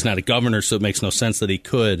 and he's not a governor, so it makes no sense that he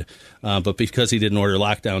could. But because he didn't order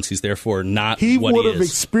lockdowns, he's therefore not he what he is. He would have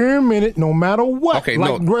experimented no matter what, the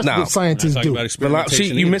rest of the scientists do.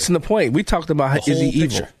 See, you're missing the point. We talked about is he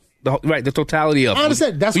evil? The totality of it. I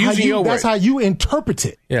understand. That's how you interpret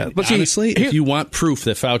it. Yeah, but honestly, if you want proof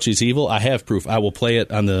that Fauci's evil, I have proof. I will play it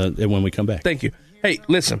when we come back. Thank you. Hey,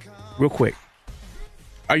 listen, real quick.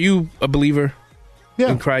 Are you a believer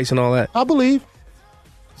in Christ and all that? I believe.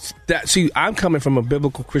 I'm coming from a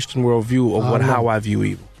biblical Christian worldview of how I view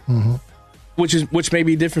evil, which may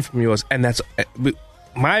be different from yours, and that's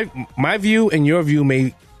my view and your view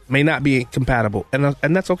may not be compatible, and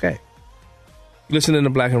that's okay. Listen to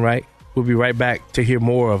Black and Right. We'll be right back to hear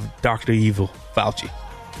more of Dr. Evil Fauci. You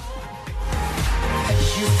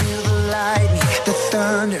feel the lightning, the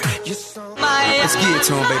thunder. Let's get it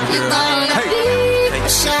to him, baby girl. Hey,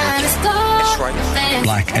 that's right.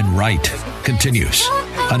 Black and Right continues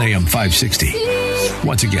on AM 560.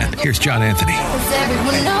 Once again, here's John Anthony.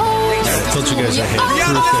 I told you guys I had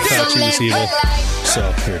proof that Fauci was evil,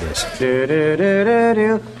 so here it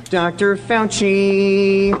is. Dr.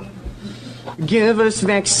 Fauci, give us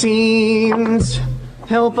vaccines.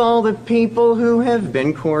 Help all the people who have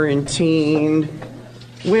been quarantined.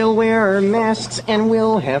 We'll wear our masks and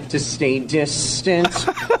we'll have to stay distant.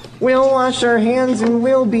 We'll wash our hands and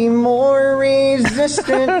we'll be more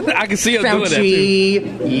resistant. I can see him doing that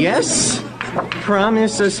too. Yes?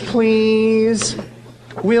 Promise us, please.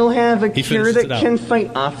 We'll have a cure that can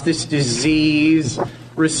fight off this disease.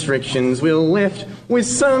 Restrictions will lift with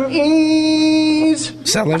some ease.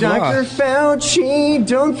 Dr. Fauci,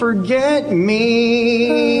 don't forget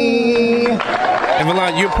me. And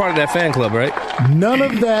Milan, you're part of that fan club, right? None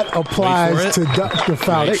of that applies to Dr.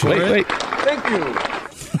 Fauci. Wait. Thank you.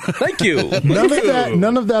 Thank you.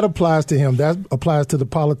 None of that applies to him. That applies to the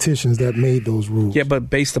politicians that made those rules. Yeah, but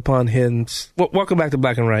based upon him. Welcome back to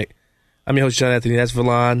Black and Right. I'm your host, John Anthony. That's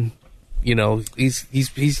Milan. He's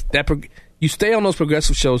that. You stay on those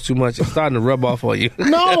progressive shows too much. It's starting to rub off on you.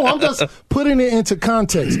 No, I'm just putting it into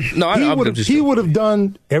context. No, he would have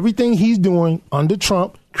done everything he's doing under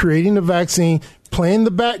Trump, creating the vaccine, playing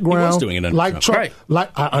the background. He was doing it under Trump. Right.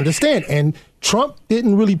 I understand. And Trump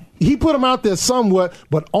didn't really, he put him out there somewhat,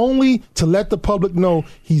 but only to let the public know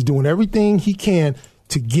he's doing everything he can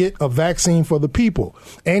to get a vaccine for the people.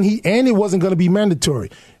 And it wasn't going to be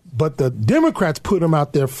mandatory. But the Democrats put him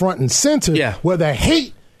out there front and center where the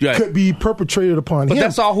hate could be perpetrated upon him. But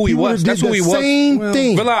that's all who he was. That's who he was. Same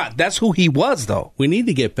thing. That's who he was, though. We need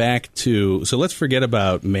to get back to, so let's forget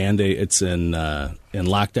about mandates and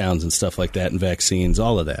lockdowns and stuff like that and vaccines,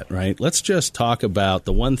 all of that, right? Let's just talk about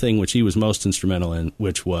the one thing which he was most instrumental in,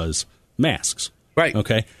 which was masks. Right.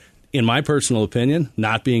 Okay. In my personal opinion,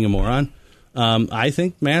 not being a moron, I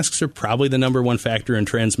think masks are probably the number one factor in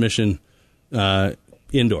transmission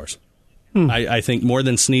indoors. I think more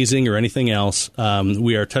than sneezing or anything else,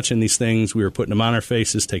 we are touching these things. We are putting them on our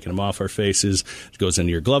faces, taking them off our faces. It goes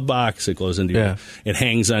into your glove box. It goes into your, it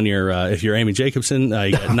hangs on your, if you're Amy Jacobson,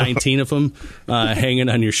 you got 19 of them hanging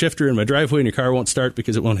on your shifter in my driveway, and your car won't start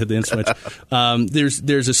because it won't hit the in switch.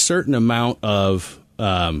 There's a certain amount of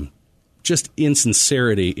just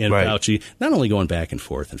insincerity in Fauci, not only going back and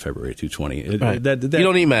forth in February 220. You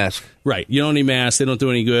don't need masks. Right. You don't need masks. They don't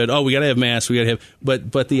do any good. Oh, we got to have masks. We got to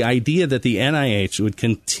have. But the idea that the NIH would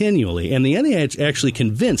continually, and the NIH actually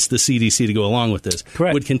convinced the CDC to go along with this,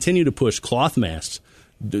 would continue to push cloth masks,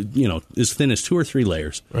 as thin as 2 or 3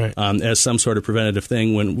 layers, as some sort of preventative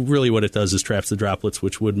thing, when really what it does is traps the droplets,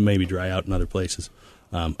 which would maybe dry out in other places,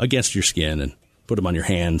 against your skin, and put them on your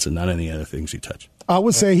hands and not any other things you touch. I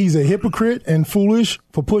would say he's a hypocrite and foolish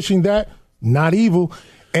for pushing that, not evil.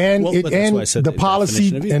 And the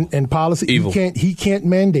policy and policy, evil. He can't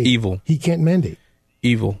mandate. Evil. He can't mandate.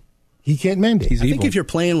 Evil. He can't mandate. I think if you're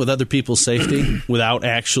playing with other people's safety without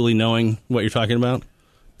actually knowing what you're talking about,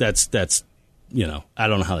 that's I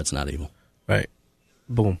don't know how that's not evil. Right.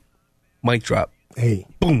 Boom. Mic drop. Hey.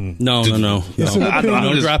 Boom. No. No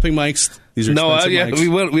dropping mics. These are expensive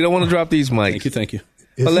mics. We don't want to drop these mics. Thank you.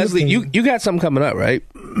 But Leslie, you got something coming up, right?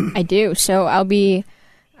 I do. So I'll be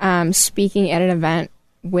speaking at an event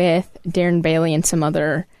with Darren Bailey and some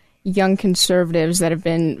other young conservatives that have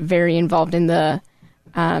been very involved in the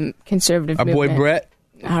conservative movement.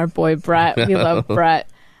 Our boy Brett. We love Brett.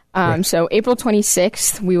 So April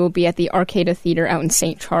 26th, we will be at the Arcada Theater out in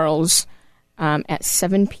St. Charles at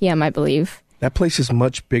 7 p.m., I believe. That place is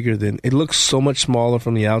much bigger than... It looks so much smaller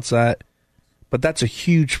from the outside, but that's a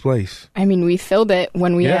huge place. I mean, we filled it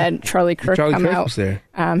when we had Charlie Kirk come out. Was there.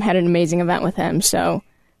 Had an amazing event with him, so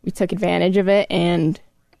we took advantage of it, and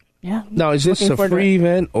Now, is this a free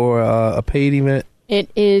event or a paid event? It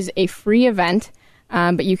is a free event,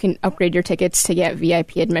 but you can upgrade your tickets to get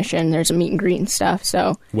VIP admission. There's a meet and greet and stuff,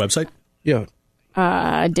 so... Website? Yeah.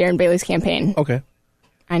 Darren Bailey's campaign. Okay.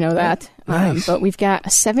 I know that. Nice. But we've got a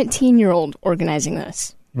 17-year-old organizing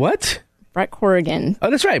this. What? Brett Corrigan. Oh,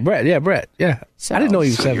 that's right. Brett. Yeah, Brett. Yeah. So, I didn't know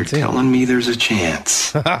he was 17. You're telling me there's a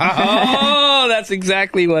chance. Oh, that's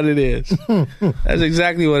exactly what it is. That's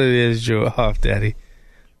exactly what it is, Joe Hoff Daddy.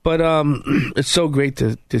 But it's so great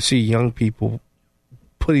to see young people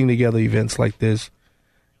putting together events like this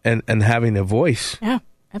and having a voice,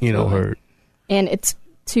 heard. And it's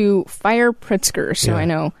to fire Pritzker, so I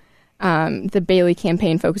know the Bailey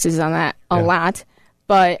campaign focuses on that a lot.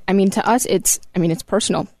 But, I mean, to us, it's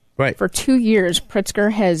personal. Right. For 2 years,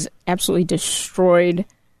 Pritzker has absolutely destroyed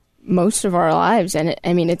most of our lives. And,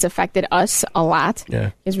 it's affected us a lot.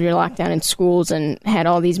 Yeah. Because we were locked down in schools and had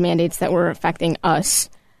all these mandates that were affecting us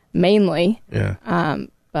mainly. Yeah.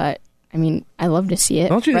 But, I love to see it.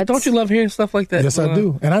 Don't you love hearing stuff like that? Yes, I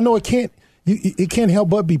do. And I know it can't help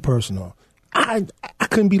but be personal. I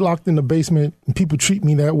couldn't be locked in the basement and people treat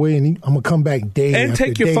me that way, and I'm gonna come back day and after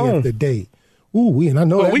take your day phone after day. Ooh, and I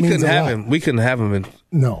know that we means couldn't a have lot. him. We couldn't have him.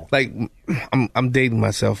 No, like I'm dating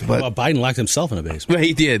myself, but well, Biden locked himself in a basement. Well,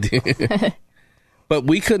 he did. But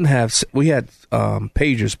we couldn't have. We had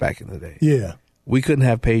pagers back in the day. Yeah, we couldn't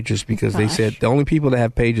have pagers because they said the only people that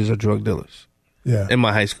have pagers are drug dealers. Yeah, in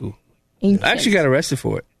my high school, I actually got arrested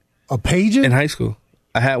for it. A pager in high school.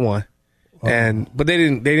 I had one. But they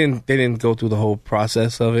didn't go through the whole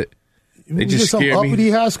process of it. They just scared me. Uppity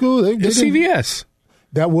high school. They CVS.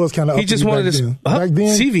 That was kind of uppity. He just wanted to back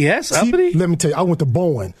then. CVS uppity. Let me tell you, I went to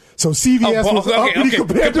Bowen, so CVS was uppity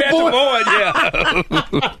compared to Bowen.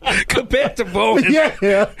 Yeah, compared to Bowen.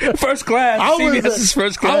 Yeah. First class. CVS is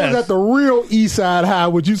first class. I was at the real East Side High,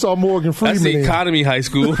 which you saw Morgan Freeman. That's the economy high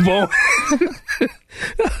school. Bowen.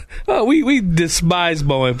 We despise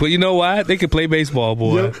Bowen, but you know why? They could play baseball,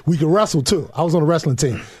 boy. Yeah, we could wrestle too. I was on a wrestling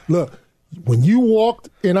team. Look, when you walked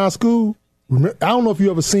in our school, I don't know if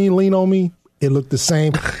you ever seen Lean on Me. It looked the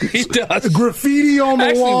same. It does. Graffiti on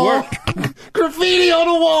the wall. Graffiti on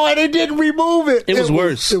the wall, and they didn't remove it. It was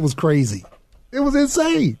worse. It was crazy. It was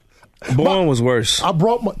insane. Bowen was worse. I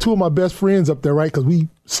brought two of my best friends up there, right? Because we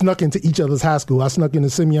snuck into each other's high school. I snuck into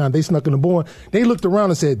Simeon. They snuck into Bowen. They looked around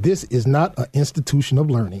and said, "This is not an institution of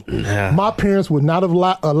learning." Nah. My parents would not have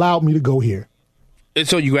allowed me to go here. And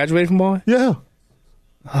so you graduated from Bowen? Yeah.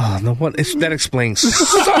 Oh, no, that explains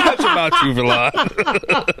so much about you, Villan.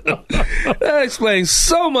 That explains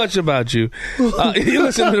so much about you. You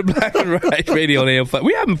listen to the Black and Right Radio on AM 5.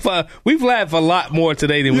 We having fun. We've laughed a lot more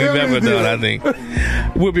today than we've ever done, I think.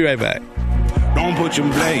 We'll be right back. Don't put your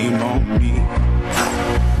blame on me.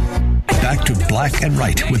 Back to Black and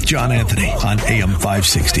Right with John Anthony on AM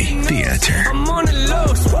 560. The Answer. I'm on the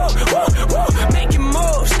lows, making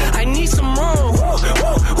moves. I need some more.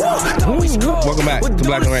 Welcome back to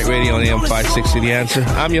Black and Right Radio on AM 560. The Answer.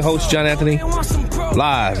 I'm your host, John Anthony,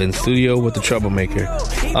 live in studio with the Troublemaker.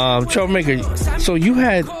 Troublemaker, so you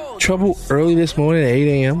had trouble early this morning at 8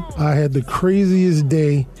 a.m.? I had the craziest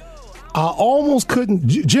day. I almost couldn't.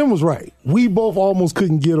 Jim was right. We both almost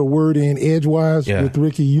couldn't get a word in edgewise with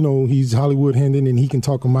Ricky. You know, he's Hollywood Hendon and he can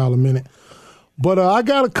talk a mile a minute. But I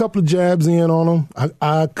got a couple of jabs in on him.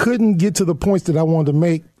 I couldn't get to the points that I wanted to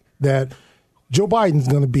make that Joe Biden's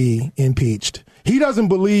going to be impeached. He doesn't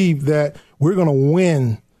believe that we're going to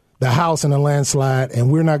win the House in a landslide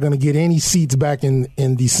and we're not going to get any seats back in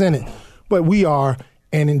the Senate. But we are.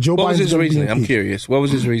 And in Joe Biden's What was his reasoning? I'm curious. What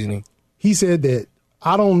was his reasoning? He said that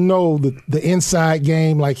I don't know the inside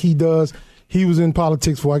game like he does. He was in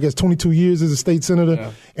politics for, I guess, 22 years as a state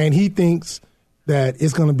senator, and he thinks that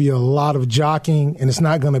it's going to be a lot of jockeying and it's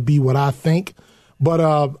not going to be what I think. But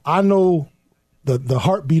I know the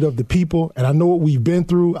heartbeat of the people, and I know what we've been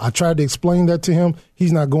through. I tried to explain that to him.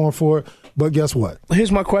 He's not going for it. But guess what?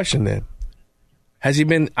 Here's my question then. Has he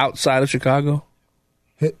been outside of Chicago?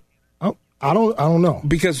 I don't know.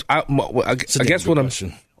 Because I guess what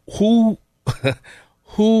question.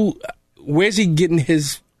 Where's he getting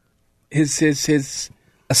his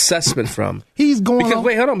assessment from? He's going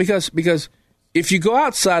wait, hold on, because if you go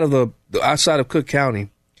outside of Cook County,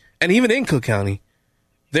 and even in Cook County,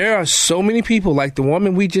 there are so many people like the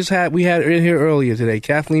woman we had in here earlier today,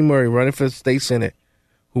 Kathleen Murray, running for the state senate,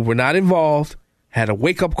 who were not involved, had a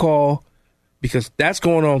wake up call, because that's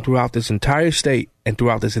going on throughout this entire state and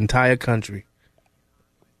throughout this entire country.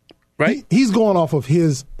 Right? He's going off of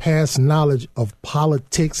his past knowledge of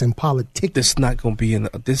politics and politics. This not going to be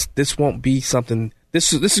this won't be something.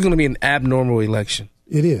 This is going to be an abnormal election.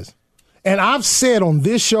 It is. And I've said on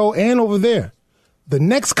this show and over there, the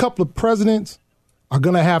next couple of presidents are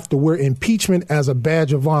going to have to wear impeachment as a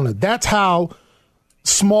badge of honor. That's how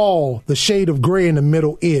small the shade of gray in the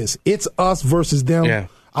middle is. It's us versus them. Yeah.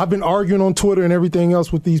 I've been arguing on Twitter and everything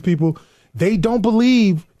else with these people. They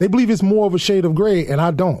believe it's more of a shade of gray, and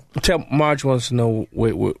I don't. Tell Marge wants to know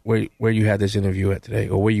where you had this interview at today,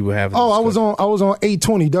 or where you were having. I was on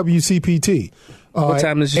 820 WCPT. What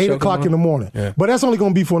time is the show? 8 o'clock in the morning. Yeah. But that's only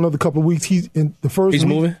going to be for another couple of weeks. He's in the first. He's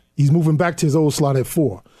week, moving. He's moving back to his old slot at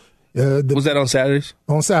 4. Was that on Saturdays?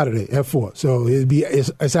 On Saturday at 4. So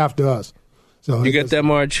it's after us. So you get that,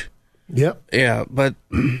 Marge? Yep. Yeah, but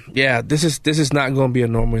this is not going to be a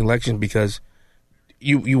normal election because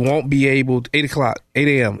you won't be able 8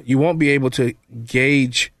 a.m. You won't be able to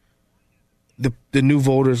gauge the new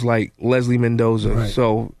voters like Leslie Mendoza. Right.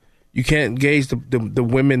 So you can't gauge the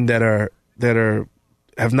women that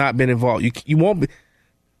have not been involved. You won't be.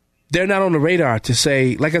 They're not on the radar to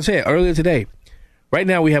say, like I said earlier today. Right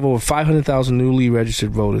now we have over 500,000 newly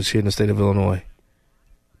registered voters here in the state of Illinois.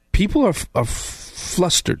 People are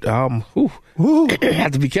flustered. Have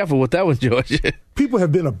to be careful with that one, George. People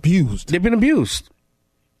have been abused. They've been abused.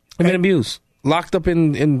 Locked up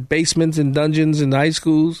in basements and dungeons in high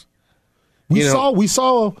schools. We saw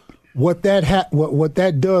what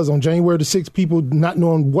that does on January the 6th. People not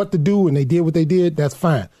knowing what to do, and they did what they did. That's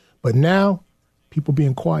fine. But now, people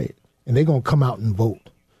being quiet, and they're going to come out and vote.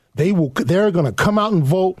 They're going to come out and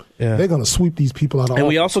vote. Yeah. They're going to sweep these people out of office. And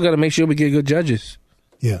we also got to make sure we get good judges.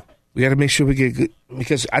 Yeah. We got to make sure we get good,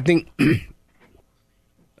 because I think, and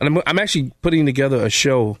I'm actually putting together a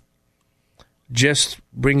show just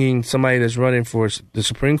bringing somebody that's running for the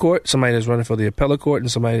Supreme Court, somebody that's running for the appellate court, and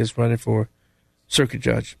somebody that's running for circuit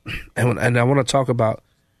judge. And I want to talk about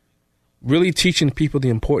really teaching people the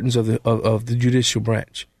importance of the judicial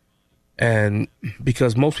branch. And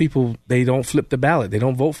because most people, they don't flip the ballot. They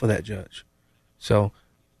don't vote for that judge. So,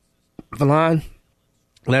 Villan,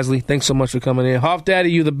 Leslie, thanks so much for coming in. Hoff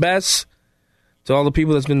Daddy, you the best. To all the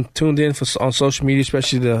people that's been tuned in on social media,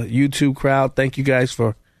 especially the YouTube crowd, thank you guys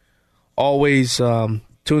for always tuning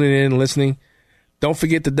in and listening. Don't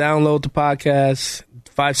forget to download the podcast,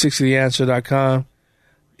 560theanswer.com.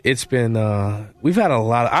 it's been, we've had a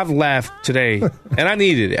lot. I've laughed today, and I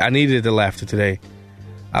needed it. I needed the laughter today.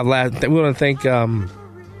 I've laughed. We want to thank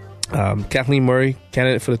Kathleen Murray,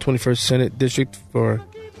 candidate for the 21st Senate District, for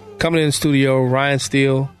coming in the studio. Ryan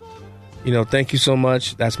Steele, thank you so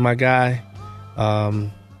much. That's my guy.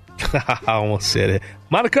 I almost said it.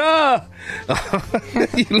 Monica!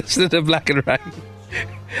 You listen to Black and Right.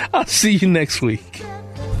 I'll see you next week.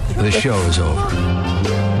 The show is over.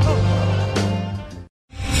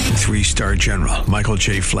 3-star General Michael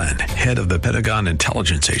J. Flynn, head of the Pentagon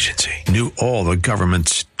Intelligence Agency, knew all the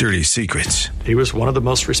government's dirty secrets. He was one of the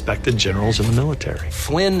most respected generals in the military.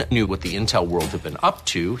 Flynn knew what the intel world had been up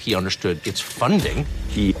to. He understood its funding.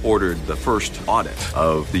 He ordered the first audit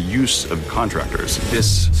of the use of contractors.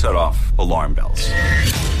 This set off alarm bells.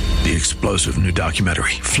 The explosive new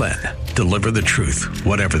documentary, Flynn, Deliver the Truth,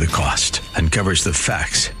 Whatever the Cost, uncovers the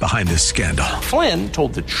facts behind this scandal. Flynn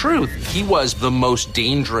told the truth. He was the most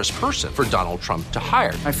dangerous person for Donald Trump to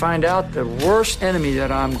hire. I find out the worst enemy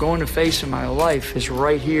that I'm going to face in my life is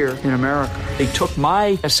right here in America. They took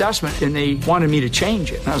my assessment and they wanted me to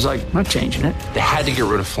change it. And I was like, I'm not changing it. They had to get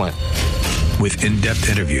rid of Flynn. With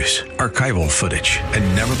in-depth interviews, archival footage,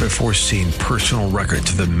 and never-before-seen personal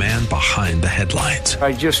records of the man behind the headlines.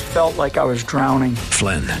 I just felt like I was drowning.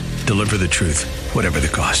 Flynn, Deliver the Truth, Whatever the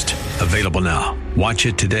Cost. Available now. Watch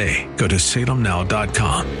it today. Go to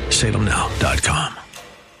salemnow.com. salemnow.com.